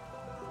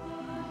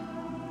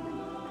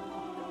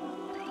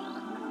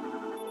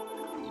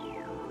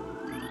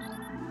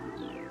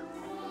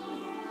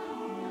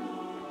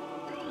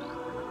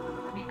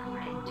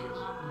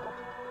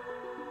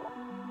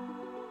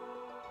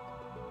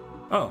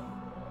 Oh.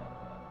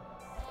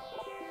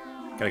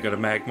 Gotta go to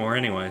Magmore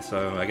anyway,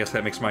 so I guess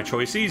that makes my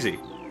choice easy.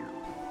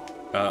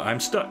 I'm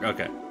stuck.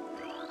 Okay.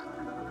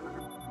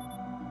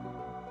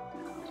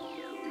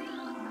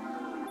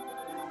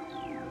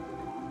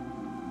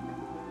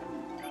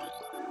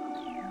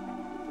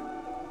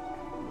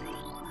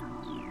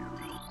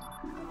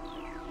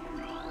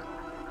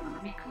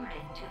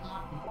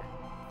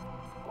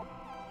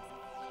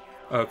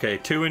 Okay,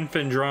 2 in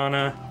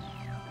Phendrana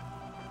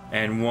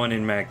and 1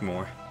 in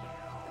Magmore.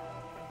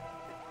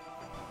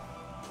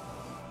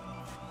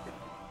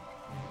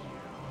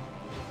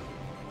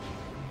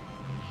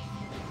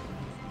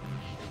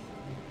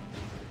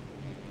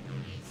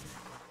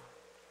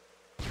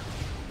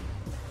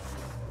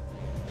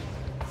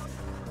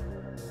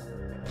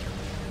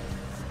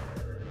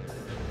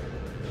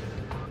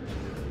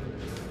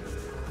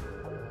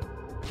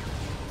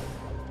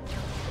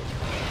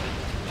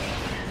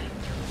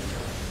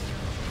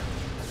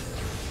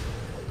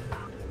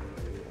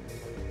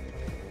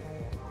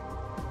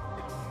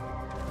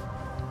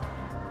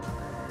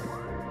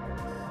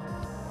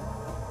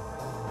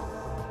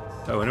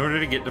 So in order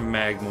to get to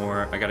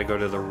Magmore, I gotta go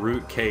to the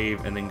root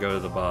cave and then go to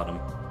the bottom.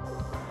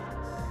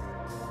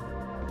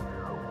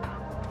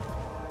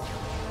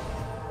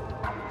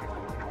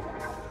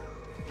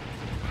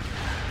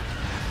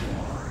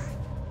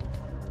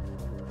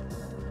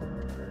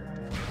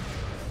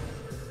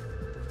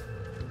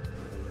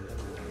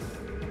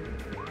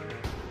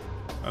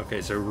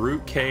 Okay, so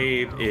root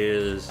cave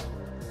is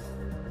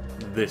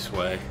this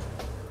way.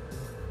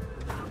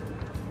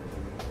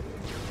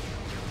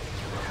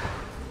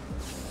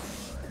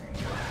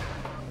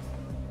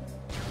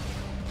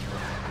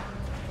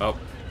 Oh,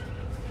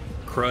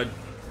 crud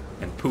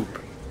and poop,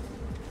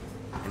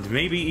 and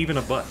maybe even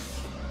a butt.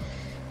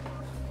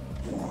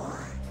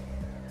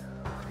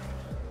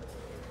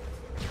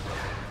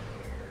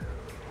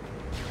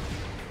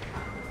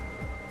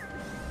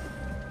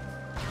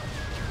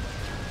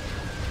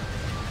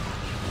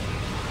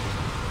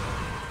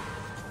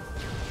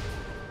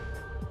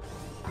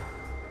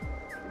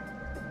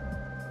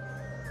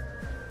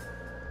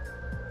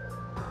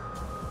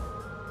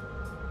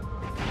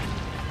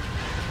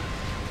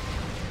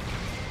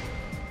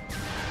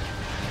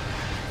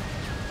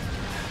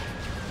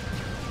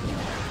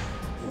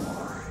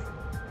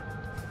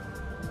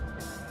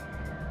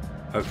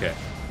 Okay.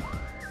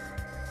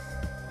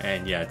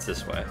 And yeah, it's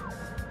this way.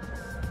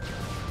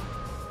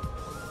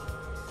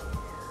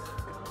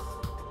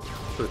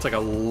 So it's like a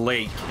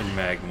lake in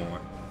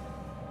Magmore.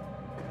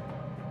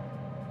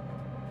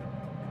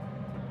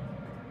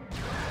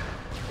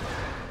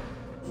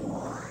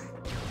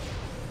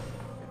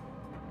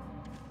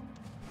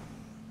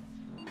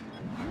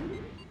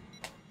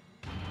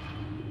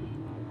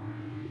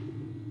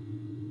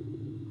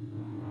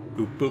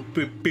 Boop boop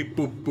beep beep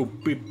boop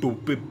boop beep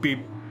boop beep beep.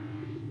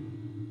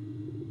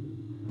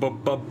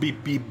 Bop bop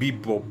beep beep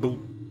beep bop boop.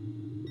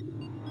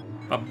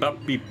 Bop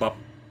bop beep bop.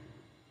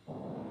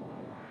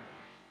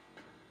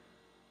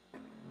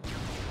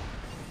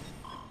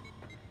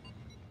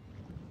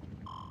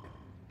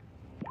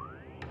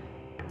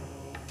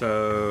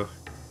 So,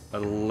 a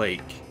lake.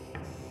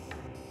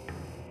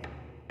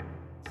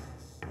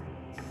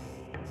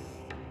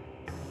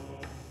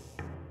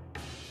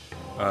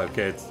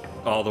 Okay, it's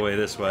all the way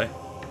this way.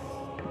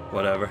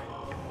 Whatever.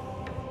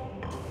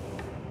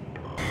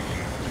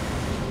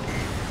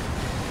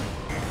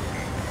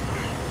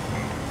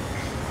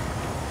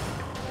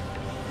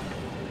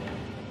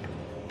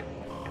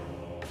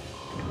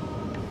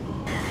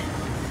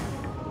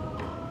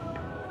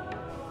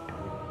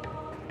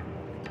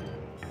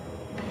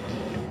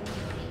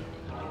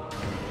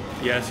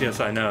 Yes, yes,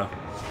 I know.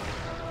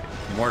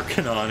 I'm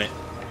working on it.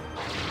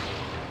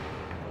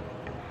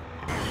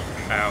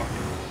 Ow.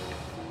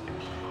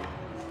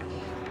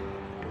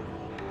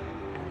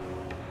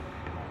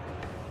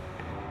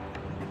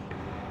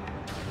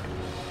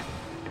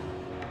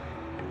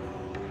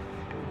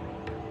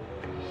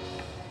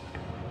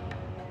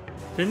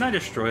 Didn't I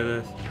destroy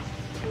this?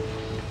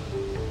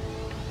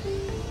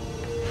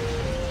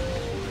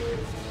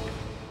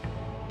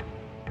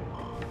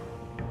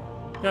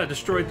 Yeah, I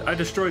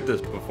destroyed this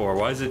before.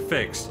 Why is it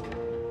fixed?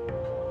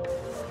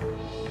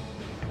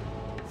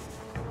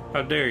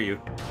 How dare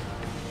you?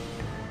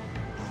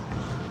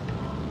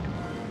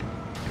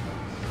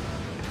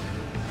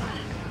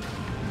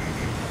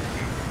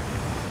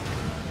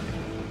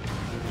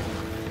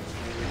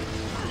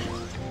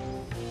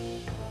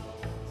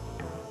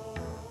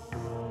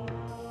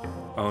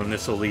 Oh, and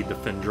this will lead to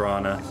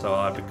Phendrana, so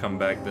I'll have to come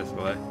back this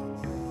way.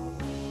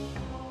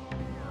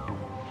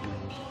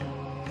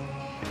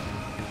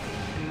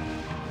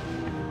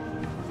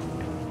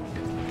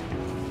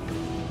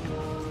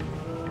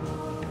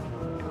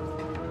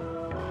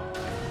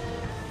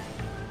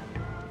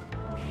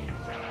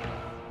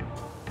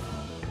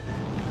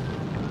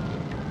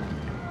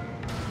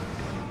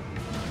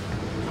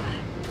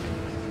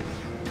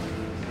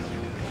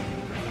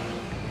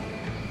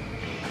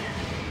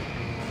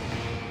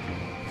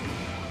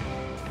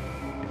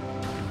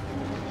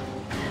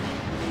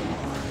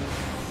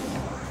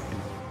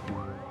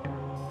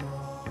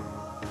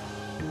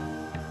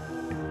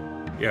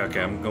 Yeah,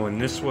 okay, I'm going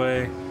this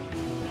way.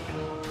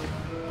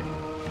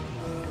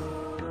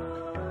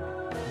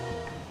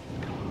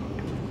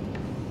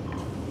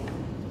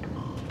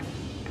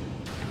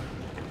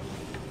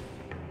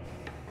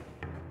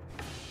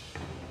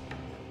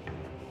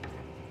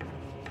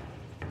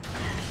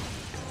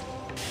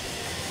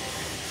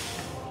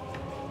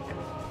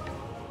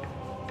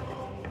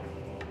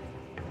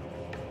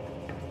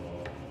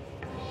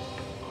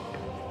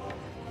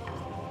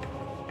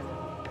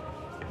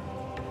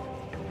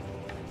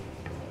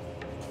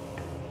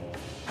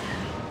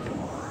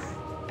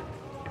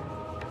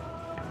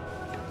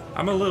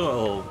 I'm a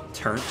little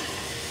turned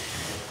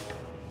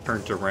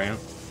around.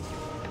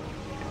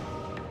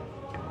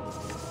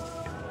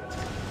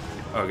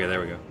 Okay,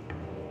 there we go.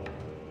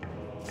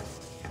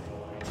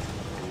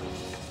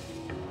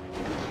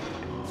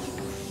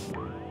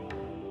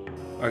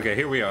 Okay,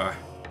 here we are.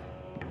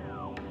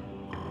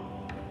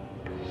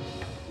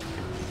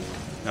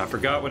 Now, I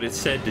forgot what it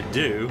said to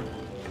do.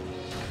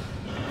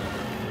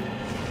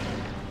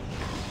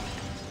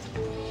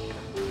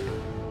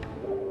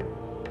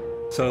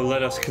 So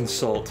let us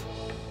consult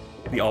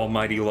the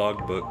almighty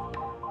logbook.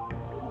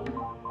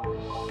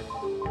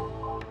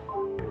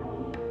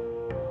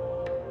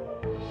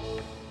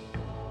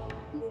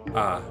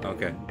 Ah,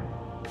 okay.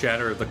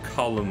 Shatter the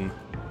column.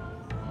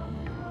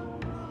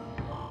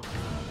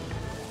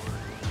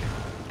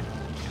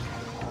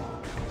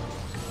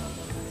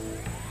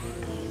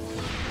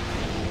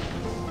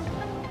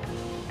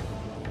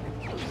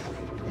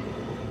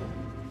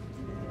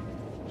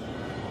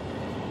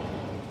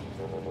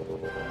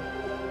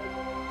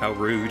 How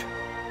rude.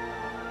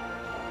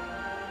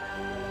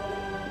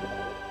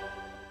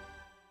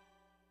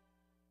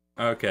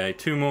 Okay,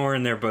 2 more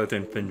and they're both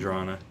in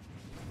Phendrana.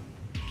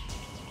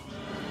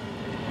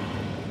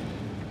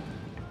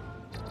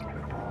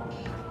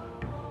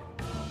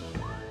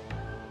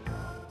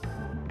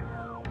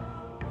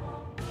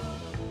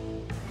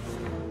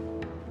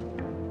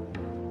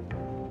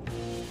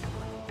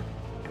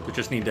 We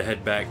just need to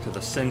head back to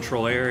the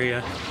central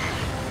area.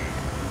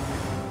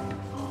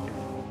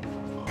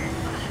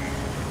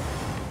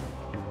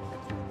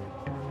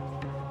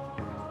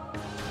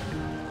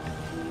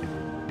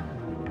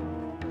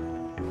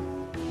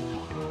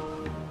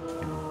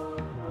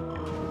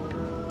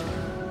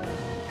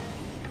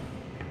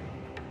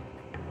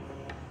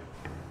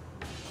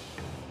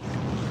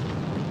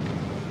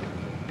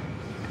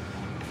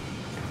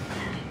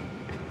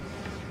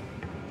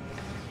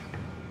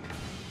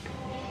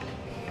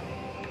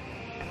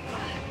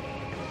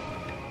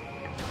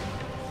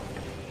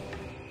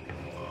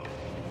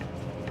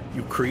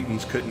 You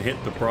cretins couldn't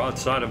hit the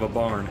broadside of a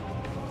barn.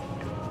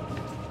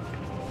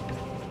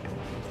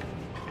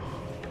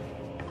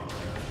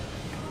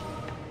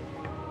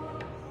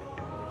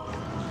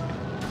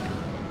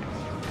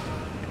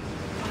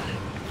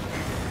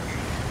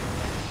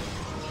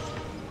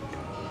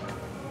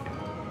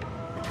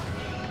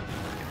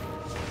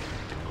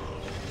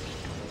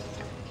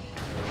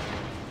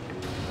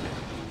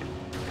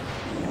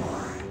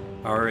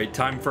 Alright,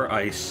 time for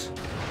ice.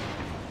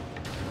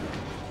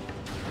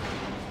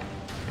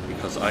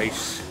 Because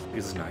ice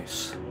is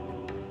nice.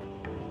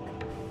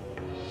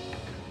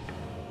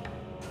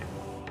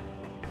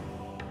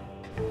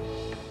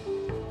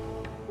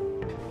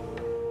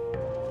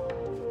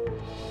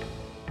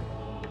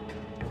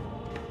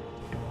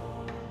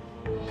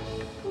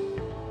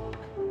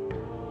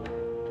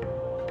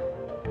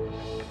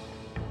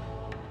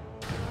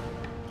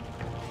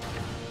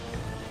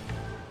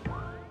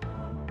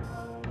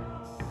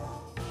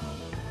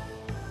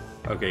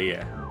 Okay,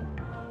 yeah.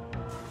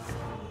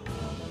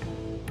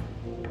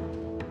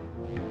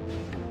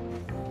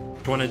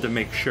 Wanted to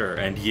make sure,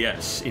 and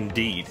yes,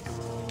 indeed.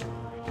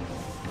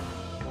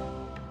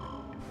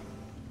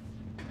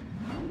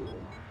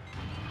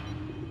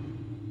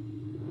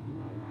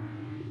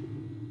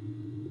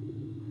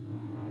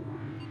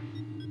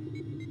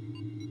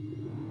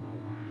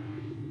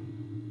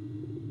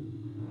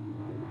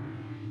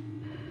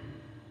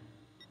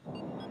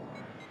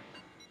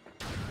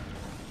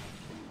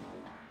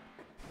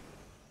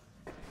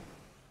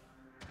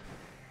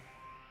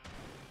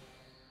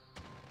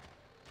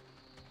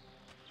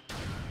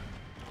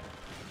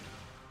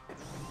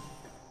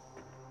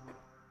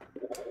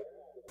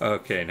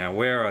 Okay, now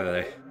where are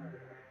they?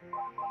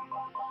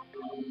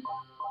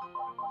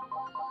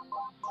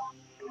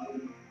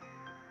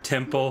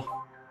 Temple.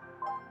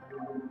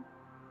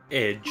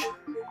 Edge.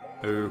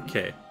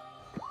 Okay.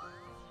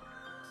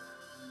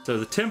 So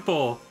the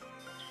temple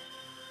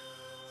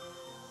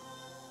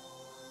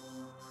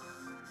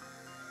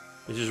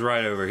is just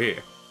right over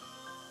here.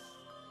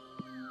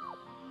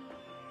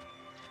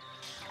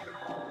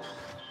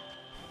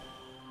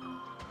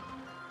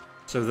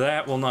 So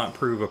that will not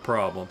prove a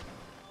problem.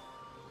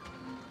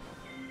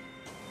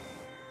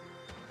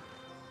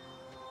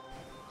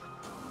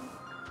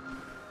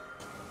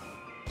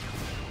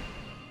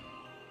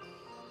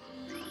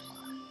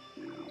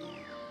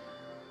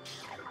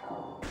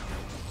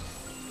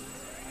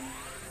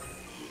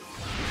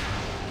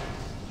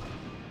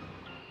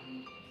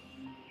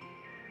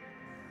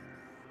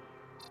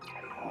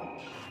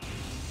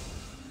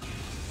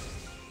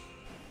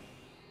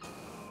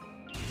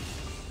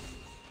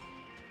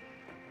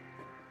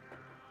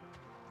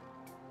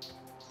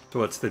 So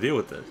what's the deal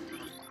with this?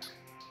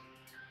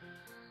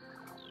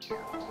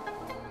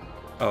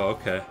 Oh,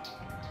 okay.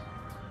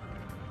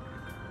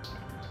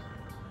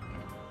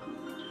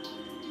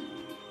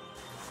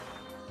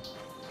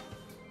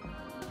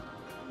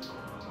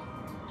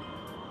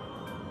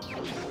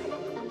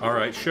 All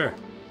right, sure.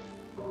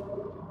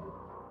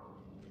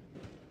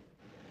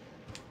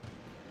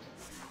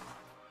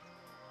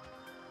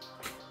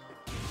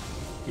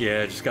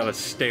 Yeah, just gotta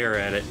stare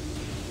at it.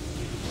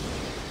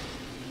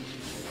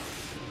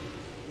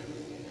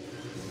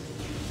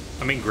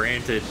 I mean,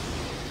 granted,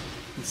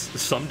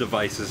 some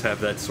devices have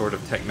that sort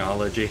of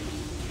technology.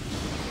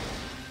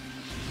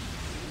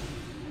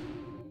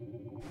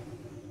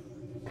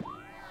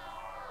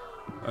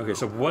 Okay,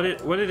 so what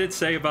did it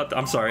say about the...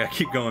 I'm sorry, I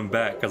keep going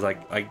back because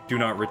I do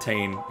not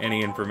retain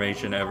any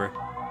information ever.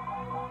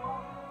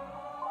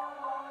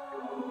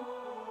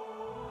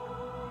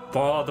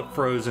 Thaw the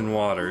frozen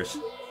waters.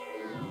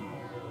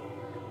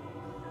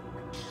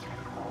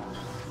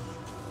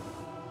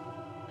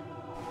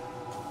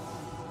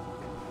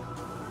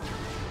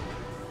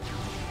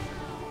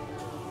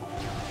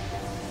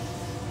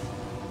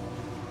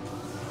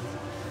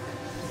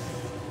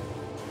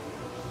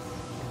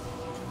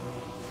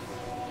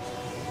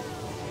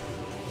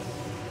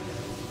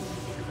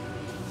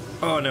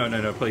 Oh, no,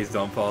 no, no, please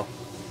don't fall.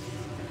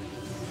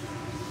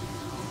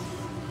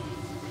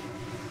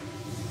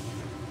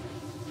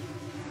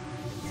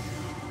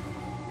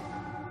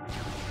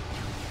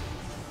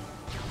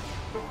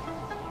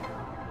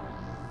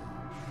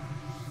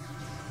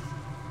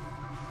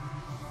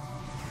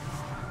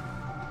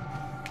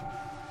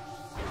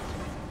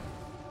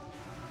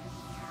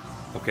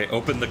 Okay,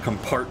 open the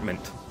compartment.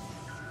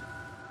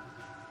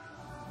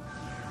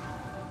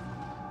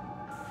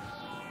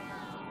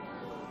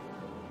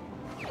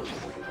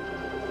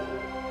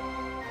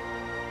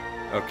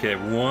 Okay,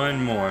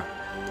 one more.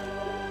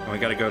 And we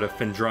gotta go to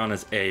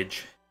Phendrana's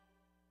Edge.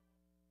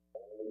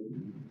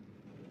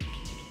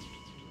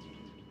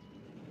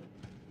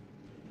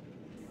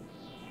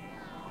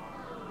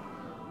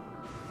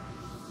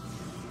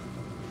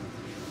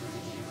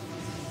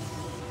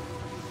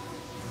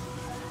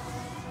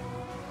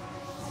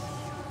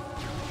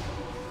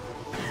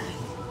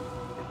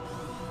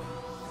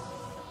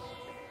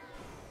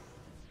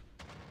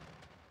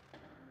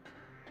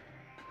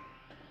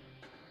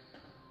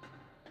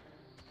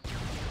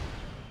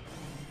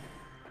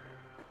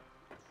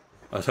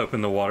 I was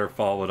hoping the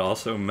waterfall would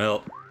also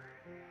melt.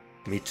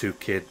 Me too,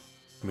 kid.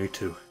 Me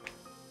too.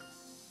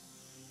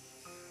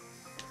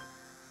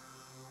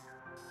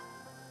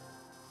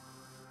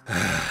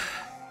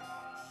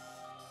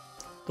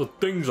 The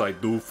things I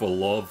do for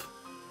love.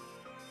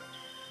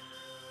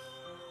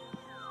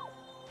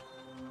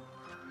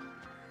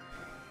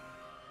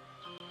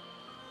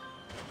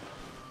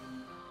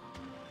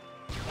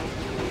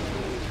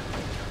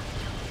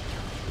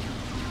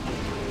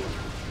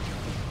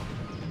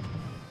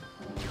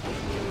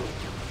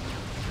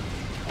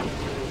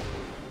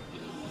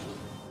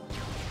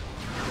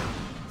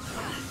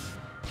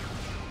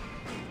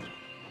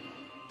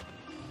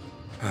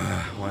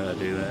 Why did I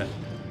do that?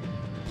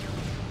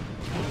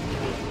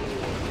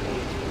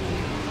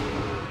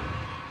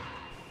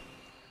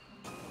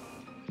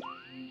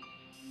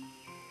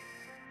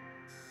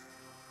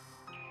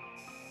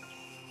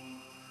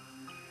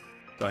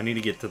 So I need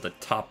to get to the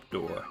top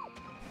door.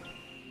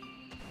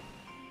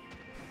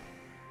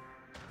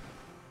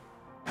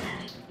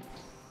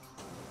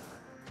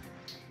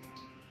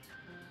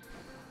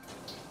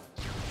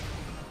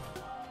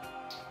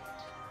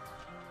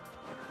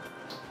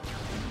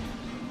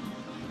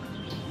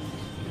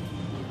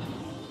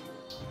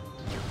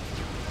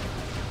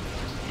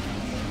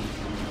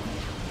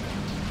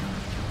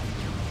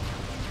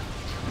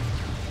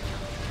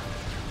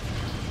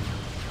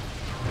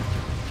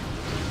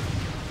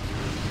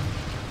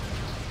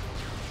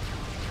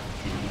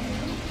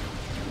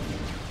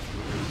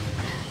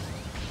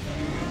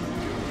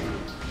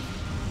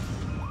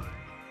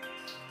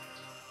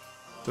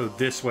 So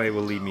this way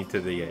will lead me to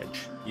the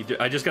edge.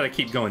 I just gotta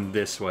keep going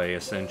this way,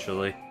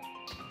 essentially.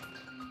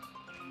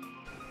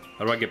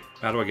 How do I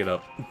get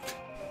up?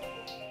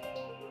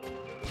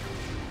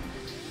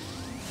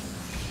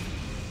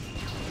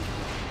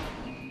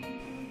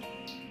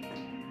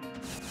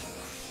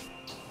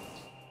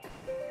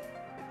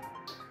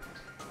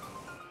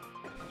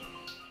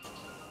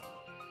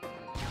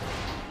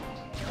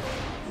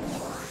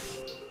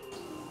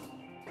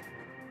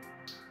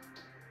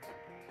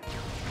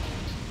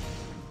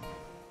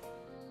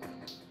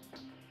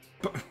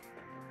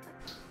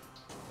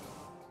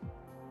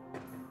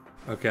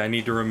 Okay, I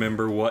need to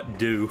remember what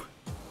do.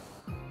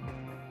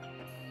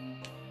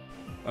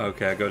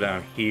 Okay, I go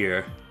down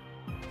here.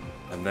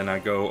 And then I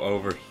go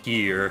over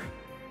here.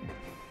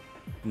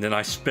 And then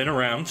I spin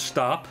around,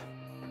 stop.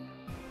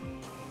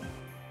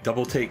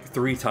 Double take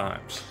 3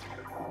 times.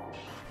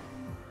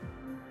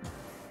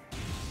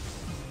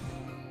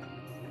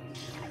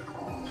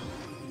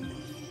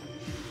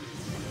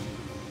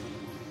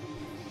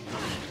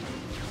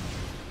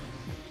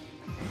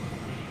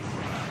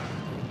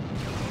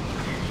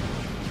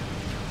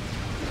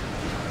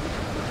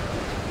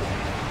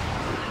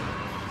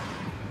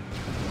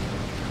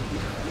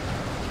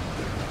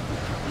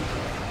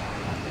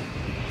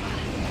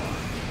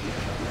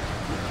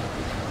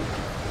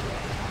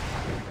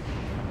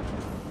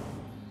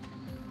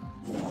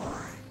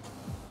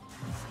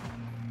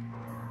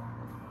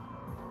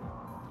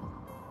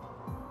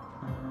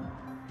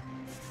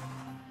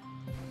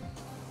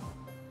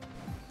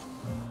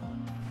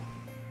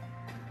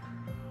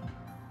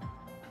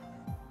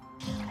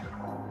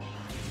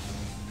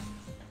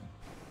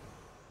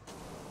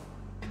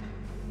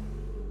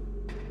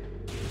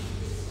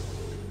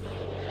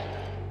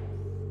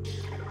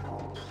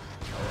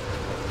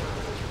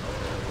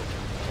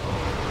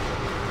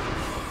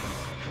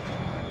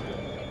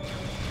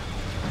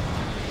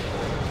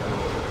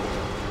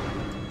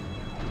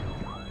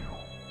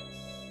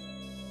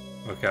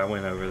 Okay, I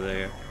went over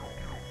there.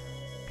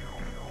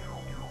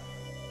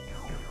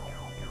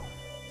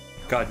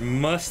 God,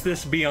 must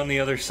this be on the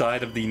other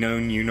side of the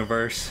known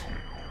universe?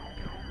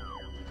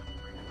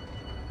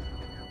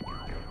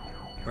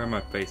 Where am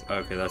I facing?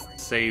 Okay, that's the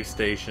save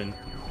station.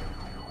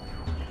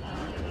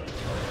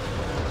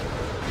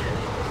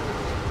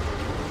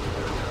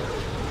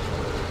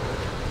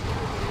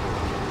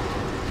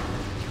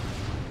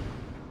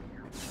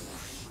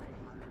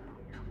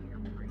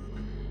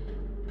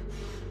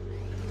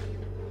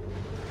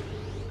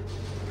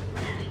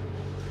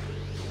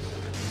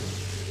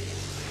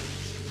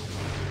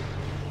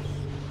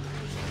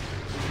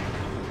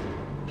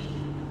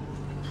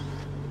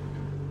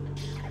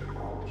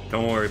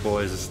 Don't worry,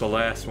 boys, it's the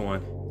last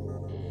one.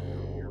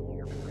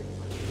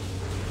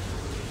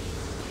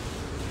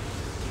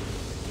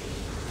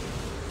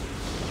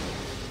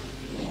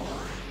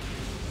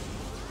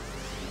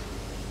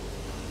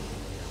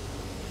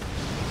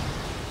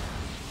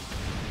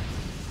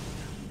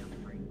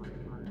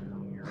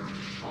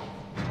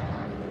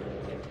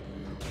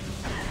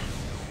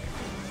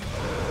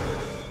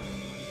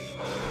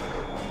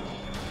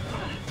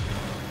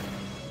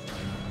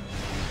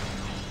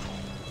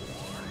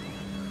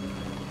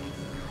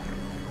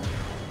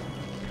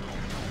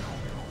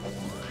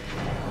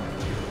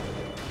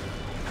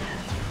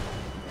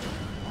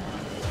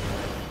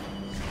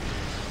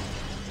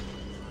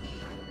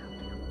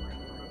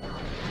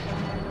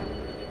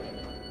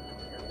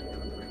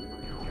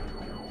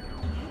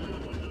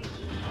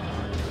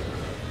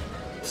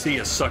 See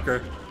ya,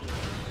 sucker.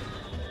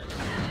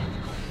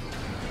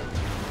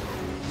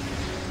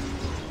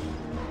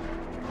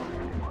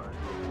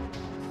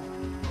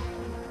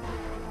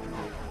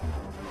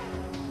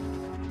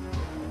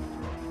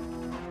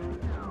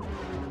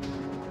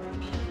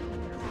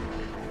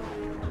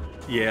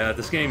 Yeah,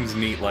 this game's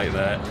neat like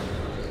that.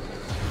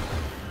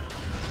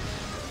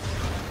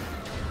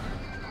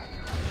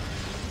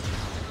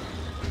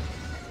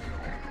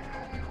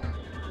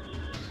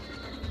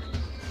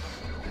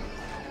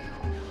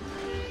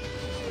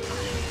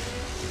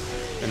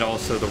 And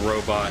also the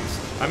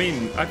robots. I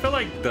mean, I feel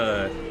like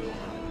the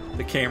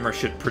camera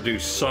should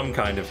produce some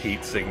kind of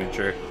heat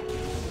signature.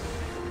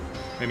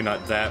 Maybe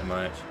not that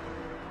much.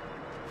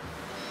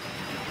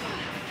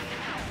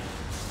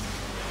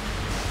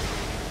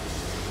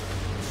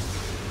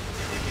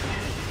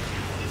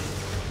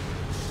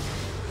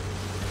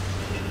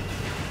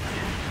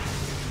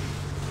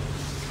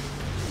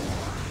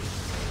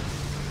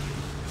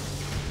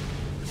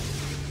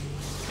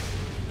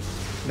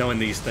 Knowing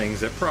these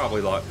things, it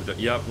probably locked the door.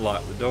 Yep,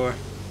 locked the door.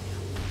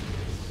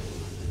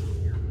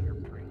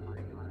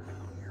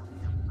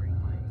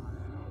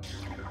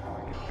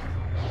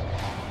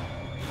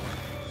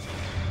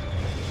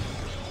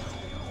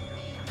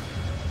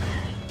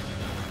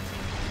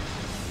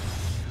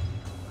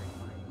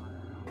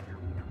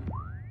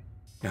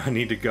 Now I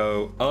need to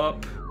go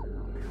up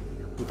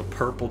with the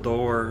purple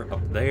door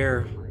up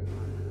there.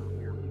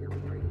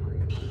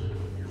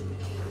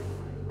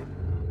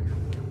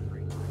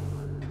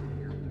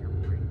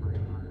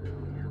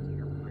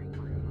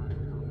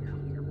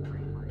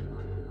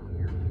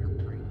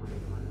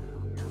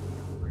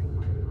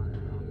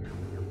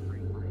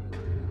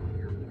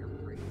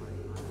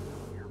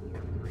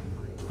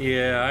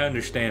 Yeah, I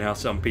understand how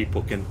some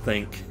people can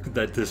think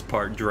that this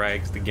part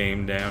drags the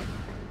game down.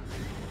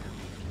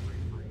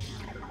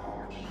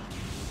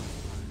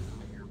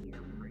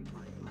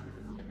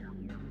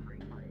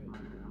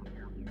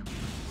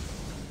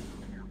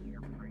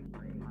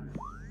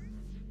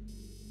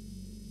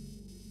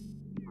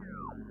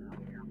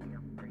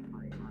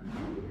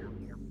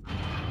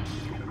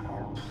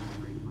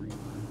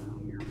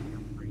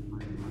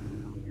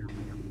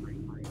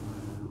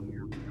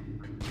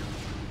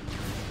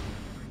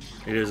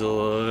 It is a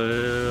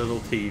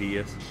little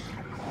tedious.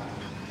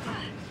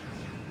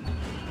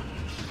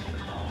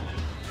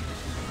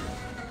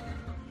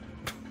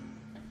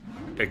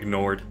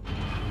 Ignored.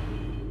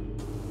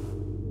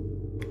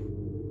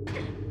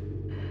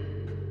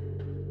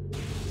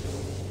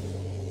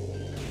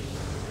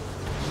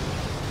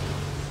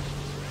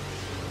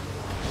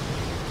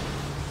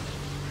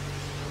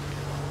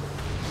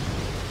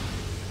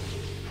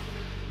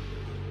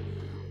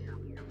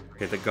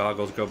 Okay, the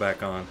goggles go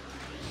back on.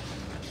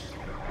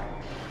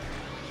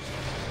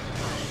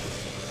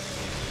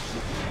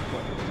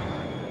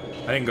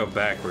 I didn't go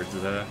backwards,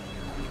 did I?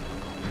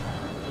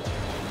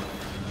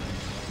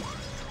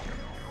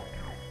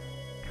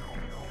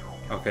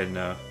 Okay,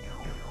 no.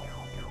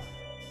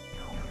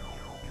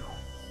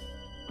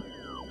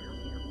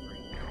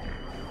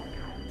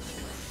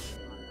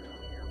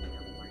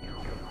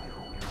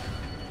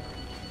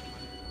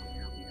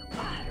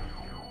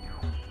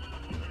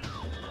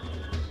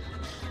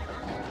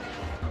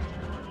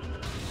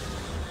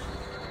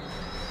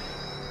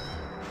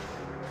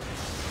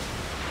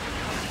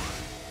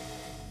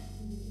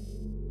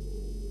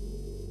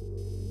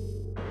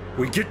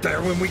 We get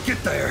there when we get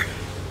there.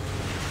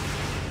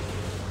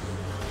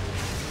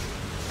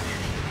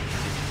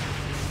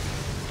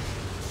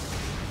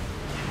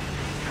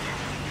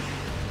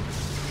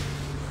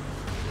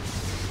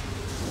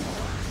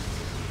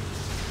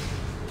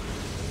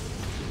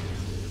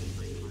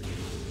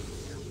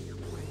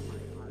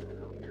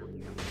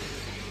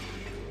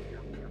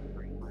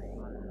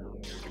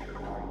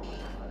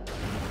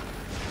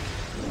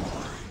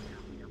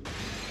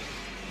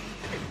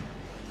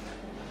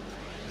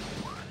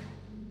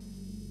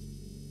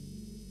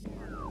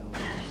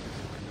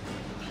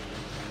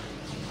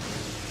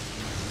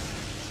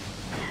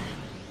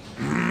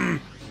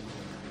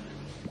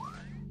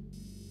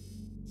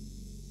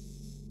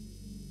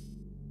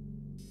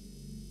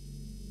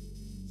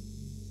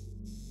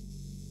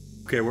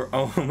 Okay, we're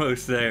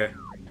almost there.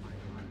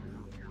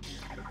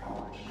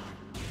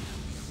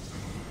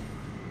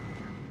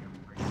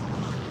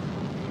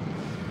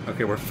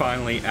 Okay, we're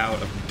finally out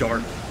of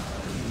dark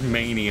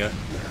mania.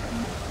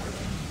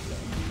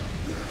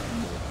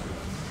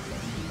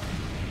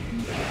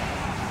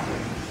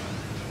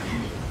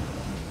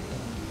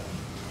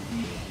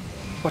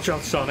 Watch out,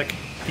 Sonic.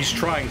 He's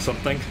trying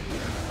something.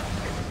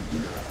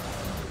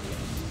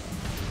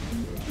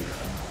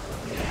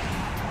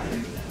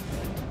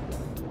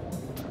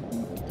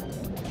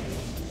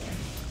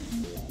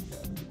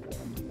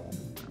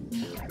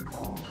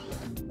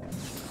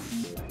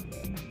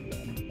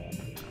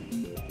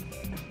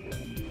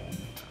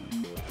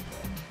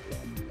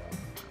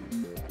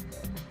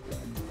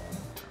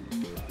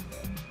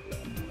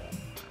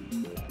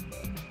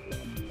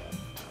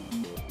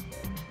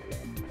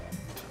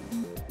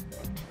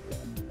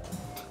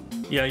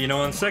 Yeah, you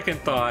know, on second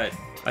thought,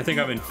 I think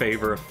I'm in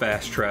favor of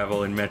fast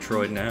travel in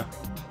Metroid now.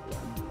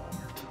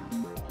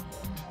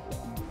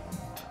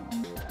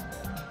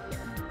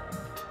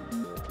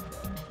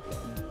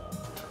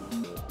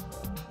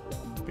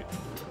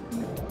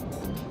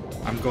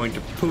 I'm going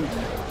to poop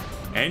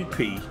and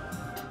pee.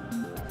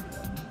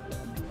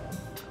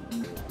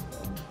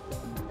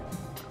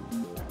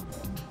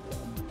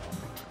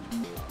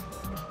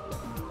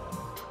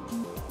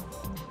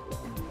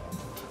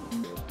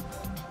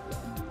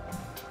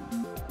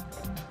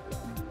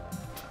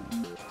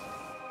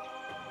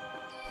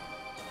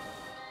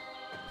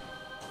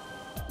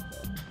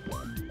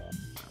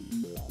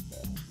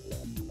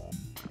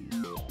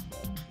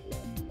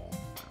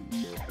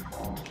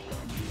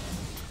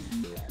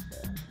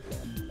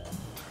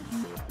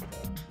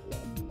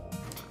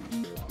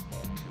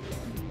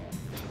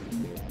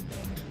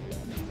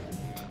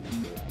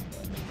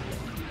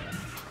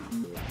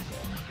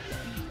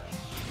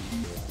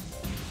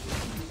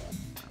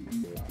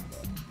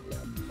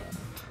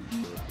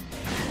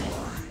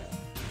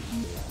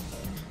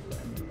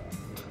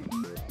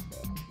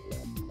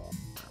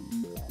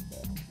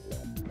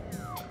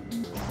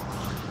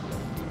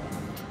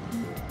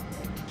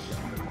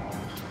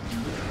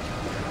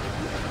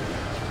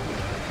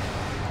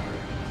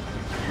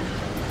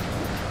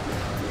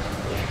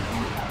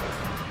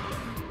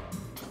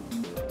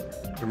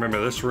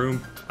 Remember this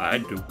room? I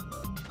do.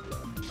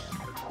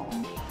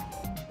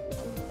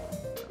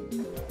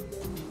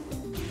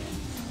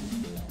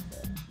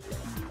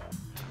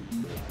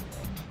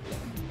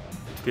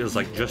 Feels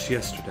like just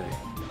yesterday.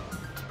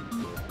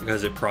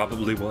 Because it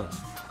probably was.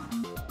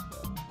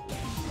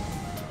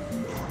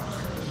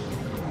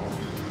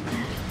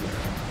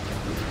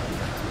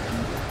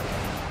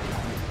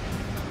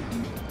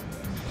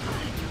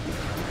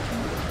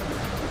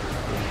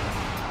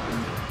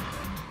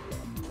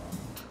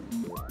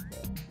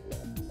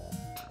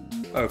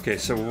 Okay,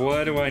 so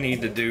what do I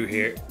need to do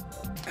here?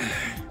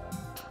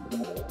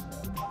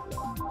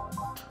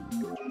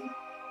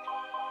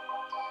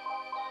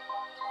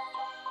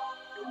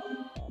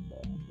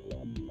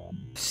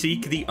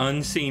 Seek the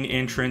unseen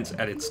entrance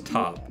at its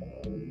top.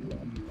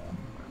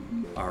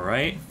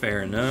 Alright,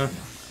 fair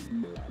enough.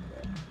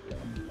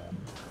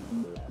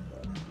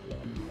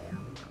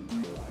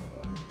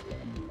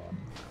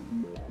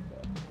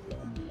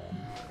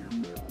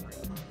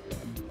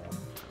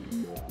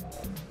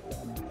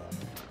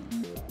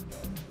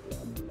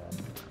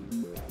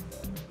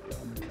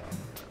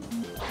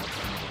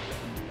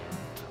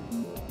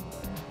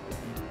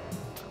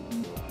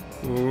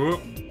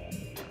 Whoop.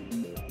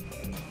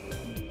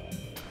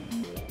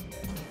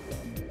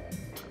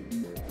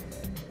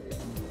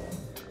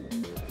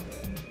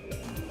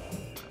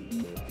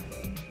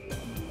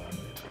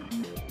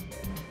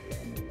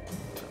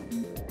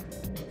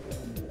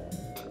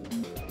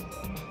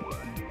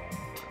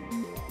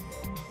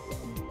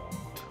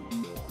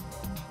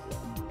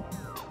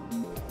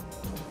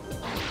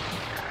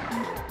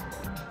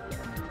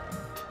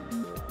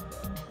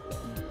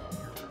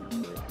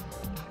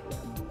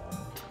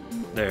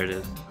 There it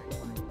is.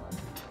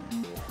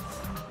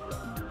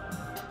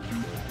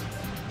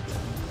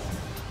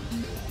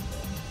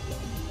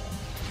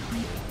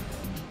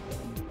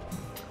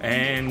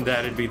 And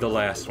that'd be the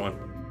last one.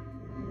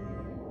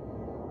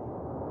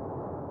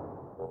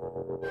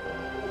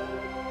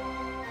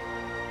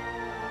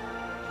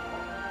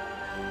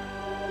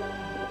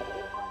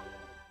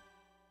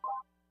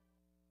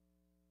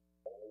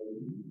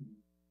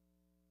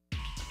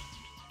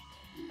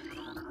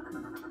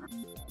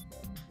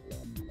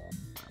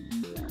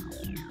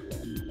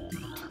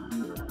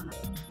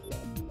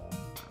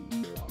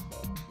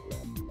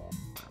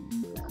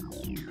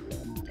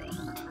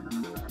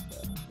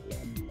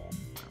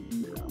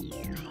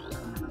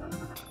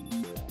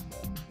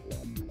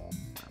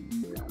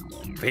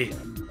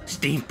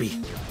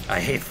 Stimpy, I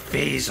have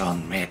phase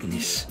on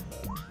madness.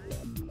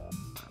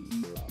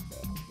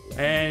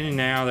 And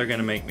now they're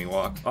gonna make me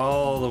walk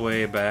all the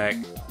way back.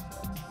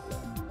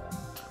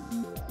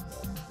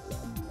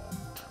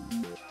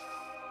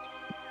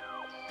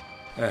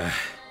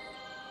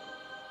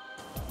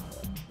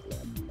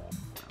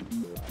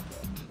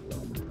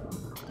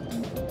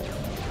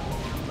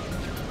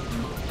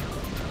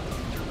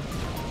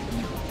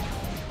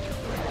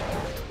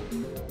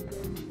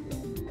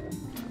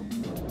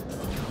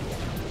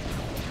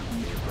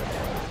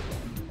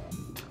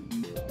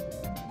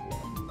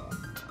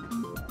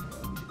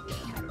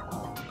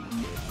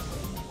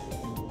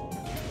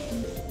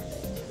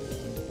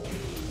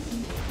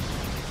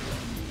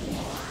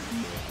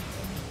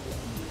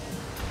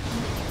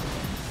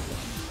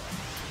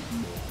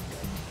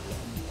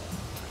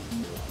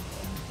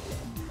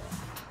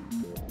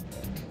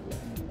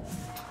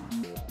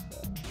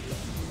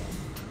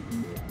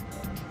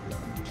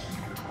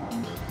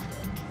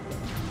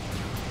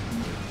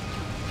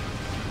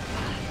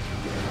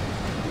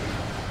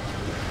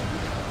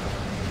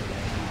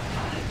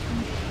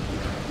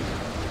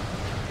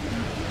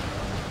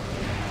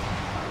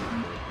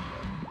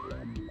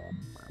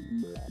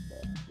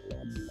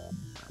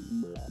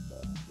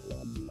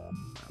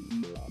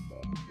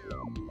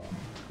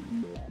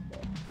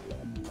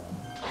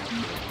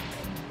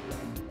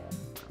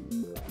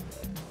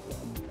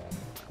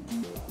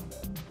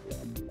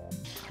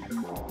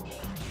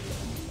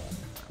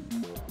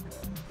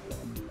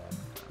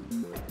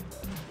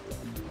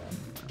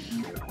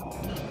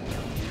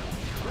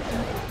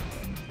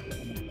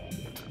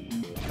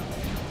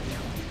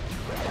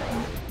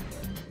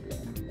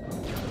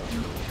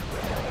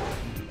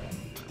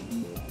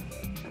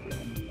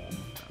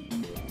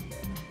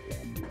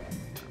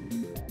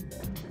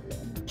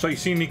 So you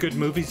seen any good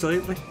movies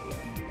lately?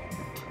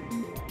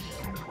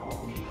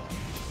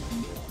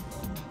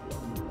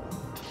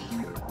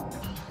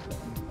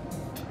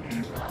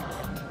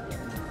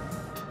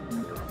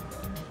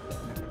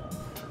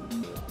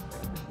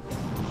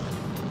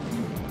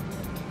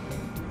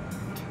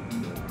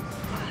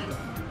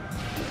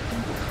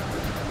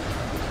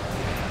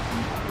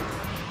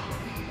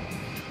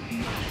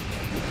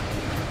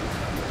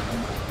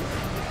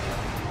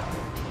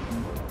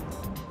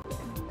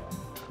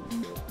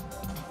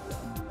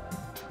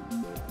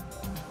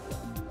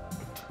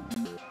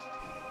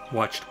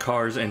 Watched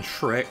Cars and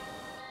Shrek.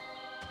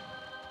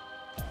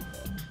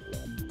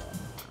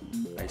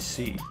 I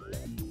see.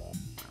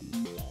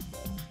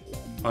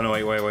 Oh no,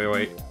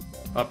 wait.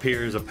 Up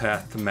here is a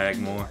path to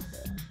Magmore.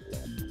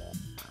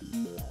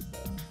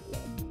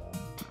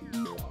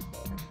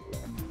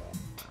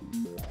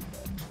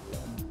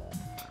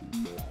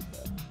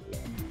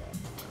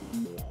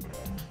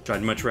 Which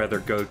I'd much rather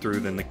go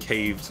through than the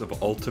caves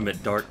of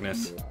ultimate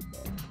darkness.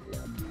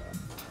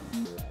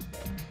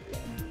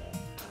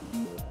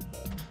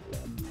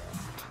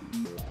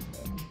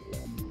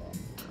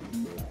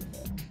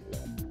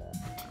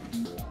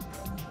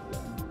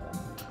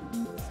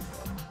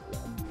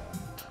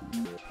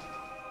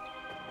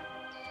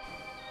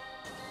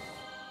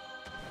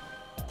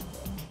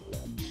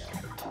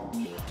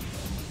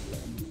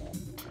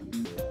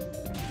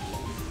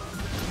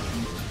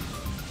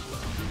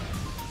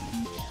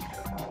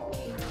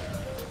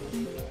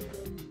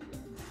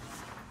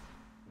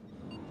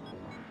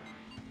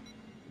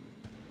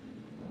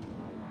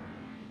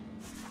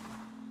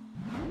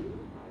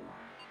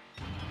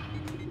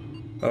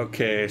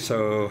 Okay,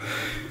 so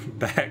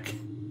back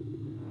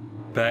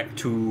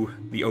to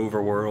the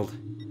overworld.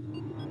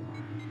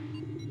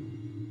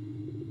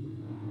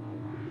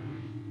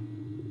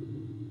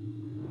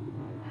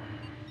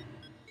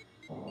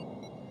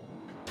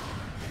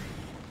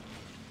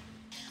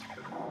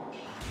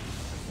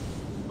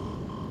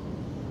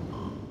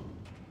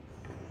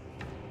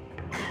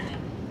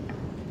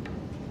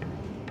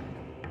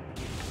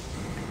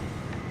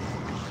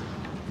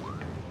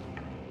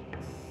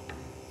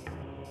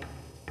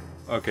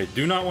 Okay,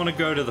 do not want to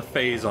go to the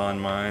Phazon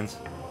mines.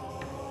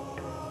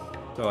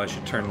 So I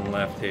should turn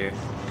left here.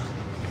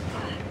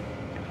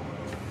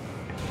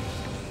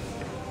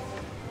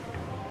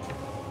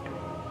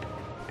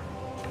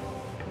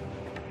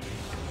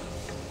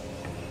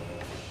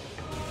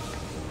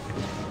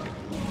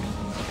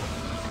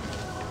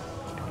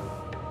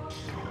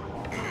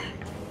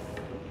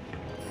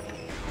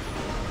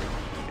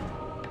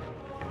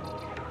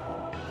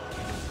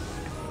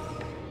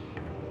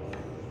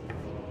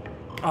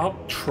 I'll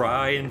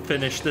try and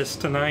finish this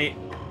tonight.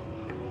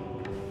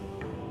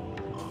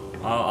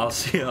 I'll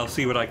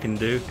see what I can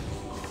do.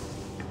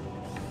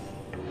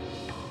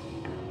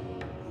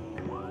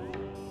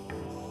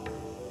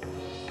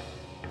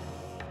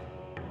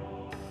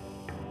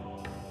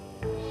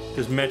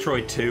 Does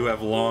Metroid 2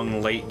 have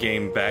long late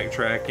game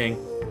backtracking?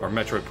 Or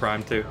Metroid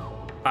Prime 2?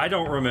 I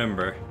don't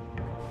remember.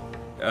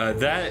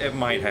 That it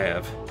might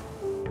have.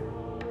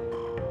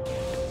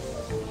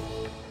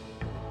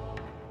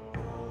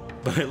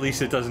 But at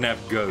least it doesn't have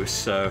ghosts,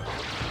 so...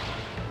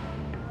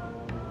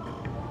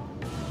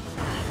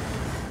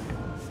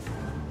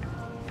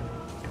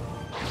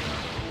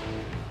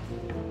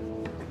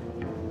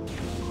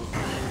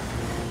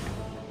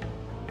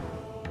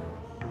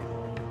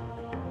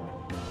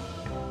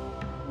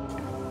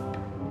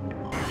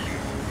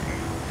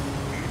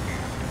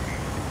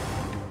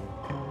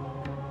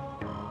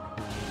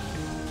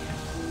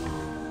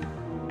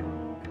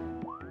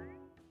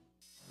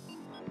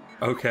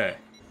 Okay.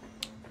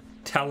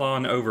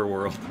 Talon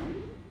Overworld.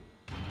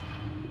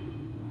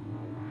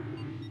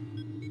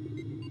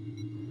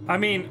 I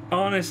mean,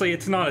 honestly,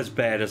 it's not as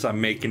bad as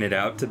I'm making it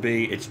out to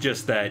be. It's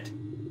just that,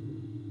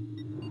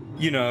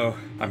 you know,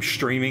 I'm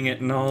streaming it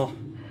and all.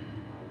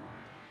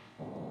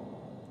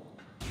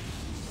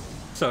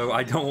 So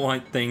I don't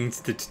want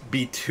things to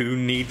be too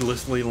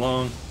needlessly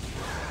long.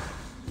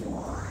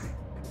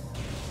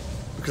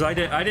 Because I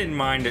didn't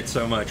mind it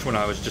so much when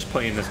I was just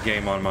playing this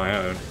game on my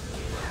own.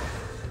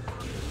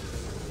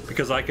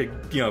 Because I could,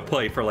 you know,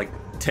 play for like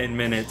 10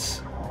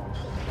 minutes,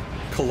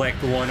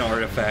 collect one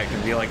artifact,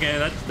 and be like,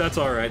 eh, that's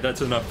alright,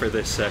 that's enough for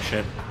this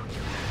session.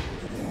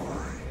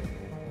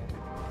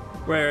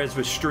 Whereas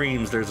with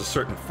streams, there's a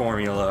certain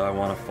formula I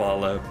want to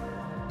follow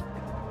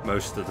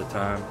most of the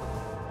time.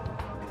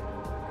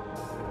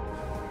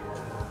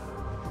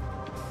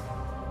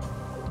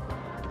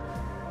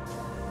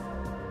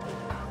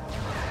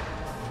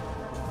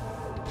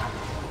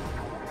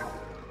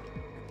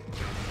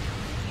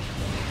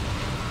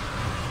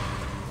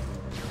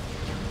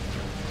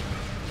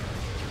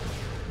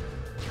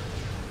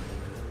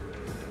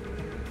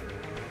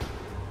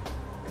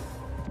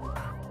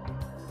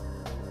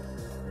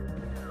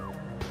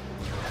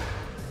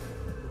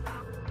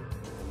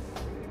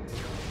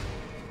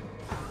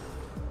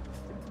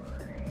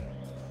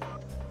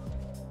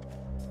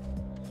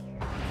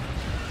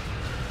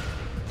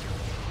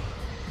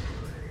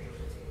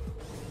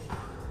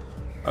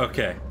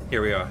 Okay,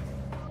 here we are.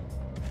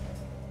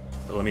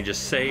 So let me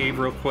just save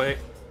real quick.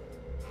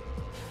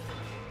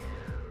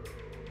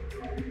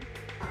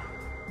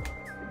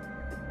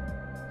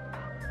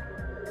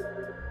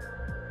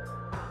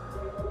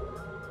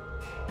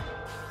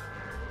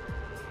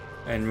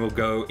 And we'll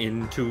go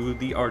into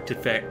the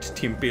artifact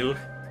temple.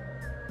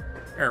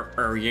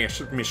 Oh yes,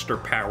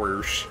 Mr.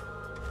 Powers.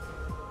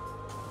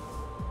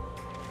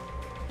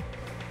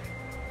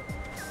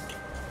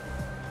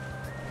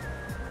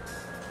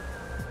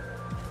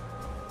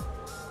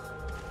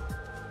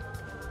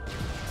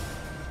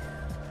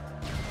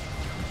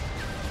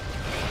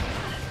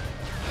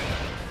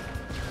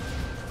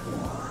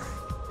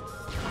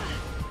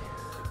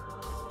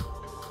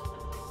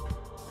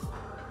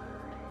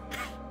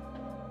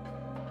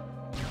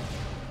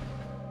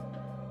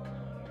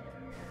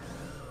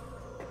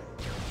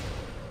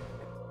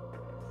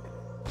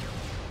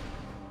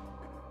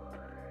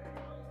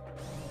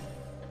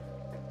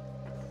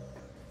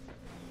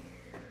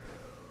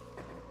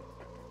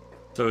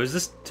 So is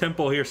this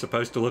temple here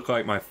supposed to look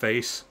like my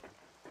face?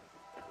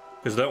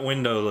 Because that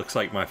window looks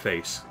like my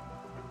face.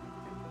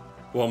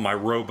 Well, my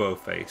robo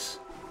face.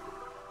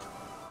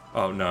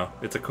 Oh no,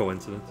 it's a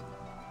coincidence.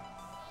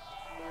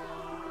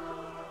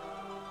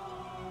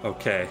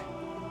 Okay.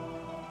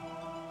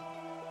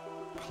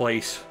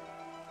 Place.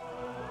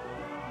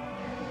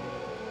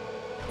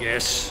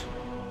 Yes.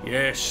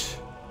 Yes.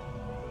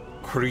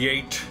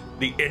 Create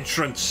the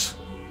entrance.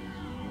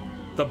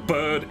 The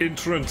bird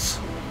entrance.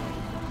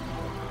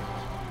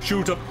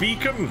 Shoot a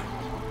beacon.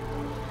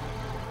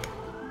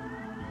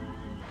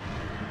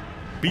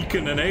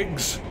 Beacon and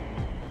eggs.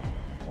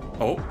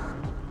 Oh.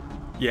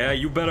 Yeah,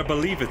 you better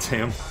believe it's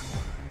him.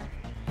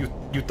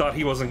 You thought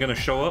he wasn't gonna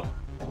show up?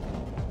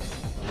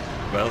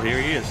 Well,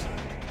 here he is.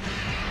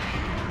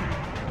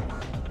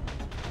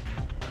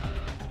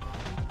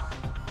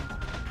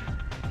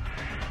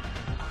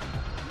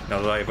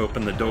 Now that I've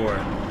opened the door,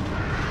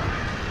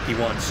 he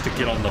wants to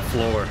get on the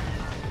floor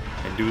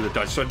and do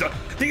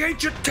the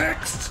ancient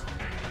texts!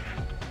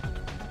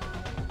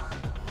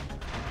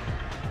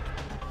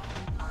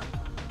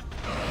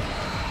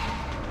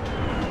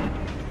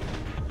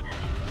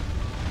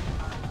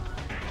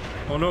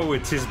 Oh no,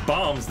 it's his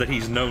bombs that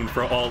he's known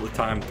for all the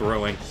time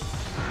throwing.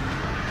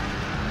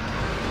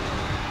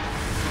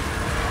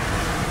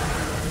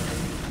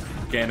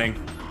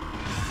 Scanning.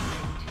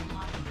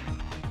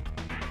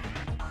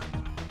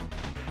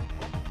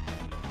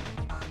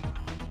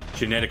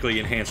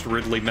 Genetically enhanced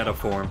Ridley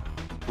metaform.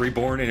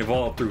 Reborn and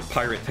evolved through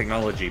pirate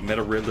technology,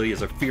 Meta Ridley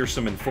is a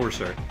fearsome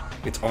enforcer.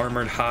 Its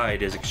armored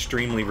hide is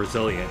extremely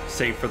resilient,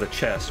 save for the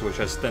chest, which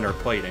has thinner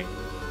plating.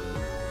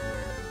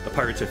 The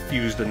pirates have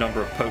fused a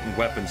number of potent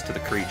weapons to the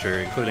creature,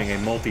 including a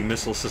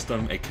multi-missile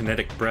system, a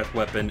kinetic breath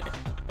weapon,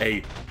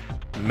 a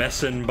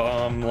Meson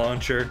bomb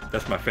launcher,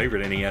 that's my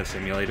favorite NES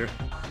simulator,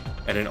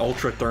 and an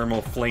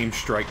ultra-thermal flame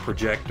strike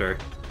projector.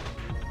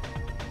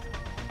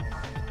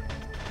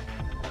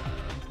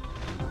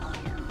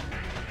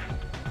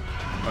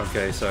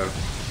 Okay, so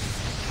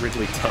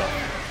Ridley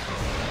tough.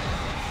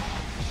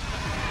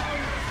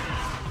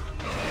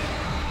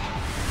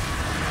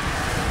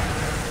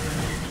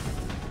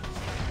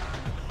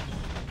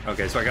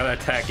 Okay, so I gotta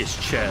attack his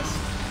chest.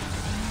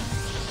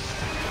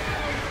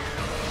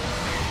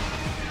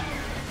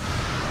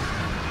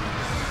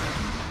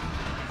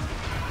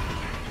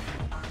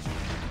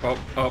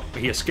 Oh,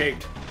 he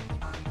escaped.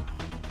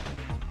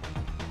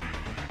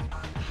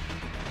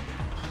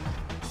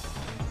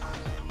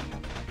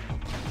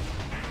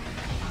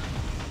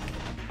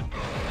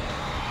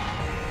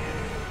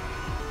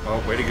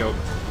 Oh, way to go.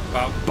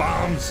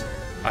 Bombs!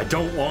 I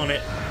don't want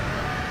it.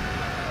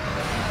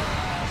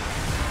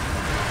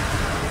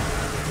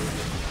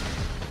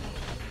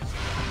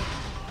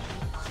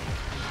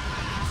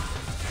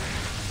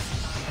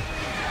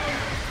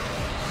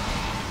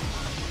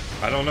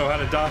 I don't know how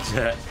to dodge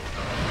that.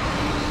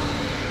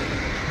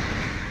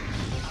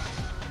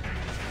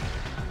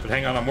 But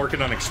hang on, I'm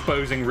working on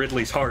exposing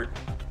Ridley's heart.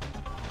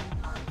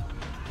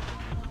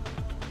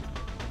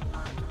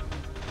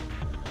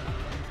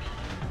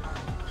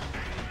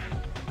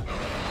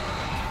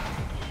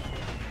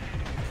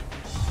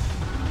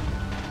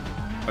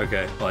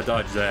 Okay, well I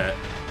dodged that.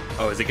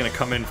 Oh, is it gonna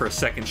come in for a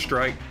second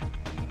strike?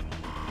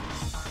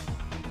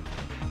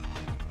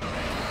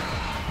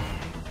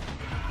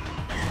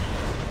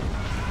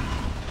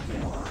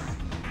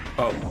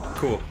 Oh,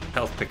 cool.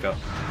 Health pickup.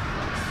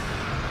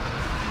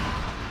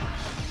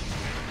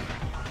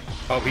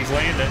 Oh, he's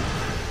landing.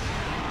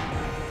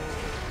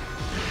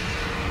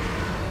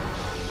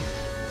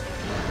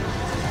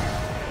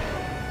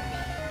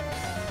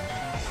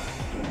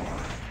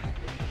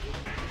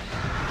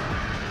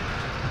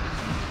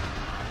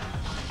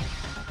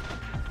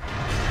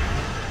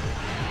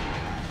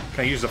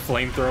 Can I use a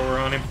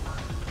flamethrower on him?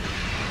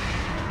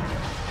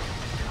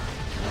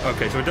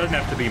 Okay, so it doesn't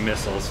have to be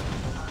missiles.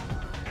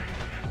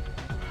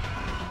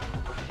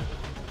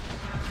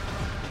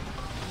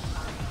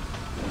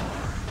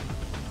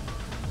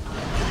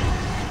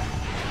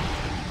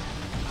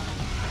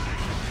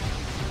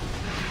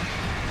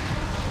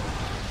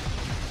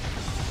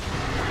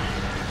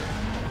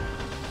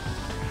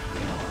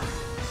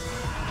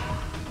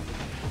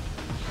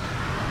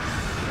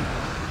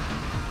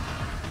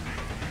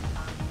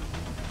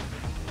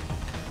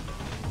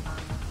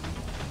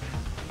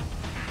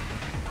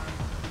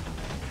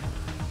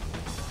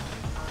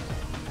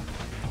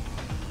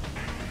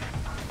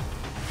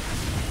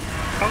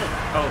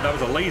 that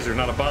was a laser,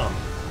 not a bomb.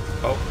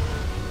 Oh.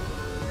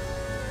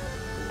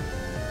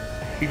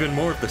 Even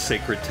more of the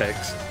sacred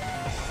text.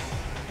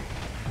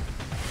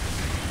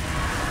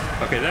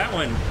 Okay, that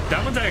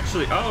one's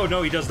actually... Oh,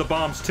 no, he does the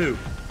bombs, too.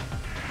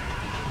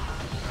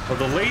 Well,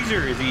 the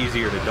laser is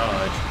easier to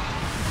dodge.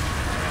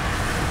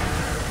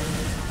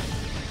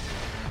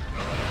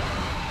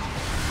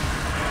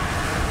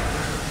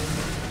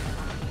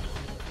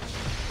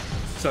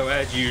 So,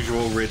 as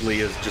usual, Ridley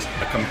is just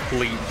a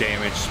complete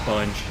damage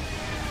sponge.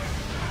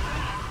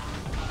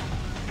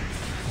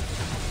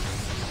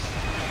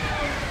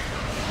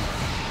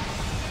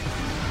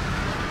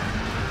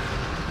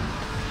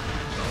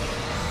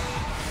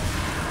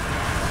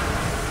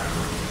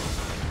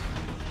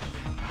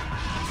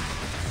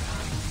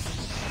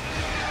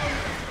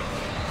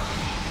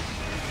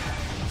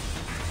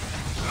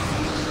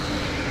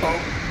 Oh,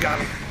 got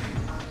him.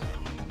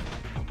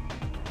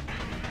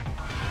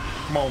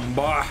 Come on,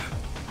 boy.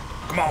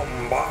 Come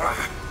on, boy.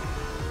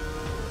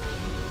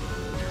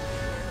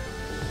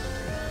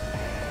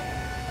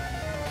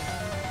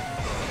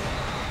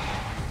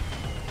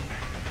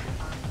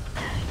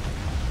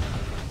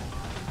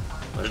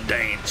 Let's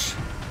dance.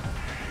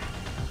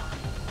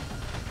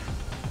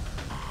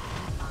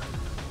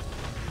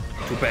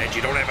 Too bad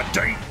you don't have a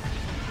date.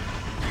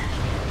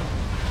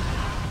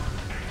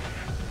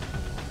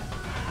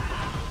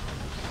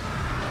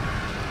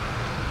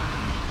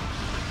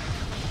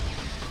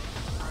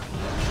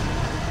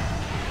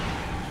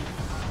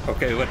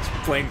 Okay, let's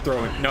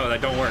flamethrow it. No,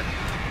 that don't work.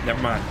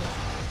 Never mind.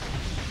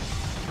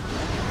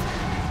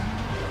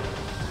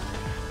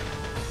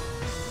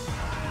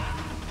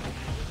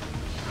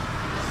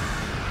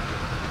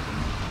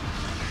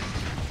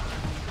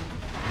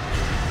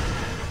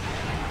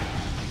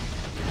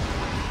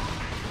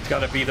 It's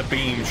gotta be the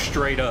beam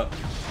straight up.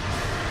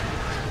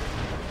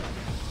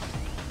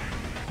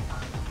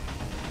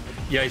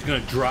 Yeah, he's gonna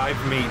drive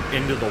me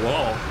into the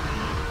wall.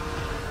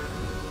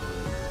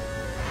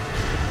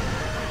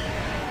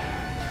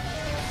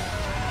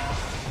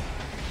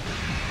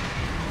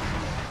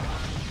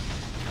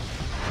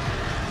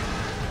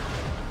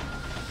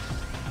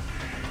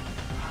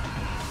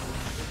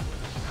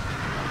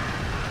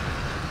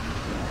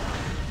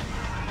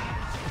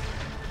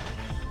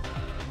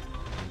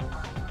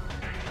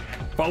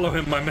 Follow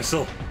him, my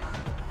missile.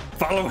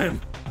 Follow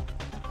him.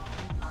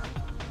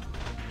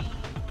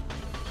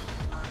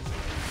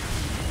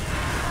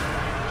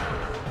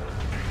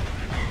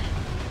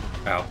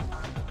 Ow.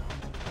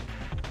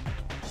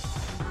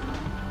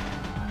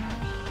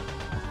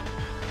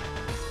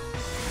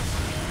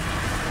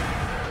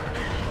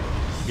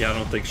 Yeah, I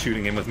don't think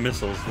shooting him with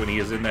missiles when he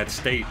is in that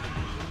state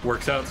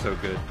works out so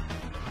good.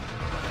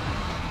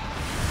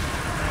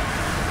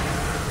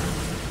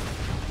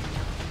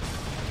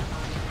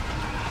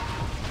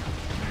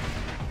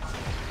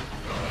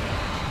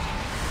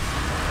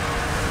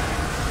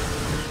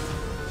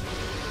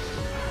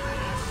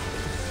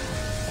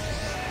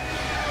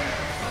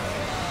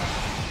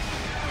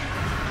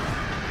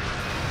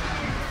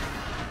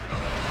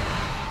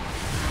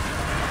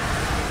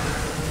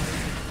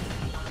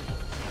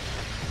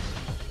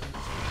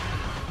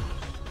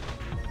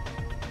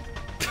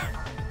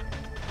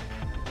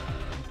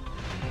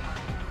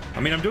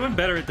 I mean, I'm doing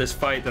better at this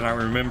fight than I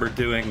remember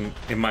doing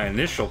in my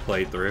initial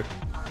playthrough.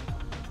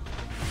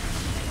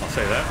 I'll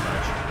say that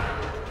much.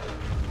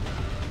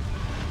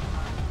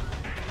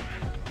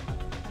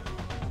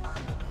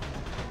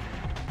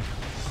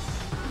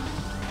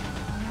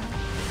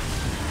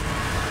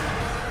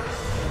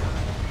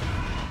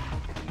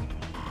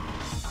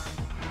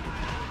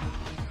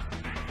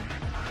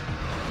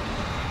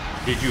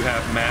 Did you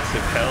have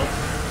massive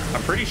health?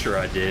 I'm pretty sure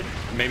I did.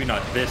 Maybe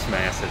not this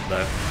massive,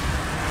 though.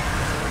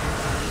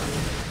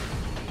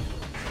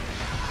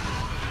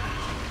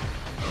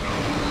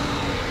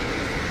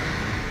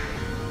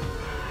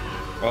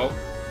 Oh,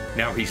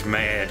 now he's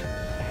mad.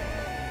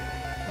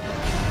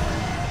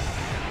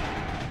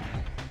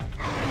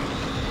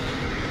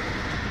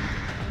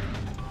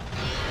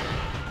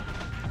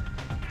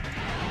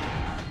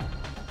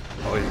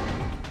 Oh,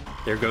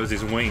 there goes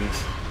his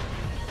wings.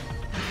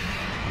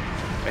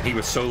 And he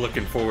was so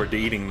looking forward to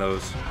eating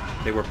those.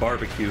 They were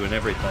barbecue and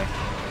everything.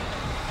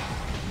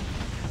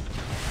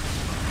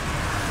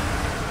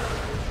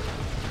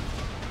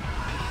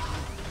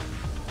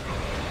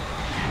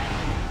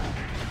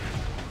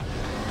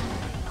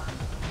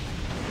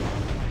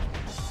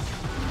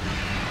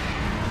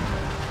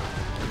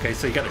 Okay,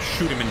 so you gotta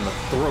shoot him in the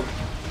throat.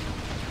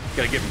 You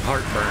gotta give him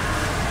heartburn.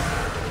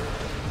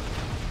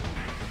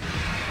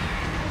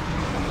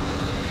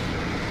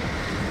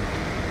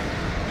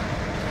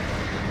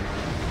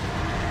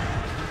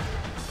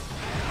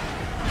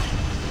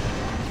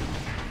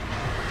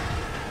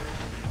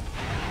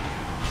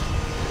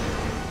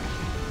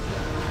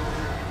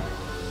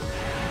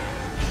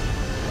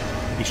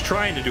 He's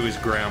trying to do his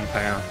ground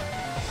pound.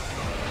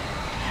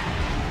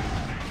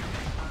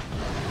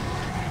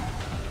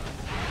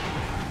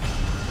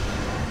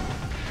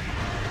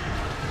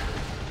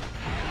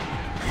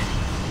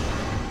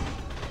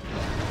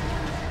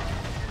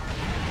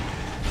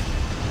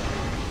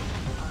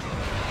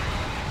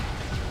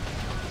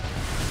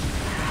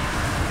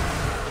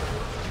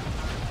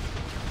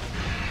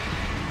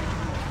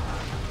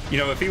 You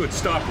know, if he would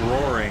stop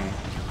roaring,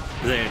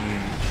 then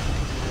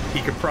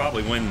he could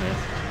probably win this.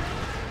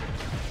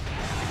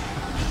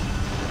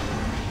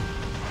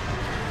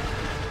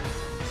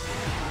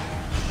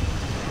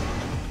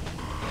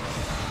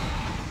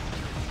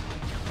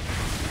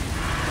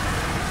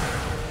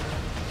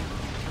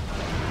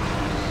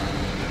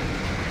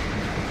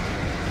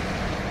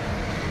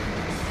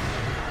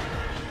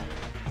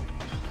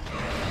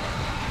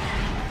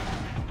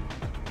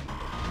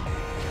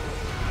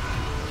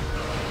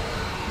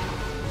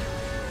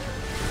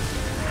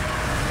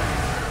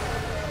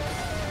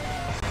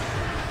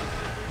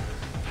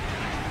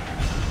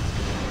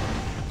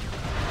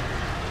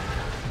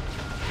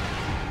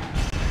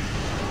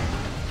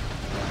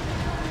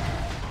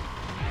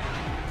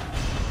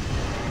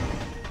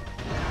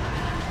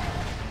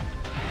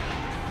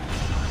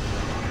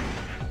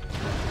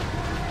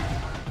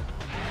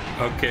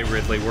 Okay,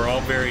 Ridley, we're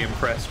all very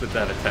impressed with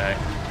that attack.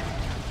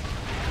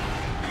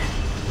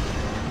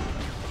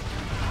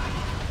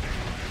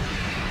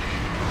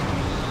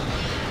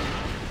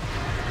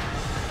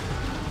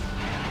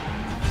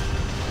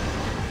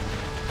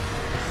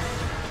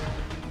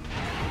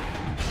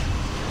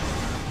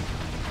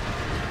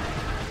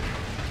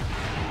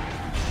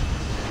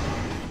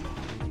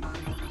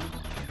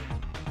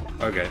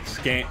 Okay,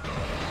 scan.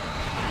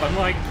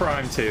 Unlike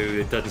Prime 2,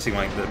 it doesn't seem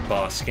like the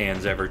boss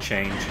scans ever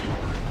change.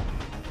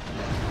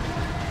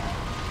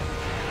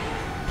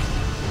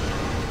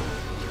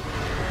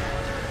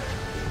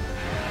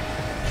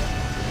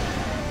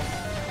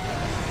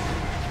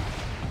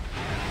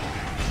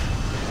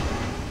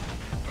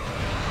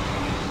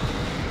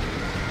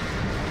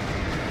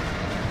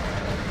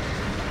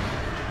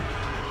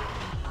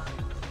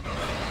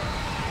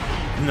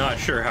 Not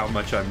sure how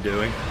much I'm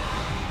doing.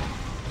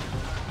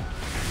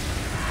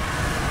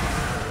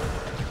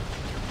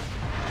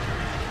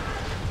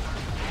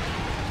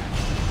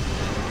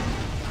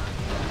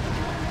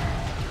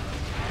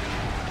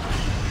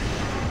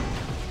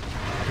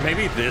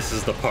 Maybe this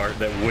is the part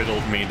that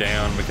whittled me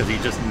down, because he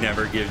just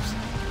never gives...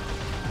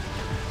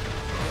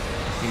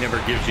 He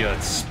never gives you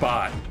a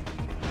spot.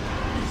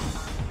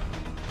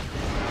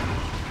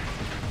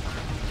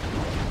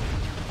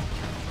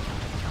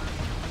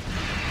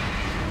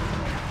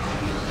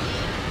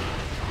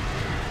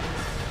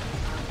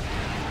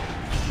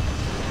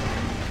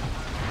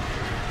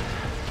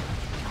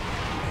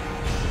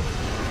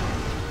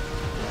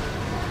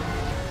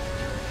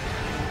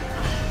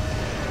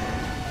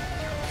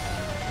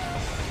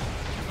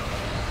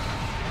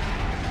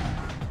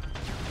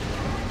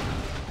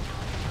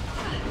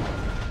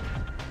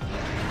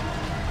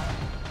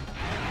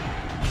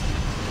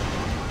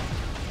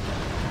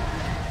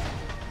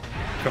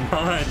 Come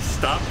on,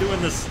 stop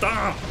doing the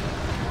stomp!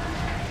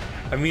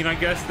 I mean, I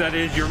guess that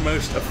is your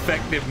most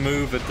effective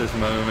move at this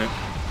moment.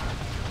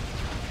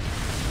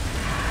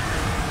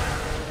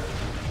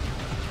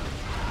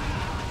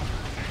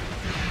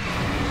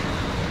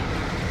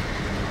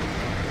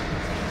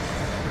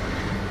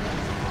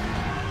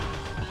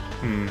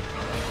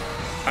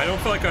 I don't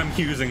feel like I'm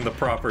using the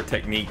proper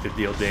technique to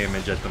deal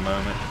damage at the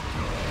moment.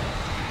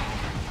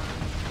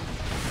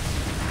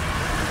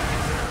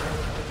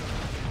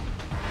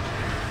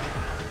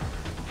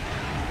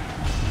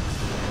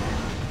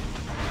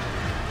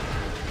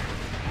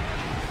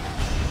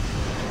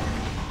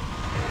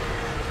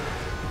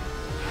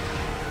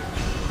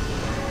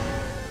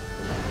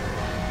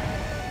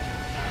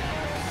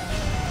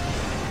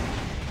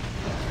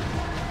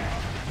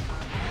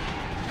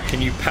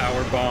 Can you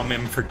power bomb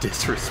him for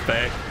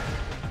disrespect?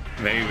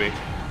 Maybe.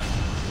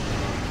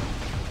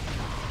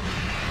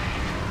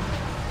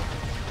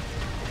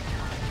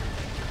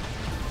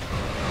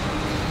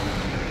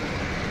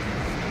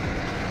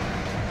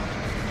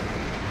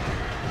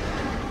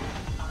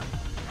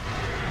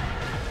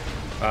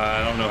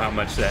 I don't know how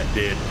much that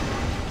did.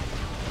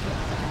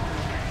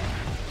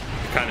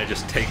 It kind of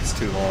just takes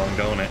too long,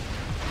 don't it?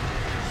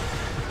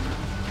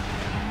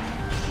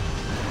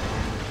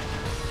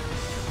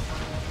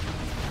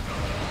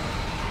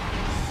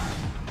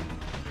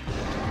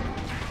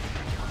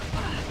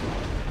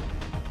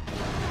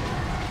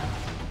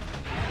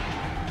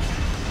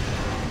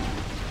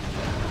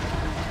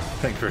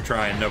 Thanks for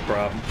trying, no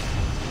problem.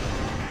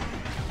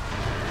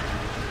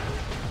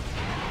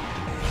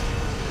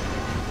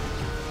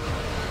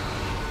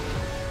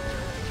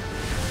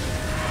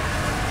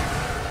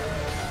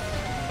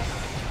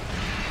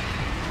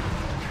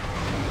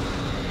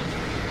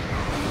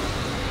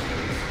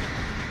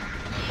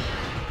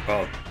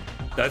 Oh,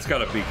 that's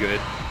gotta be good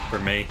for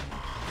me.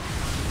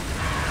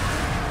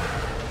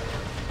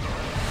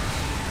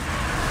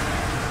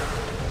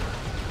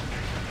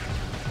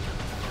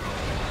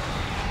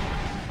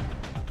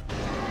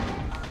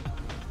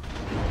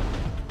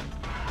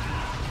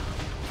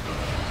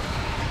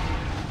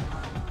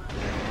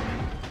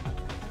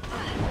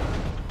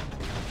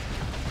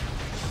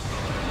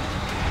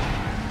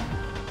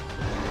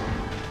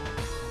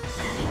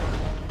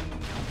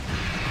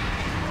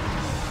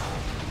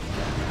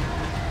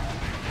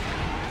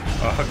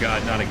 Oh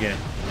god, not again.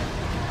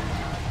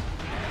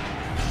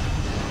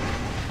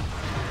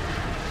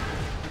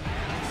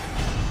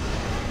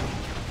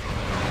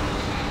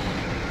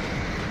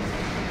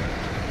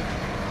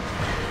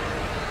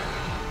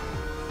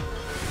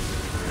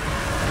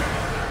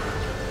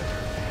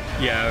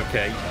 Yeah,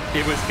 okay.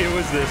 It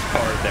was this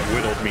part that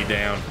whittled me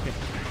down.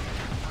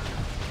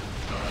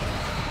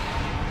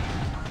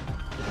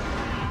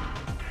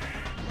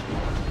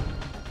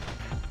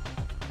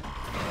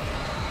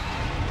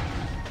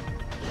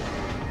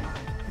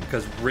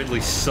 Because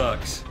Ridley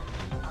sucks.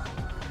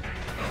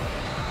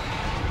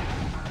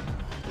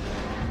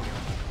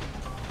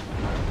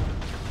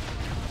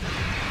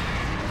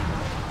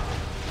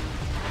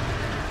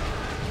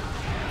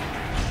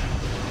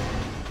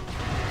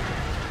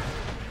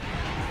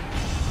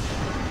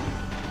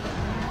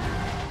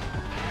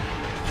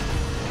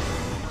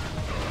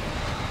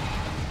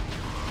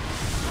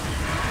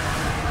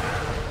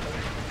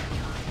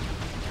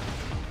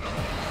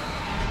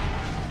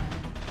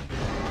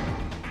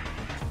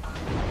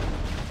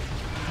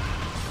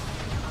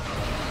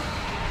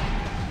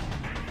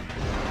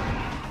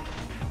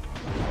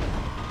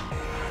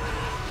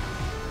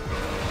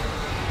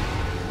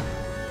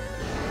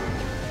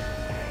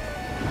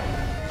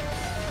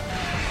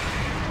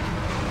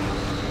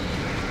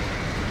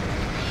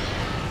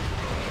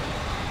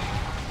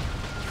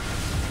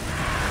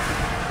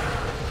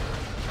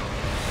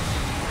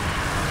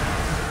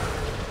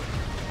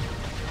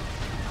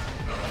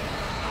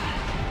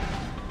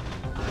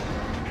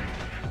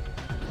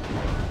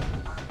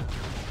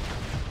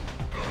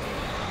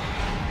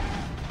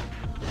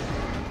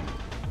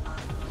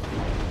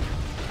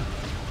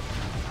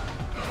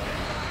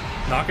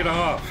 Knock it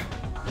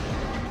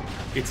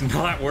off. It's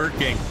not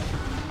working.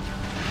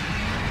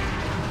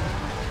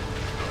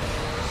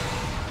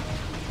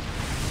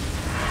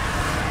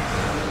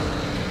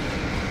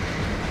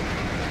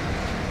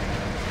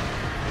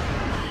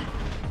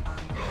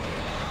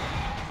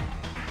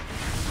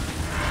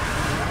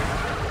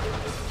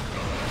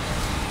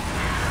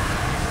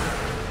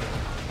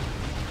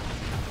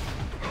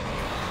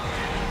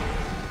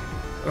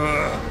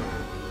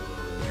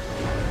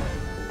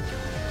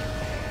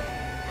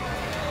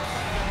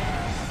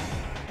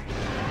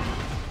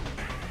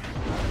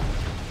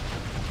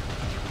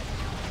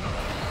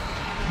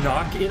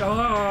 Knock it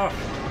off!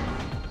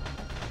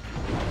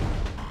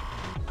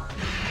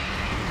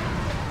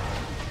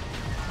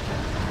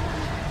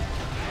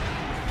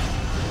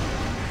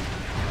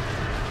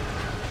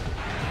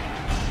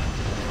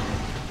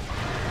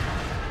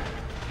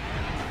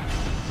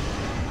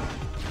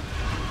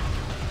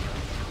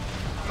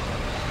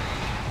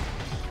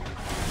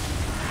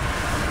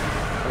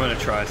 I'm gonna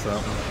try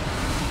something.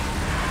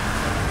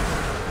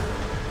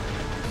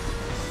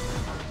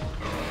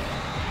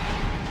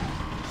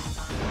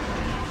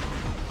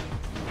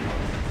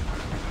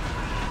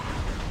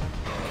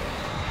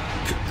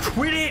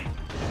 Quit it!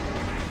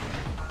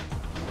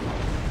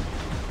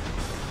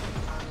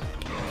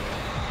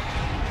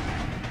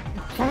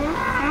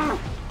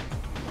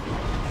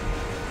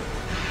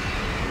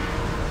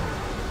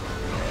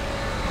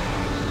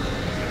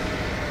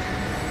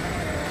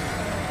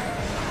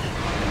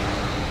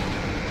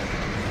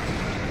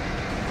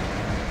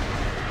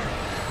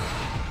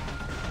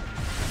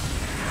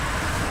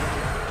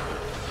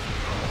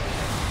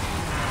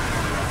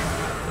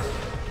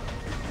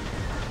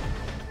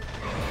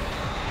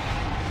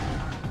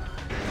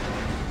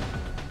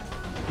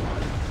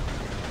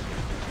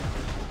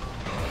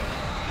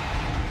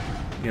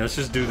 Yeah, let's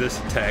just do this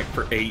attack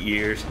for 8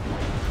 years.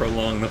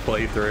 Prolong the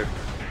playthrough.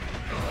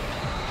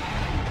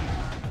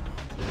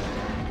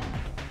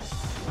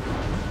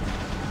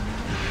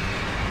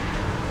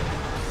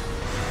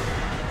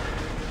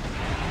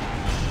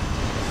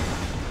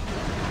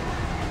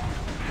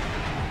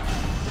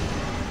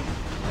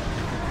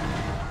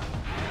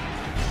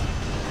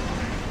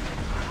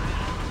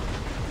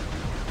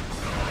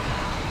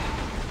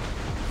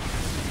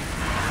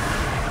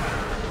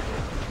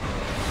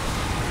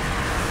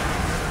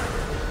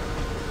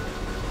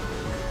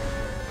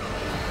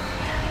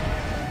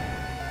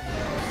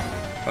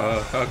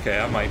 Okay,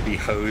 I might be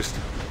hosed.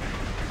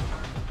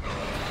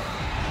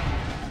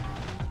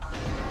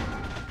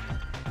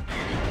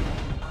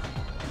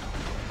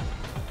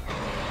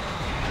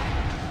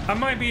 I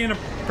might be in a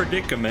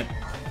predicament.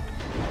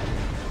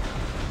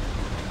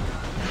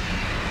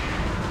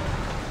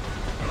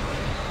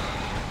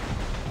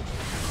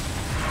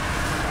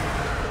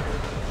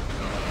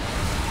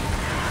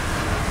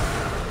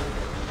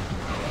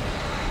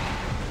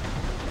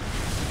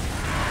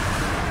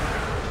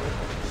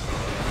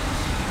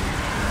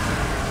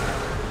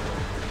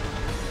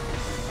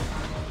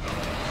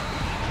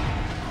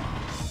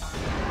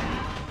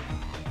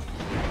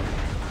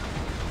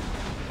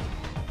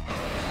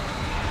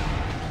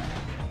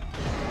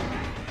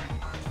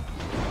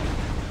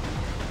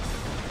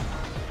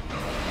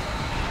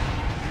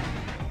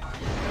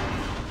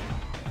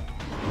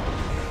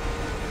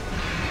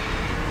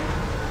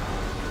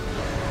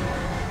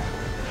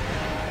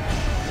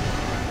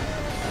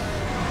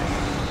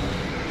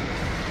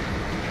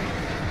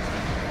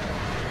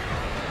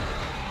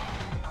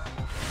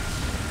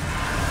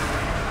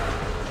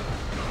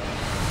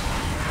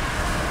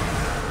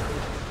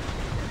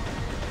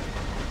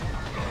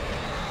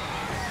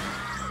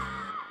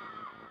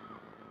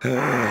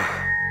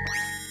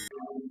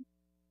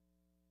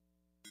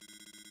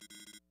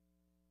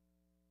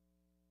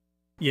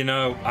 You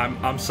know,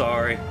 I'm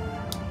sorry.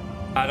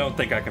 I don't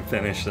think I can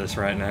finish this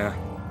right now.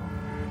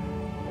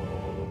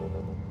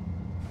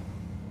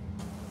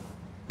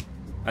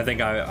 I think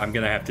I'm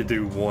gonna have to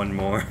do one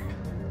more.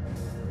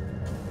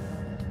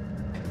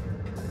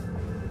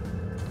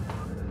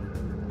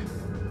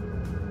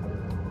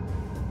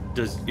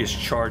 Is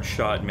charge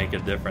shot make a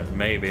difference?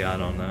 Maybe, I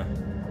don't know.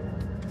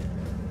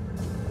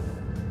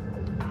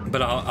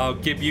 But I'll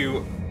give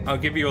you a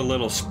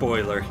little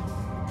spoiler.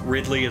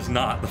 Ridley is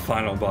not the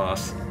final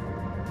boss.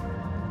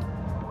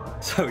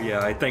 So yeah,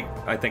 I think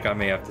I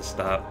may have to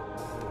stop.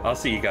 I'll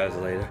see you guys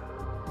later.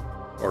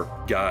 Or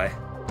guy.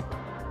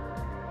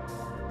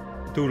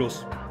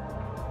 Toodles.